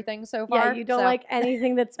with everything so far. Yeah, you don't like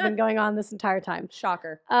anything that's been going on this entire time.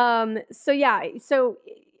 Shocker. So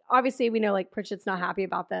obviously we know like Pritchett's not happy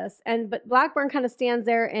about this. But Blackburn kind of stands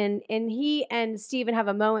there and he and Steven have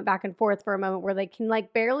a moment back and forth for a moment where they can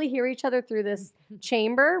like barely hear each other through this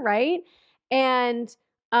chamber, right? And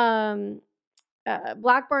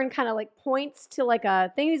Blackburn kind of like points to like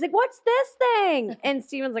a thing. He's like, "What's this thing?" And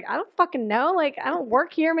Steven's like, "I don't fucking know. Like, I don't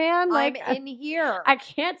work here, man. Like, I'm in here. I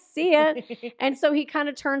can't see it." And so he kind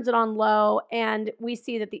of turns it on low, and we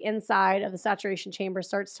see that the inside of the saturation chamber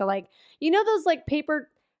starts to like, those like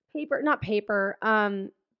not paper,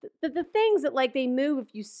 the things that like they move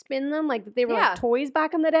if you spin them, like that they were Yeah. like toys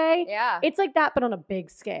back in the day. Yeah. It's like that, but on a big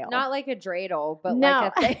scale. Not like a dreidel, but No.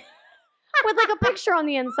 like a thing. With like a picture on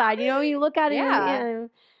the inside, you look at it. Yeah. And,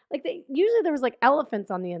 like usually there was like elephants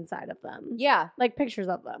on the inside of them. Yeah. Like pictures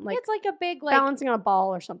of them, like It's like a big like balancing on a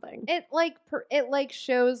ball or something. it like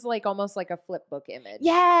shows like almost like a flip book image.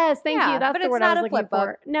 Yes, thank Yeah, you. That's but the it's word not I a was looking flip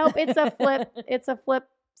book. for. Nope, it's a flip. It's a flip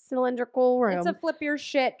cylindrical room. It's a flip your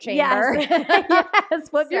shit chamber. Yes, yes,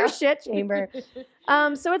 flip your So- shit chamber.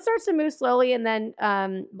 So it starts to move slowly, and then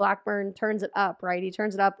Blackburn turns it up. Right, he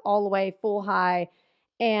turns it up all the way full high,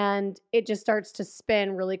 and it just starts to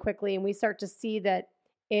spin really quickly, and we start to see that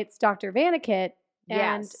it's Dr. Vannicut.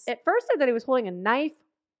 And Yes. at first I thought he was holding a knife,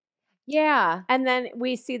 Yeah. and then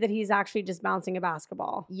we see that he's actually just bouncing a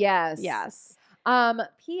basketball. Yes. Yes.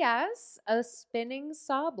 P.S. A spinning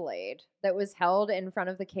saw blade that was held in front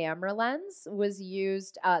of the camera lens was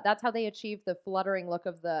used. That's how they achieved the fluttering look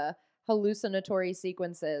of the hallucinatory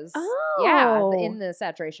sequences. Yeah, Oh. in the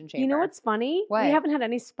saturation chamber. You know what's funny? What? We haven't had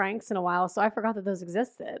any spranks in a while, so I forgot that those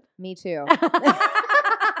existed. Me too.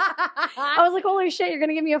 I was like, holy shit, you're going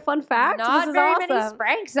to give me a fun fact? Not this is very awesome. many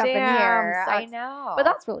spranks up in Damn, here. I sucks. know. But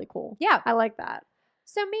that's really cool. yeah. I like that.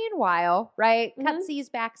 So meanwhile, right? Mhm. Cutsies,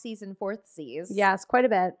 backsies, and forthsies. Yes, quite a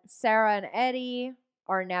bit. Sarah and Eddie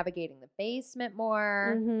are navigating the basement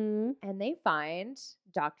more, Mm-hmm. and they find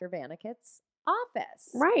Dr. Vannicutt's office.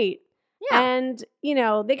 Right. Yeah. And,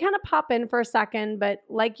 they kind of pop in for a second, but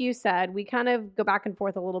like you said, we kind of go back and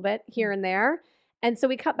forth a little bit here and there. And so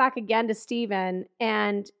we cut back again to Steven,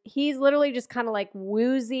 and he's literally just kind of like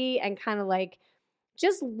woozy and kind of like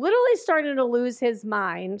just literally starting to lose his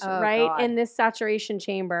mind, Oh, right? God. In this saturation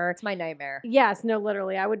chamber. It's my nightmare. Yes, no,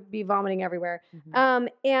 literally. I would be vomiting everywhere. Mhm.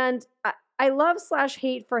 And I love /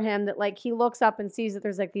 hate for him that like he looks up and sees that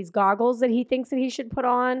there's like these goggles that he thinks that he should put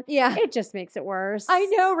on. Yeah. It just makes it worse. I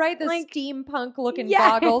know, right? The Like, steampunk looking Yes,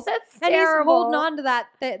 goggles. that's And he's terrible. holding on to that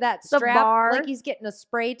The strap bar. like he's getting a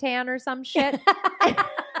spray tan or some shit.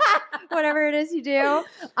 Whatever it is you do.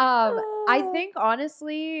 I think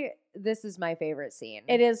honestly, this is my favorite scene.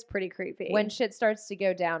 It is pretty creepy. When shit starts to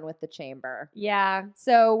go down with the chamber. Yeah.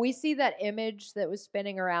 So we see that image that was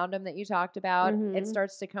spinning around him that you talked about. Mhm. It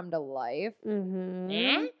starts to come to life.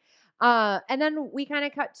 Mm-hmm. And then we kind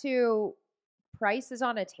of cut to Price is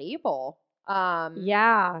on a table.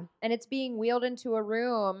 Yeah. And it's being wheeled into a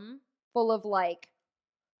room full of like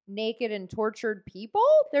naked and tortured people.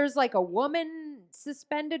 There's like a woman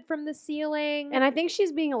suspended from the ceiling. And I think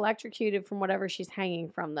she's being electrocuted from whatever she's hanging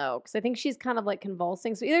from, though, because I think she's kind of like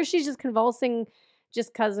convulsing. So either she's just convulsing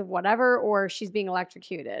just because of whatever, or she's being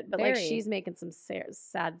electrocuted. But like Very. she's making some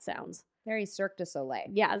sad sounds. Very Cirque du Soleil.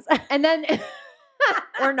 Yes. And then,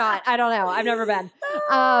 or not. I don't know. I've never been.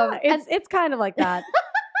 It's kind of like that.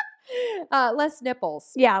 Less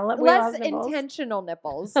nipples. Yeah, Less intentional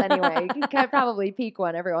nipples. Anyway, you can probably peek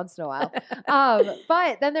one every once in a while.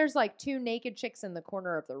 But then there's like two naked chicks in the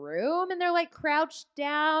corner of the room, and they're like crouched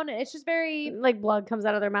down, and it's just very like blood comes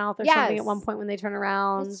out of their mouth or something at one point when they turn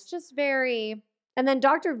around. It's just very. And then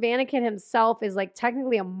Dr. Vanakin himself is like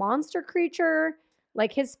technically a monster creature.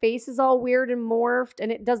 Like his face is all weird and morphed,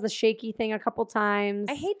 and it does the shaky thing a couple times.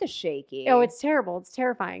 I hate the shaky. Oh, it's terrible. It's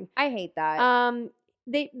terrifying. I hate that.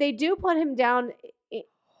 They do put him down.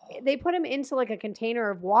 They put him into like a container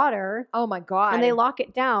of water. Oh my God. And they lock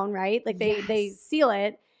it down, right? Like they seal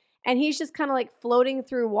it, and he's just kind of like floating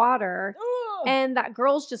through water. And that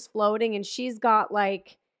girl's just floating, and she's got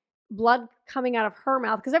like blood coming out of her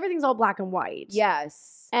mouth because everything's all black and white.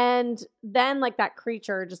 Yes. And then like that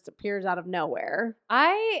creature just appears out of nowhere.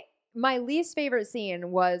 My least favorite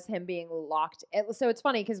scene was him being locked. So it's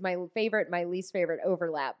funny because my least favorite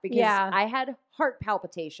overlap because I had heart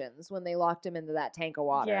palpitations when they locked him into that tank of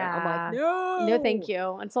water. Yeah. I'm like, no, thank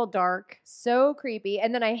you. It's all dark. So creepy.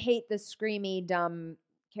 And then I hate the screamy, dumb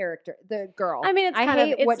character, the girl. I mean, it's I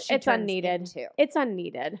hate what she it's turns unneeded. into. It's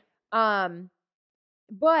unneeded.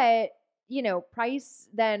 But you know, Price,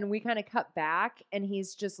 then we kind of cut back and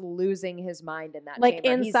he's just losing his mind in that like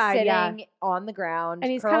chamber. inside, he's sitting on the ground. And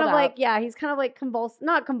he's kind of like, he's kind of like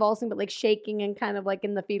not convulsing, but like shaking and kind of like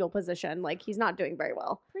in the fetal position. Like he's not doing very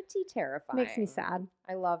well. Pretty terrifying. Makes me sad.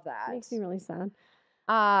 I love that. Makes me really sad.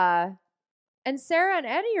 And Sarah and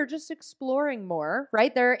Eddie are just exploring more,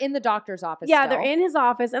 right? They're in the doctor's office. Yeah, still. they're in his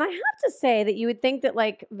office. And I have to say that you would think that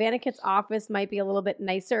like Vanikin's office might be a little bit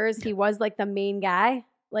nicer as he was like the main guy.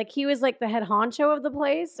 Like he was like the head honcho of the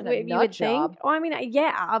place. You would think. Oh, I mean,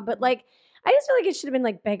 yeah, but like I just feel like it should have been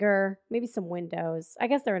like bigger, maybe some windows. I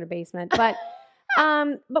guess they're in a basement, but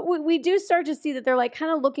we do start to see that they're like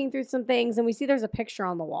kind of looking through some things, and we see there's a picture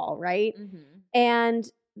on the wall, right? Mm-hmm. And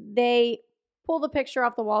they pull the picture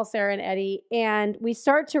off the wall, Sarah and Eddie, and we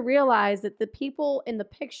start to realize that the people in the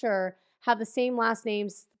picture have the same last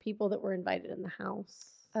names as the people that were invited in the house.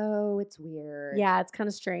 Oh, it's weird. Yeah, it's kind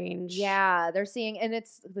of strange. Yeah, they're seeing, and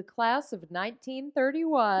it's the class of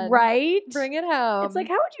 1931. Right? Bring it home. It's like,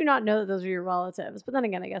 how would you not know that those were your relatives? But then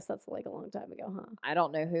again, I guess that's like a long time ago, huh? I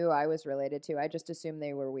don't know who I was related to. I just assumed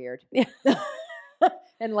they were weird. Yeah.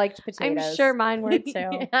 And liked potatoes. I'm sure mine were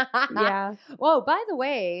too. Yeah. Well, by the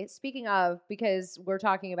way, speaking of, because we're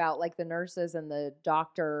talking about like the nurses and the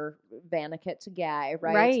Dr. Vanikin guy,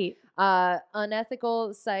 right? Right.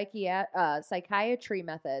 Unethical psychiatry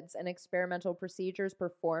methods and experimental procedures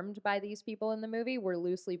performed by these people in the movie were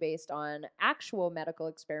loosely based on actual medical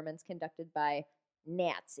experiments conducted by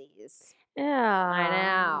Nazis. Yeah. I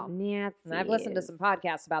know. Nazis. And I've listened to some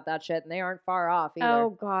podcasts about that shit, and they aren't far off either.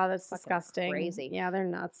 Oh, God, that's Fucking disgusting. crazy. Yeah, they're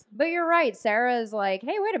nuts. But you're right. Sarah is like,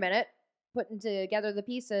 hey, wait a minute. Putting together the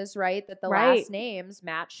pieces, right? That the last names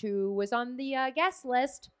match who was on the guest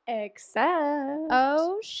list. Except.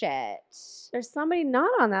 Oh, shit. There's somebody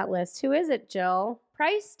not on that list. Who is it, Jill?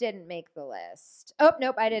 Price didn't make the list. Oh,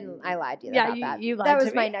 nope, I didn't. I lied to you about that. You lied that to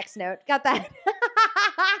was me. my next note. Got that.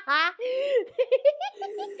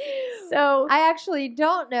 So I actually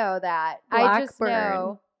don't know that. I just Blackburn.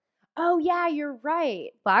 know. Oh, yeah, you're right.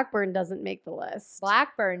 Blackburn doesn't make the list.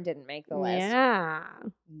 Blackburn didn't make the list. Yeah.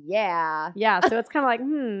 Yeah. Yeah, so it's kind of like,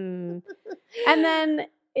 And then,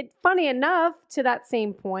 funny enough, to that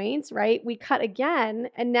same point, right, we cut again,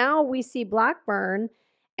 and now we see Blackburn,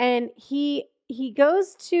 and he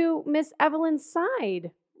goes to Miss Evelyn's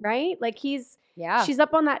side, right? Like she's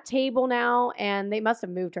up on that table now, and they must have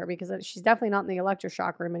moved her because she's definitely not in the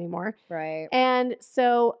electroshock room anymore. Right. And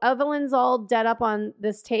so Evelyn's all dead up on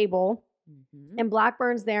this table, and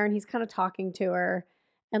Blackburn's there, and he's kind of talking to her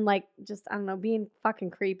and like just, I don't know, being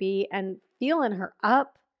fucking creepy and feeling her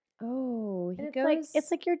up. Oh,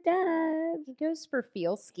 it's like you're dead. He goes for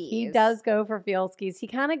feel skis. He does go for feel skis. He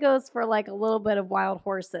kind of goes for like a little bit of wild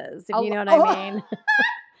horses, if you know what I mean.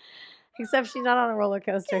 Except she's not on a roller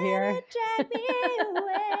coaster here. Drive me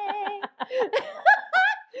away.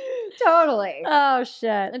 Totally. Oh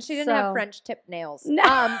shit! And she didn't have French tip nails.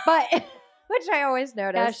 No. But which I always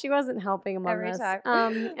notice. Yeah, she wasn't helping him on every this. time.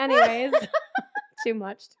 Anyways, too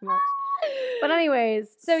much. But anyways,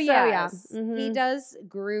 so yes, he does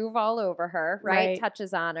groove all over her, right?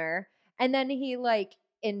 Touches on her, and then he like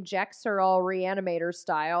injects her all reanimator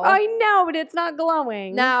style. I know, but it's not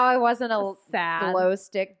glowing. No, it wasn't a Sad. glow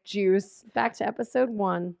stick juice. Back to episode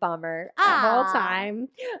 1. Bummer. The whole time.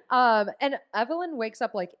 And Evelyn wakes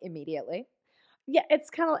up like immediately. Yeah, it's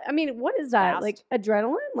kind of. I mean, what is that? Fast. Like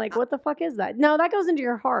adrenaline? Like what the fuck is that? No, that goes into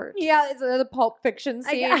your heart. Yeah, it's the Pulp Fiction I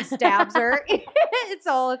scene. guess. Stabs her. It's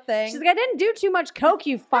all a thing. She's like, I didn't do too much coke,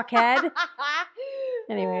 you fuckhead.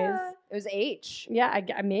 Anyways. It was H. Yeah,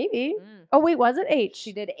 maybe. Mm. Oh wait, was it H?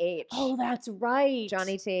 She did H. Oh, that's right.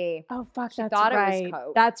 Johnny T. Oh fuck, She that's thought it was right.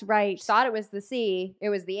 coke. That's right. She thought it was the C. It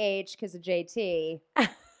was the H because of JT.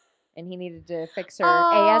 And he needed to fix her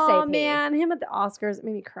Oh ASAP. man, him at the Oscars it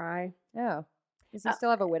made me cry. Oh. Does he still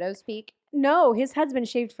have a widow's peak? No, his head's been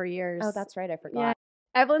shaved for years. Oh, that's right. I forgot. Yeah.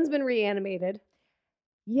 Evelyn's been reanimated.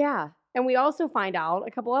 Yeah. And we also find out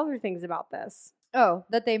a couple other things about this. Oh,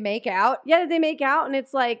 that they make out? Yeah, they make out and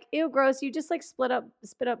it's like, ew, gross. You just like spit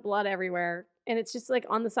up blood everywhere. And it's just like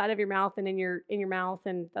on the side of your mouth and in your mouth,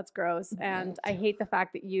 and that's gross. And I hate the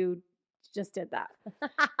fact that you just did that.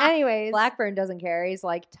 Anyways. Blackburn doesn't care. He's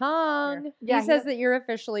like, tongue. Yeah, he says that you're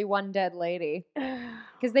officially one dead lady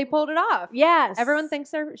because they pulled it off. Yes. Everyone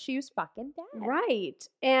thinks she was fucking dead. Right.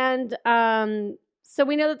 And so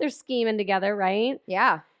we know that they're scheming together, right?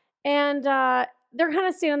 Yeah. And they're kind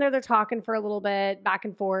of standing there, they're talking for a little bit, back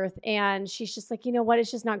and forth, and she's just like, you know what,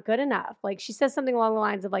 it's just not good enough. Like, she says something along the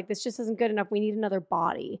lines of like, this just isn't good enough, we need another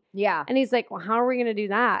body. Yeah. And he's like, well, how are we going to do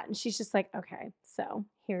that? And she's just like, okay, so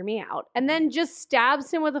hear me out. And then just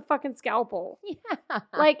stabs him with a fucking scalpel. Yeah.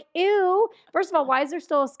 Like, ew. First of all, why is there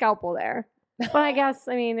still a scalpel there? But I guess,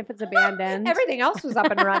 I mean, if it's abandoned. Everything else was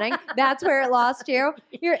up and running. That's where it lost you.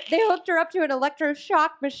 They hooked her up to an electroshock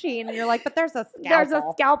machine, and you're like, but there's a scalpel. There's a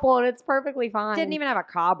scalpel and it's perfectly fine. Didn't even have a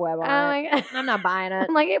cobweb on I'm it. like, I'm not buying it.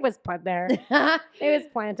 I'm like, it was put there. It was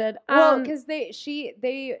planted. Well, because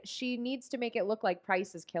she needs to make it look like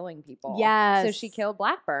Price is killing people. Yes. So she killed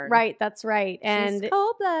Blackburn. Right, that's right. And she's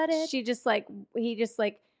cold-blooded. he just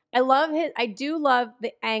like, I do love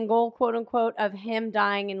the angle, quote unquote, of him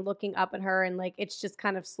dying and looking up at her and like, it's just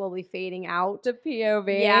kind of slowly fading out. The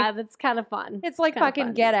POV. Yeah, that's kind of fun. It's like kinda fucking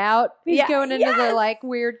fun. Get Out. He's Yeah, going into the yes! like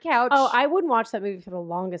weird couch. Oh, I wouldn't watch that movie for the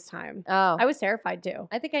longest time. Oh. I was terrified too.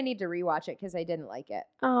 I think I need to rewatch it because I didn't like it.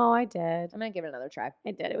 Oh, I did. I'm gonna give it another try.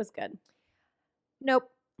 I did. It was good. Nope.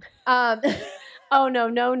 Oh, no.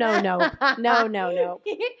 No.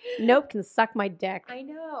 Nope can suck my dick. I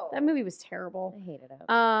know. That movie was terrible. I hated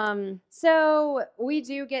it. So we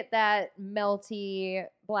do get that melty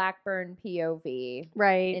Blackburn POV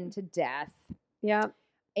Right. into death. Yep.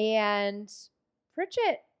 And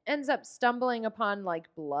Pritchett ends up stumbling upon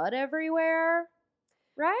like blood everywhere.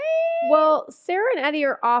 Right? Well, Sarah and Eddie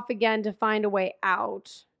are off again to find a way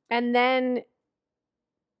out. And then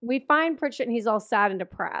we find Pritchett and he's all sad and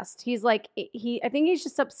depressed. He's like, I think he's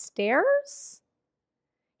just upstairs.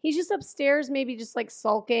 He's just upstairs, maybe just like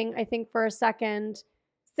sulking, I think, for a second.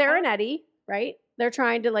 Sarah and Eddie, right? They're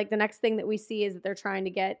trying to, like, the next thing that we see is that they're trying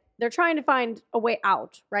to find a way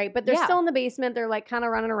out, right? But they're Yeah. still in the basement. They're like kind of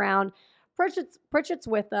running around. Pritchett's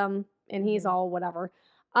with them and he's all whatever.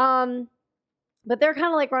 But they're kind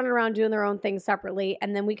of like running around doing their own thing separately.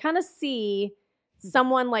 And then we kind of see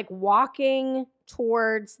someone like walking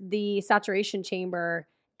towards the saturation chamber,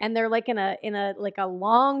 and they're like in a like a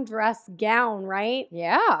long dress gown, right?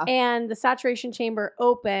 Yeah. And the saturation chamber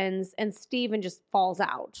opens and Steven just falls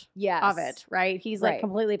out Yes. of it, right? He's like Right.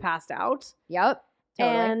 completely passed out. Yep.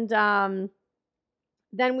 Totally. And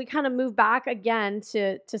then we kind of move back again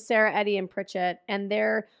to Sarah, Eddie, and Pritchett, and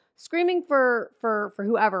they're screaming for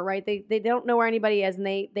whoever, right? They don't know where anybody is, and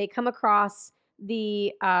they come across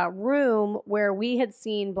the room where we had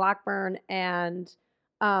seen Blackburn and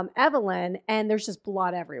Evelyn, and there's just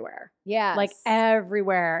blood everywhere. Yeah. Like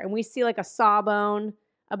everywhere. And we see like a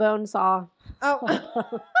bone saw. Oh.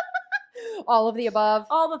 All of the above.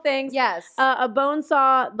 All the things. Yes. A bone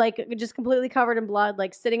saw, like just completely covered in blood,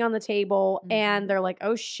 like sitting on the table. And they're like,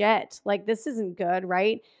 oh shit, like this isn't good,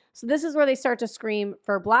 right? So this is where they start to scream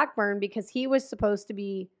for Blackburn because he was supposed to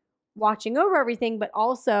be watching over everything, but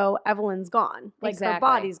also Evelyn's gone. Like her Exactly.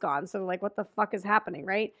 body's gone. So like, what the fuck is happening,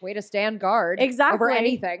 right? Way to stand guard. Exactly. Over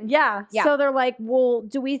anything. Yeah. Yeah. So they're like, well,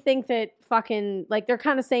 do we think that fucking, like they're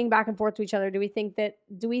kind of saying back and forth to each other, do we think that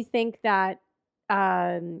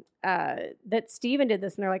that Steven did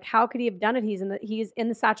this? And they're like, how could he have done it? He's in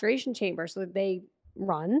the saturation chamber. So they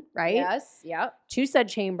run, right? Yes. Yep. To said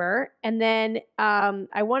chamber. And then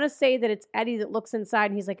I want to say that it's Eddie that looks inside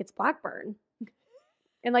and he's like, it's Blackburn.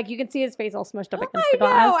 And like you can see his face all smushed up against I the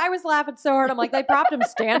glass. know. I was laughing so hard. I'm like, they propped him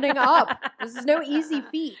standing up. This is no easy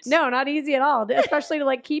feat. No, not easy at all, especially to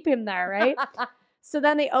like keep him there, right? So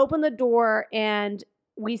then they open the door and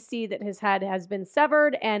we see that his head has been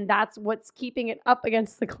severed, and that's what's keeping it up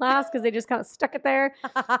against the glass because they just kind of stuck it there,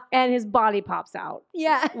 and his body pops out,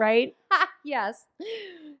 Yeah. right? Yes.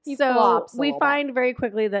 He So flops a we little bit. find very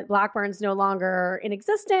quickly that Blackburn's no longer in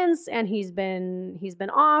existence, and he's been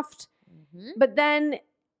offed. Mhm. But then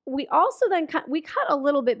we also then we cut a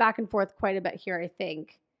little bit back and forth quite a bit here, I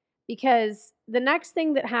think, because the next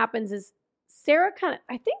thing that happens is Sarah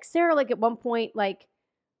I think Sarah like at one point like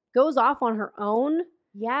goes off on her own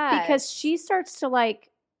Yeah. because she starts to like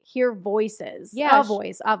hear voices. Yeah, A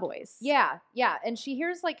voice. Yeah. Yeah. And she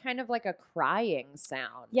hears like kind of like a crying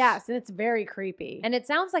sound. Yes, and it's very creepy. And it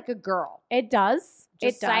sounds like a girl. it does.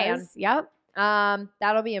 Just it does. saying. Yep.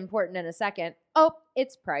 That'll be important in a second. Oh,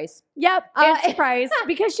 it's Price. Yep, Uh, it's Price.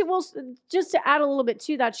 Because she will, just to add a little bit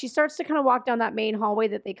to that, she starts to kind of walk down that main hallway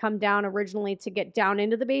that they come down originally to get down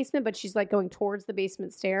into the basement, but she's like going towards the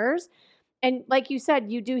basement stairs. And like you said,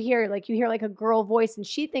 you hear like a girl voice, and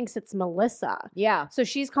she thinks it's Melissa. Yeah. So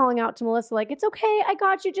she's calling out to Melissa, like, it's okay, I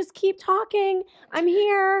got you, just keep talking, I'm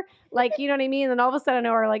here. Like, you know what I mean? And then all of a sudden,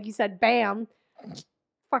 or like you said, bam,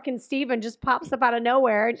 fucking Steven just pops up out of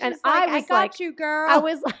nowhere. And She's I like, was I got like, you, girl. I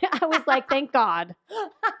was like, thank God.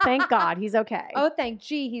 Thank God he's okay. Oh, thank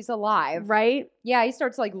G, he's alive. Right? Yeah, he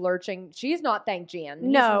starts like lurching. She's not thank Jan. He's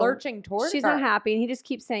No. lurching towards She's her. not happy. And he just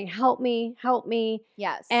keeps saying, help me, help me.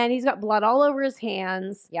 Yes. And he's got blood all over his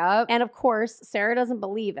hands. Yep. And of course, Sarah doesn't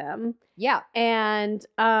believe him. Yeah. And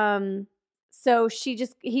so he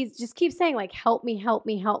just keeps saying, like, help me, help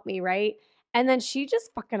me, help me, right? And then she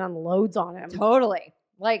just fucking unloads on him. Totally.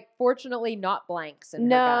 Like, fortunately, not blanks in her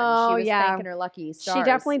No, gun. She was yeah. thanking her lucky stars. She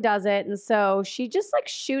definitely does it. And so she just like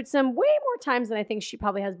shoots him way more times than I think she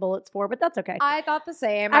probably has bullets for, but that's okay. I thought the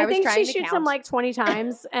same. I was think trying she to shoots count. him like 20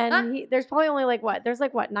 times, and there's probably only like what? There's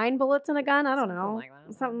like what, 9 bullets in a gun? I don't Something know. like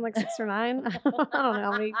that. Something like 6 or 9. I don't know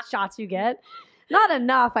how many shots you get. Not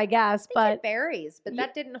enough, I guess, I think but it varies, but Yeah.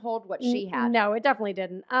 that didn't hold what she had. No, it definitely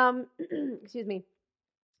didn't. Excuse me.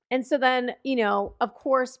 And so then, of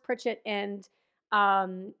course, Pritchett and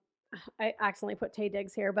I accidentally put Taye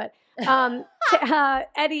Diggs here, but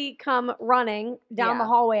Eddie come running down the Yeah.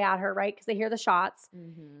 hallway at her, right? Because they hear the shots.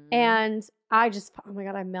 Mhm. And oh my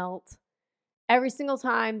God, I melt. Every single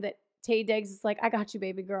time that Taye Diggs is like, I got you,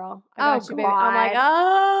 baby girl. I got you, baby. I'm like, God.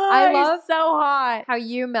 oh, I he's love so hot. how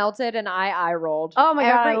you melted and I rolled. Oh my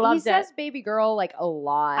God, I loved he it. says baby girl like a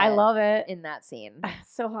lot. I love it. in that scene.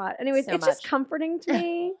 So hot. Anyways, So it's just much. comforting to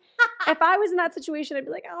me. If I was in that situation, I'd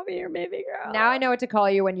be like, I'll be your baby girl. Now I know what to call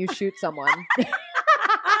you when you shoot someone.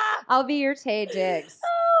 I'll be your Taye Diggs.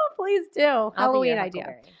 Oh, please do. I'll be Halloween your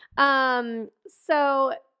idea. Huckleberry.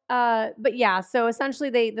 But yeah, so essentially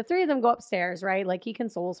the three of them go upstairs, right? Like he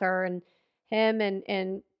consoles her, and him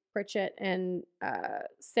and Pritchett and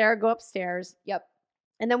Sarah go upstairs. Yep.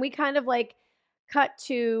 And then we kind of like cut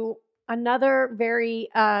to another very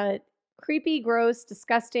creepy, gross,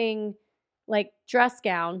 disgusting like dress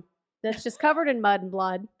gown that's just covered in mud and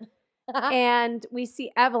blood. And we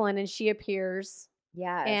see Evelyn, and she appears,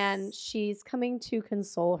 Yes. and she's coming to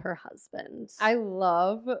console her husband. I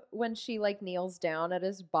love when she like kneels down at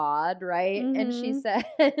his bod, right? And she Mhm.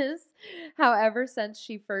 says, however, since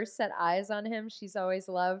she first set eyes on him, she's always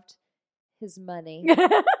loved his money.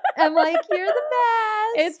 I'm like, you're the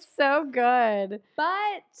best. It's so good.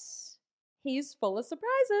 But he's full of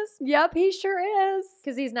surprises Yep, he sure is.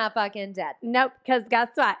 because he's not fucking dead. Nope, because guess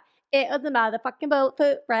what? It was a motherfucking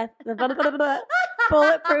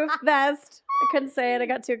bulletproof vest. I couldn't say it. I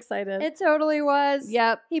got too excited. It totally was.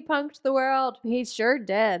 Yep, He punked the world. he sure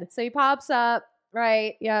did. So he pops up,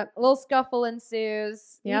 right? Yep, A little scuffle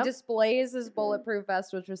ensues. Yep. He displays his bulletproof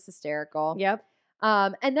vest, which was hysterical. yep.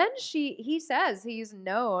 And then he says he's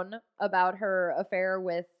known about her affair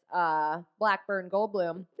with Blackburn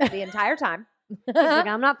Goldblum the entire time. He's like,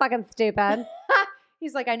 I'm not fucking stupid.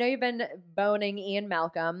 He's like, I know you've been boning Ian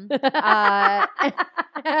Malcolm.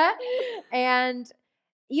 And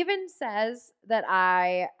even says that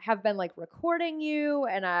I have been like recording you,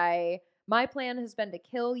 and my plan has been to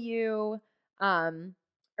kill you.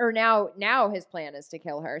 Or now his plan is to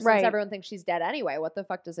kill her, since Right. everyone thinks she's dead anyway. What the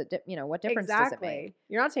fuck does it what difference does it make? Exactly.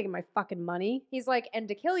 You're not taking my fucking money. He's like, and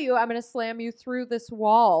to kill you, I'm gonna slam you through this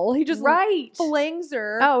wall. He just Right. flings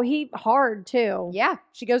her. Oh, he hard too. Yeah,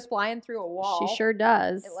 she goes flying through a wall. She sure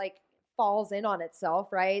does. It like falls in on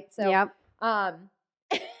itself, right? So, yep.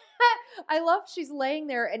 I love she's laying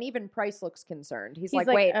there, and even Price looks concerned. He's, He's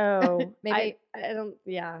like, wait, oh, maybe I don't.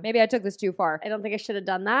 Yeah, maybe I took this too far. I don't think I should have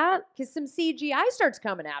done that. Because some CGI starts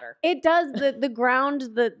coming at her. It does. The ground,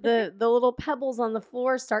 the little pebbles on the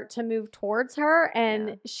floor start to move towards her, and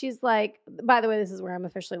Yeah. she's like, by the way, this is where I'm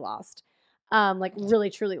officially lost. like really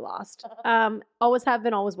truly lost. Always have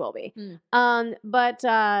been, always will be. But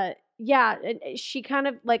yeah, she kind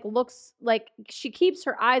of like looks like she keeps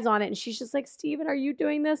her eyes on it, and she's just like, Steven, are you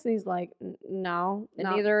doing this? And he's like, no, And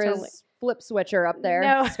no, neither totally. is Flip Switcher up there.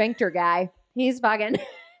 No. Sphincter guy. He's fucking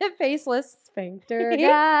faceless. Sphincter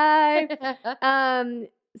guy.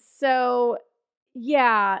 So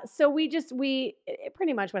yeah, so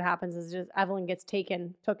pretty much what happens is just Evelyn gets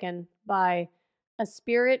taken by a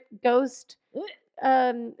spirit ghost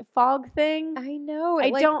fog thing. I know.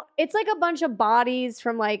 It's like a bunch of bodies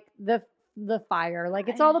from like the fire. Like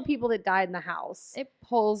it's all the people that died in the house. It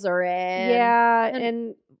pulls her in. Yeah,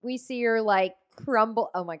 and we see her like crumble.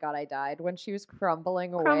 Oh my God, I died when she was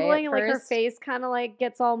crumbling away. And like her face kind of like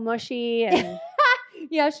gets all mushy and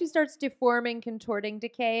yeah, she starts deforming, contorting,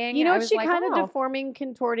 decaying. You know what she kind of deforming,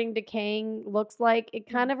 contorting, decaying looks like? It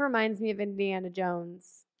kind of reminds me of Indiana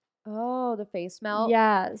Jones. Oh, the face melt?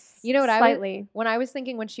 Yes. You know what slightly. when I was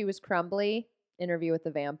thinking when she was crumbly, Interview with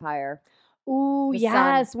the Vampire. Ooh,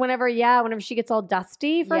 yes. Whenever she gets all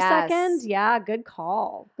dusty for a second. Yeah, good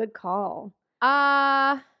call. Good call.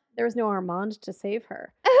 There was no Armand to save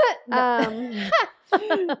her. And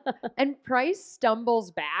Price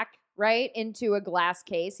stumbles back, right, into a glass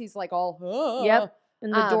case. He's like all, Yep.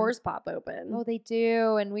 And the doors pop open. Oh, they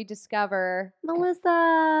do. And we discover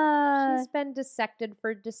Melissa. She's been dissected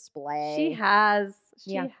for display. She has.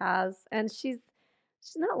 She has. And she's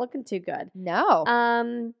not looking too good.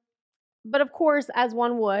 No. But of course, as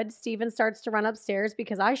one would, Steven starts to run upstairs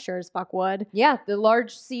because I sure as fuck would. Yeah, the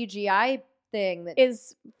large CGI thing that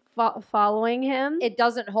is following him. It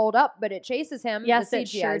doesn't hold up, but it chases him. Yes, the CGI it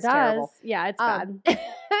sure is does. terrible. Yeah, it's bad.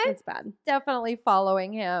 It's bad. Definitely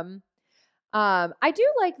following him. I do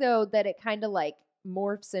like though that it kind of like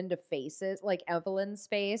morphs into faces, like Evelyn's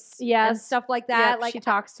face, and stuff like that. Yep, like she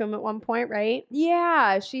talks to him at one point, right?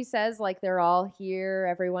 Yeah, she says like they're all here,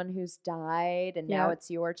 everyone who's died, and now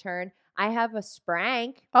it's your turn. I have a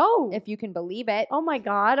sprank. Oh, if you can believe it. Oh my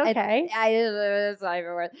God. Okay. It's not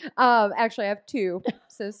even worth. Actually, I have two.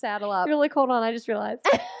 So saddle up. You're like, hold on. I just realized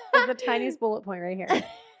there's the tiniest bullet point right here.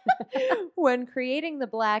 When creating the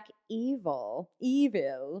black evil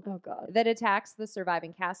oh God, that attacks the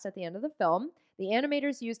surviving cast at the end of the film, the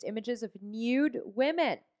animators used images of nude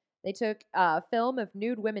women. They took a film of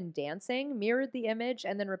nude women dancing, mirrored the image,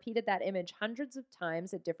 and then repeated that image hundreds of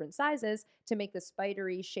times at different sizes to make the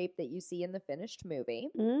spidery shape that you see in the finished movie.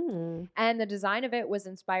 And the design of it was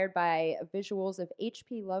inspired by visuals of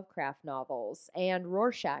H.P. Lovecraft novels and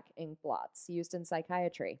Rorschach ink blots used in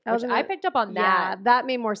psychiatry, which I picked up on that. Yeah, that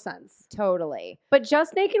made more sense. Totally. But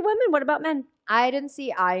just naked women? What about men? No. I didn't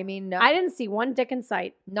see one dick in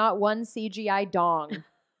sight. Not one CGI dong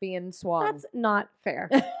being swung. That's not fair.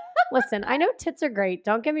 Listen, I know tits are great.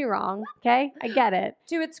 Don't get me wrong. Okay, I get it.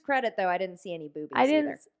 To its credit, though, I didn't see any boobies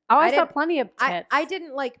either. I saw plenty of tits. I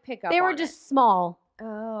didn't like pick up. They were just small.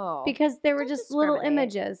 Oh, because they were just little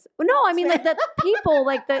images. No, I mean like the people,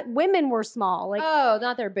 like the women were small. Like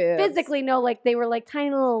not their boobs. Physically, no, like they were like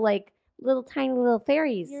tiny little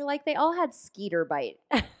fairies. You're like they all had skeeter bite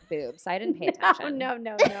boobs. I didn't pay attention. No.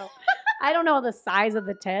 I don't know the size of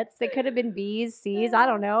the tits. They could have been B's, C's. I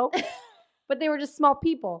don't know, but they were just small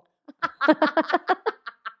people.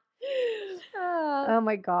 Oh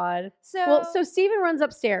my God. So Steven runs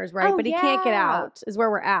upstairs, right? But he can't get out, is where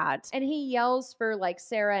we're at. And he yells for like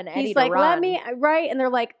Sarah and Eddie He's to like, run. let me, right? And they're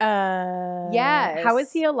like, yes. How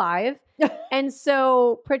is he alive? And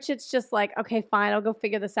so Pritchett's just like, okay, fine, I'll go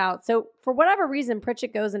figure this out. So for whatever reason,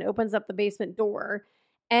 Pritchett goes and opens up the basement door.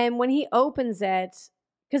 And when he opens it,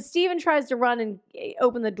 because Steven tries to run and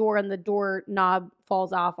open the door and the door knob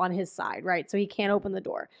falls off on his side, right? So he can't open the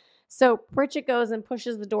door. So Pritchett goes and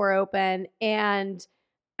pushes the door open, and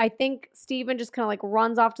I think Steven just kind of like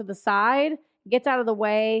runs off to the side, gets out of the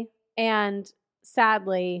way, and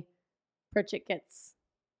sadly, Pritchett gets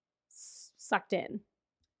sucked into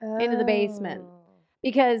the basement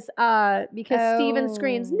because Steven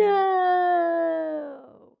screams, "No!"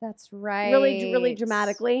 That's right. Really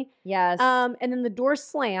dramatically. Yes. And then the door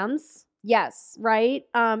slams. Yes. Right.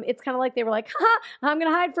 It's kind of like they were like, I'm going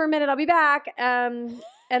to hide for a minute. I'll be back.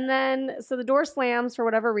 And then, so the door slams for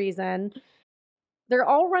whatever reason. They're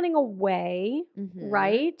all running away,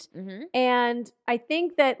 right? And I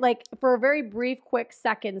think that, like, for a very brief, quick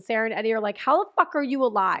second, Sarah and Eddie are like, how the fuck are you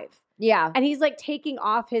alive? Yeah. And he's, like, taking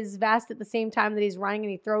off his vest at the same time that he's running,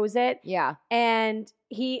 and he throws it. Yeah. And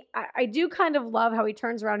I do kind of love how he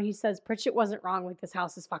turns around and he says, Pritchett wasn't wrong. Like, this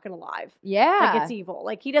house is fucking alive. Yeah. Like, it's evil.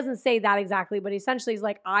 Like, he doesn't say that exactly, but essentially he's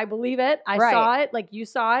like, I believe it. I saw it. Like, you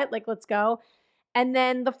saw it. Like, let's go. And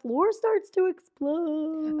then the floor starts to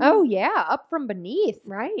explode. Oh yeah, up from beneath.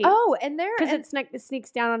 Right. Oh, and there Because and, it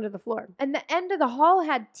sneaks down under the floor. and the end of the hall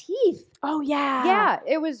had teeth. Oh, yeah. Yeah,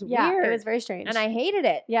 it was weird. It was very strange. and I hated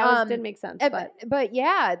it. Yeah, it didn't make sense. But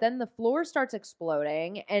yeah, then the floor starts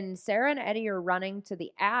exploding, and Sarah and Eddie are running to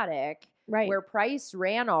the attic right. where Price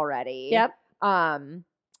ran already. Yep. And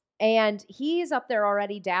he's up there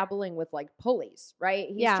already dabbling with like pulleys, right?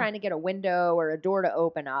 He's trying to get a window or a door to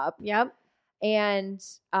open up. Yep. And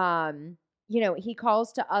he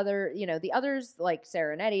calls to the others like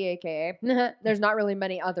Sarah and Eddie, aka there's not really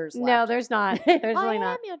many others left. No, there's not. There's really not.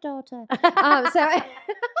 I am your daughter.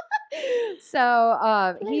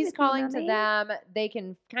 So he's with me, calling to Mommy. them. They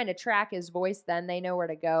can kind of track his voice then. They know where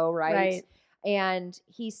to go, right? Right. And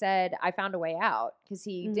he said, I found a way out because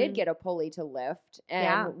he did get a pulley to lift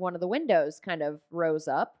and one of the windows kind of rose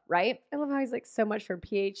up, right? I love how he's like so much for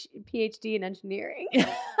PhD in engineering.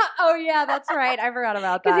 Oh, yeah, that's right. I forgot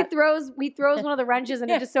about that. Because he throws one of the wrenches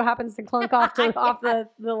and it just so happens to clunk off the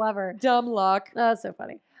lever. Dumb luck. Oh, that's so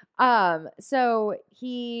funny. So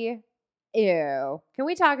ew. Can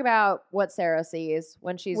we talk about what Sarah sees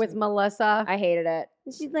when she's with Melissa? I hated it.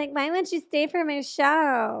 She's like, why wouldn't you stay for my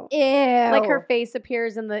show? Ew. Like her face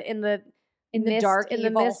appears in the mist, dark in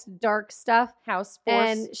evil. the mist dark stuff. House force.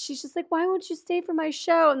 And she's just like, why won't you stay for my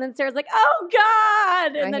show? And then Sarah's like, oh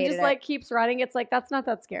God. And then just like keeps running. It's like, that's not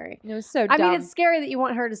that scary. It was so dumb. I mean, it's scary that you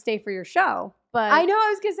want her to stay for your show. But I know I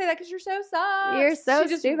was going to say that because you're so sucks. You're so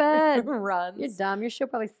she stupid. Just runs. You're dumb. Your show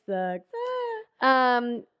probably sucks.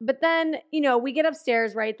 But then, we get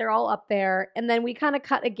upstairs, right? They're all up there. And then we kind of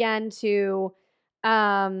cut again to,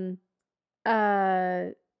 like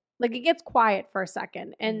it gets quiet for a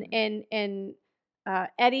second. And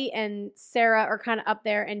Eddie and Sarah are kind of up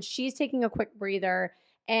there and she's taking a quick breather.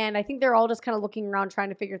 And I think they're all just kind of looking around trying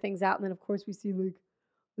to figure things out. And then of course we see like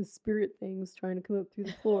the spirit things trying to come up through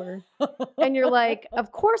the floor. And you're like,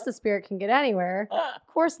 of course the spirit can get anywhere. Of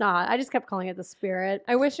course not. I just kept calling it the spirit.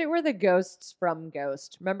 I wish it were the ghosts from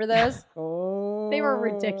Ghost. Remember those? Oh. They were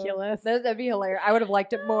ridiculous. That'd be hilarious. I would have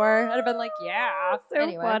liked it more. I'd have been like, yeah. So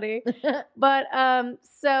anyway. funny. But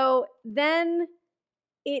so then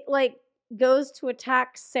it like goes to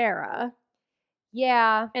attack Sarah.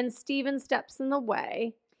 Yeah. And Steven steps in the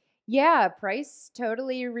way. Yeah, Price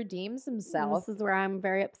totally redeems himself. This is where I'm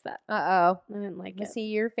very upset. Uh-oh. I didn't like it. Was he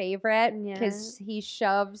your favorite? Because he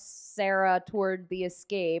shoves Sarah toward the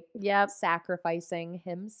escape. Yep. Sacrificing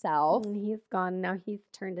himself. And he's gone. Now he's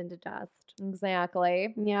turned into dust.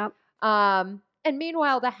 Exactly. Yep. And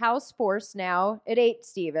meanwhile, the house force now, it ate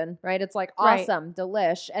Steven, right? It's like, awesome,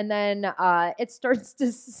 delish. And then it starts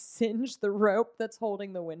to singe the rope that's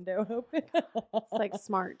holding the window open. It's like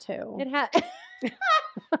smart too.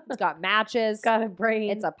 It's got matches. It's got a brain.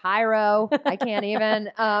 It's a pyro. I can't even.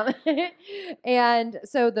 And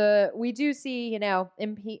so we do see,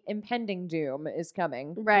 impending doom is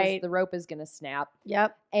coming. Right. The rope is going to snap.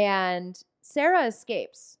 Yep. And Sarah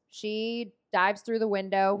escapes. She dives through the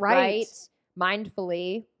window. Right.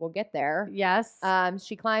 Mindfully. We'll get there. Yes.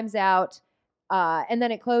 She climbs out. And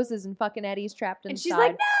then it closes and fucking Eddie's trapped inside. And she's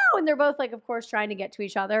like, no. And they're both like, of course, trying to get to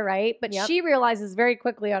each other. Right. But she realizes very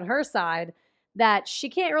quickly on her side that she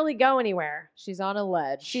can't really go anywhere. She's on a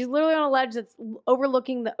ledge. She's literally on a ledge that's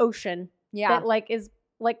overlooking the ocean. Yeah. That like is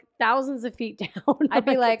like thousands of feet down. I'd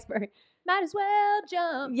be like, might as well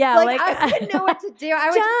jump. Yeah. Like I wouldn't know what to do.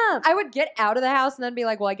 Jump. I would get out of the house and then be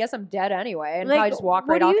like, well, I guess I'm dead anyway. And probably just walk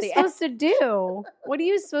right off the edge. What are you supposed to do? What are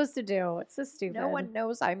you supposed to do? It's so stupid. No one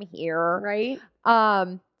knows I'm here. Right?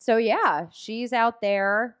 So yeah, she's out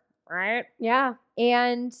there. Right? Yeah.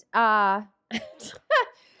 And I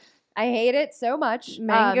hate it so much.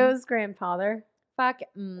 Mango's grandfather.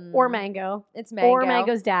 Or Mango. It's Mango. Or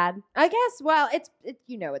Mango's dad. I guess, well, it's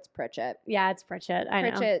Pritchett. Yeah, it's Pritchett. I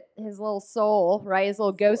know. Pritchett, his little soul, right? His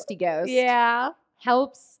little ghosty ghost. Yeah.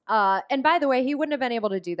 Helps. And by the way, he wouldn't have been able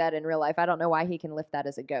to do that in real life. I don't know why he can lift that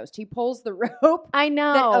as a ghost. He pulls the rope. I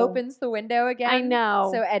know. That opens the window again. I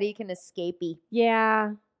know. So Eddie can escapey.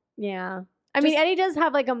 Yeah. Yeah. I mean, Eddie does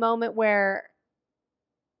have like a moment where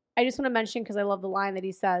I just want to mention because I love the line that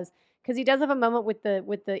he says. Because he does have a moment with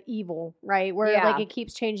the evil, right? Where like it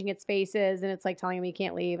keeps changing its faces and it's like telling him he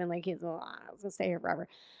can't leave and like he's I was gonna stay here forever.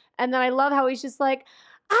 And then I love how he's just like,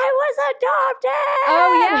 I was adopted.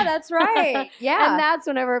 Oh yeah, that's right. Yeah. And that's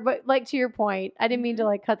whenever, but like to your point, I didn't mean to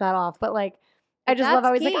like cut that off, but like I just love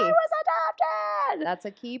how he's like, I was adopted. That's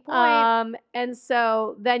a key point. And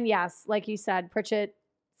so then yes, like you said, Pritchett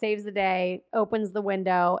saves the day, opens the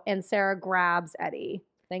window, and Sarah grabs Eddie.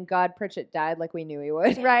 Thank God Pritchett died like we knew he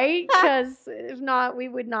would. Right? Because if not, we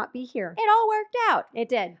would not be here. It all worked out. It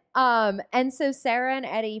did. And so Sarah and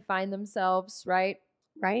Eddie find themselves right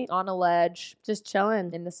on a ledge Just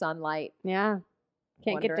chilling. in the sunlight. Yeah.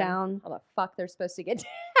 Can't get wondering down. How the fuck they're supposed to get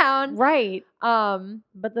down. Right. Um,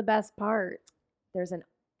 But the best part. there's an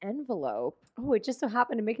envelope. Oh, it just so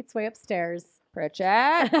happened to make its way upstairs.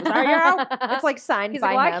 Pritchett, is that you? It's like signed He's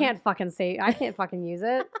by like, well, him. I can't fucking use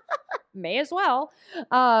it. May as well.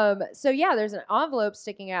 So yeah, there's an envelope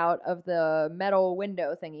sticking out of the metal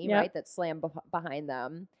window thingy, Yep. right? That's slammed behind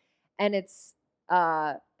them, and it's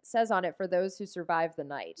says on it, "For those who survive the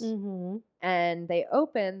night." Mm-hmm. And they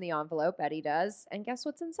open the envelope. Eddie does, and guess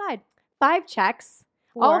what's inside? 5 checks,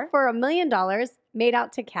 all Or for $1 million, made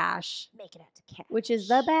out to cash, make it out to cash, which is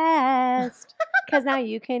the best. Because now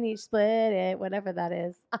you can each split it, whatever that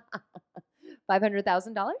is.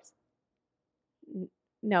 $500,000.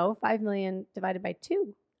 No, 5 million divided by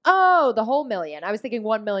 2. Oh, the whole million. I was thinking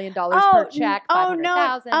 $1 million per check. Oh no!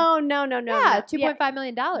 500,000. Oh no! No! No! Yeah, no. $2.5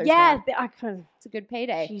 million. Yeah, man. I couldn't. It's a good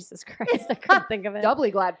payday. Jesus Christ! I couldn't think of it. Doubly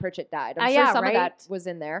glad Pritchett died. I'm sure yeah, some right? of that was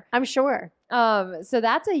in there. I'm sure. So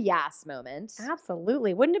that's a yes moment.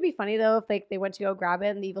 Absolutely. Wouldn't it be funny though if they went to go grab it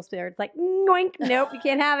and the evil spirit's like, "Noink! Nope, you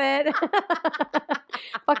can't have it.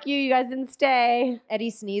 Fuck you! You guys didn't stay." Eddie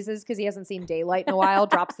sneezes because he hasn't seen daylight in a while,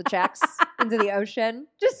 drops the checks into the ocean.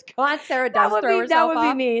 Just glad Sarah does throw herself that would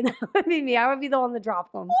off. be me. That would be me. I would be the one that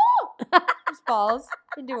dropped them. Just falls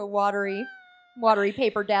into a watery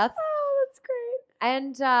paper death. Oh, that's great.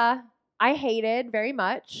 And I hated very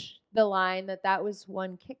much the line that was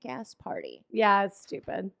one kick-ass party. Yeah, it's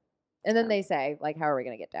stupid. And then they say, like, how are we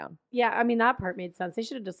going to get down? Yeah, I mean, that part made sense. They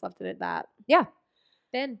should have just left it at that. Yeah.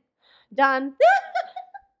 Then. Done.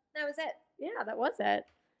 That was it. Yeah, that was it.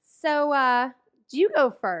 So, Do you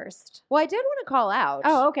go first? well, I did want to call out.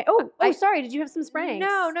 Oh, okay. Oh, sorry. Did you have some spranks?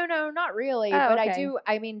 No, not really. Oh, but I okay. do.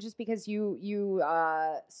 I mean, just because you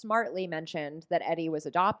smartly mentioned that Eddie was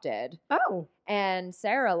adopted, Oh. and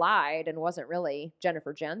Sarah lied and wasn't really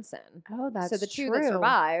Jennifer Jensen. Oh, that's so the two true. that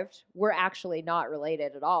survived were actually not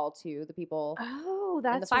related at all to the people. Oh,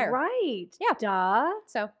 that's fire. right. Yeah. Duh.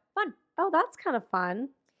 So fun. Oh, that's kind of fun.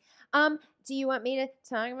 Do you want me to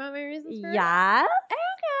talk about my reasons for it? Yes.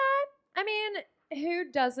 Okay. I mean,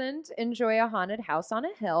 who doesn't enjoy a haunted house on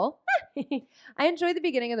a hill? I enjoyed the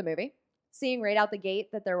beginning of the movie, seeing right out the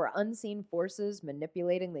gate that there were unseen forces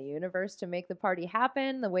manipulating the universe to make the party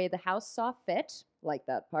happen the way the house saw fit. Like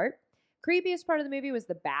that part. Creepiest part of the movie was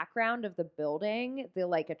the background of the building, the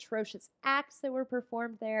like atrocious acts that were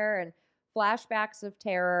performed there, and flashbacks of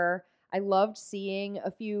terror. I loved seeing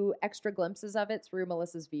a few extra glimpses of it through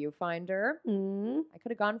Melissa's viewfinder. Mm. I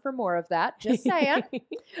could have gone for more of that, just saying.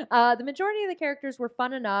 The majority of the characters were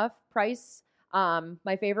fun enough. Price,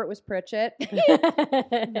 my favorite was Pritchett.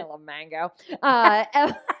 Vanilla mango.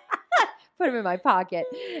 Put him in my pocket.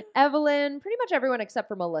 Evelyn, pretty much everyone except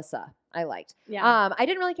for Melissa, I liked. Yeah. I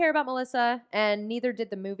didn't really care about Melissa, and neither did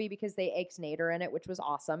the movie because they egged Nader in it, which was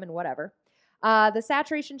awesome and whatever. The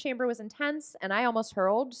saturation chamber was intense, and I almost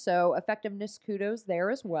hurled, so effectiveness kudos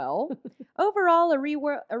there as well. Overall, a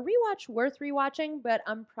rewatch worth rewatching, but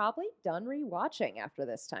I'm probably done rewatching after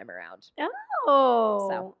this time around.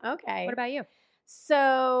 Oh, okay. What about you?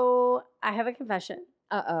 So I have a confession.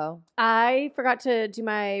 Uh-oh. I forgot to do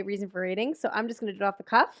my reason for reading, so I'm just going to do it off the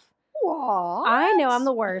cuff. What? I know I'm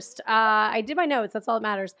the worst. I did my notes. That's all that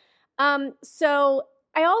matters. So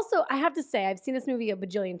I have to say, I've seen this movie a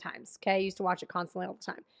bajillion times. Okay. I used to watch it constantly all the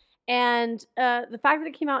time. And the fact that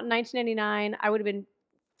it came out in 1999, I would have been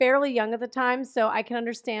fairly young at the time. So I can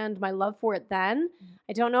understand my love for it then.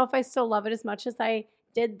 I don't know if I still love it as much as I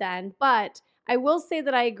did then, but I will say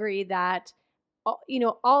that I agree that,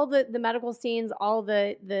 all the medical scenes, all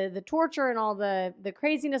the torture and all the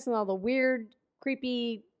craziness and all the weird,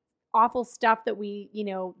 creepy, awful stuff that we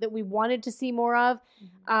wanted to see more of,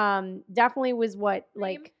 definitely was what,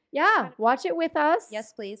 like, yeah, watch it with us.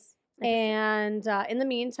 Yes, please. And in the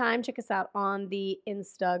meantime, check us out on the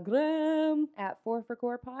Instagram At 4 for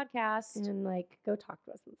Core Podcast. and like go talk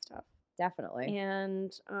to us and stuff. Definitely.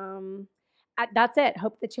 And that's it.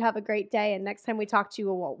 Hope that you have a great day. And next time we talk to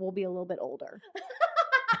you, we'll be a little bit older.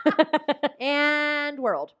 And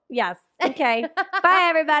world. Yes. Okay. Bye,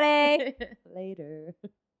 everybody. Later.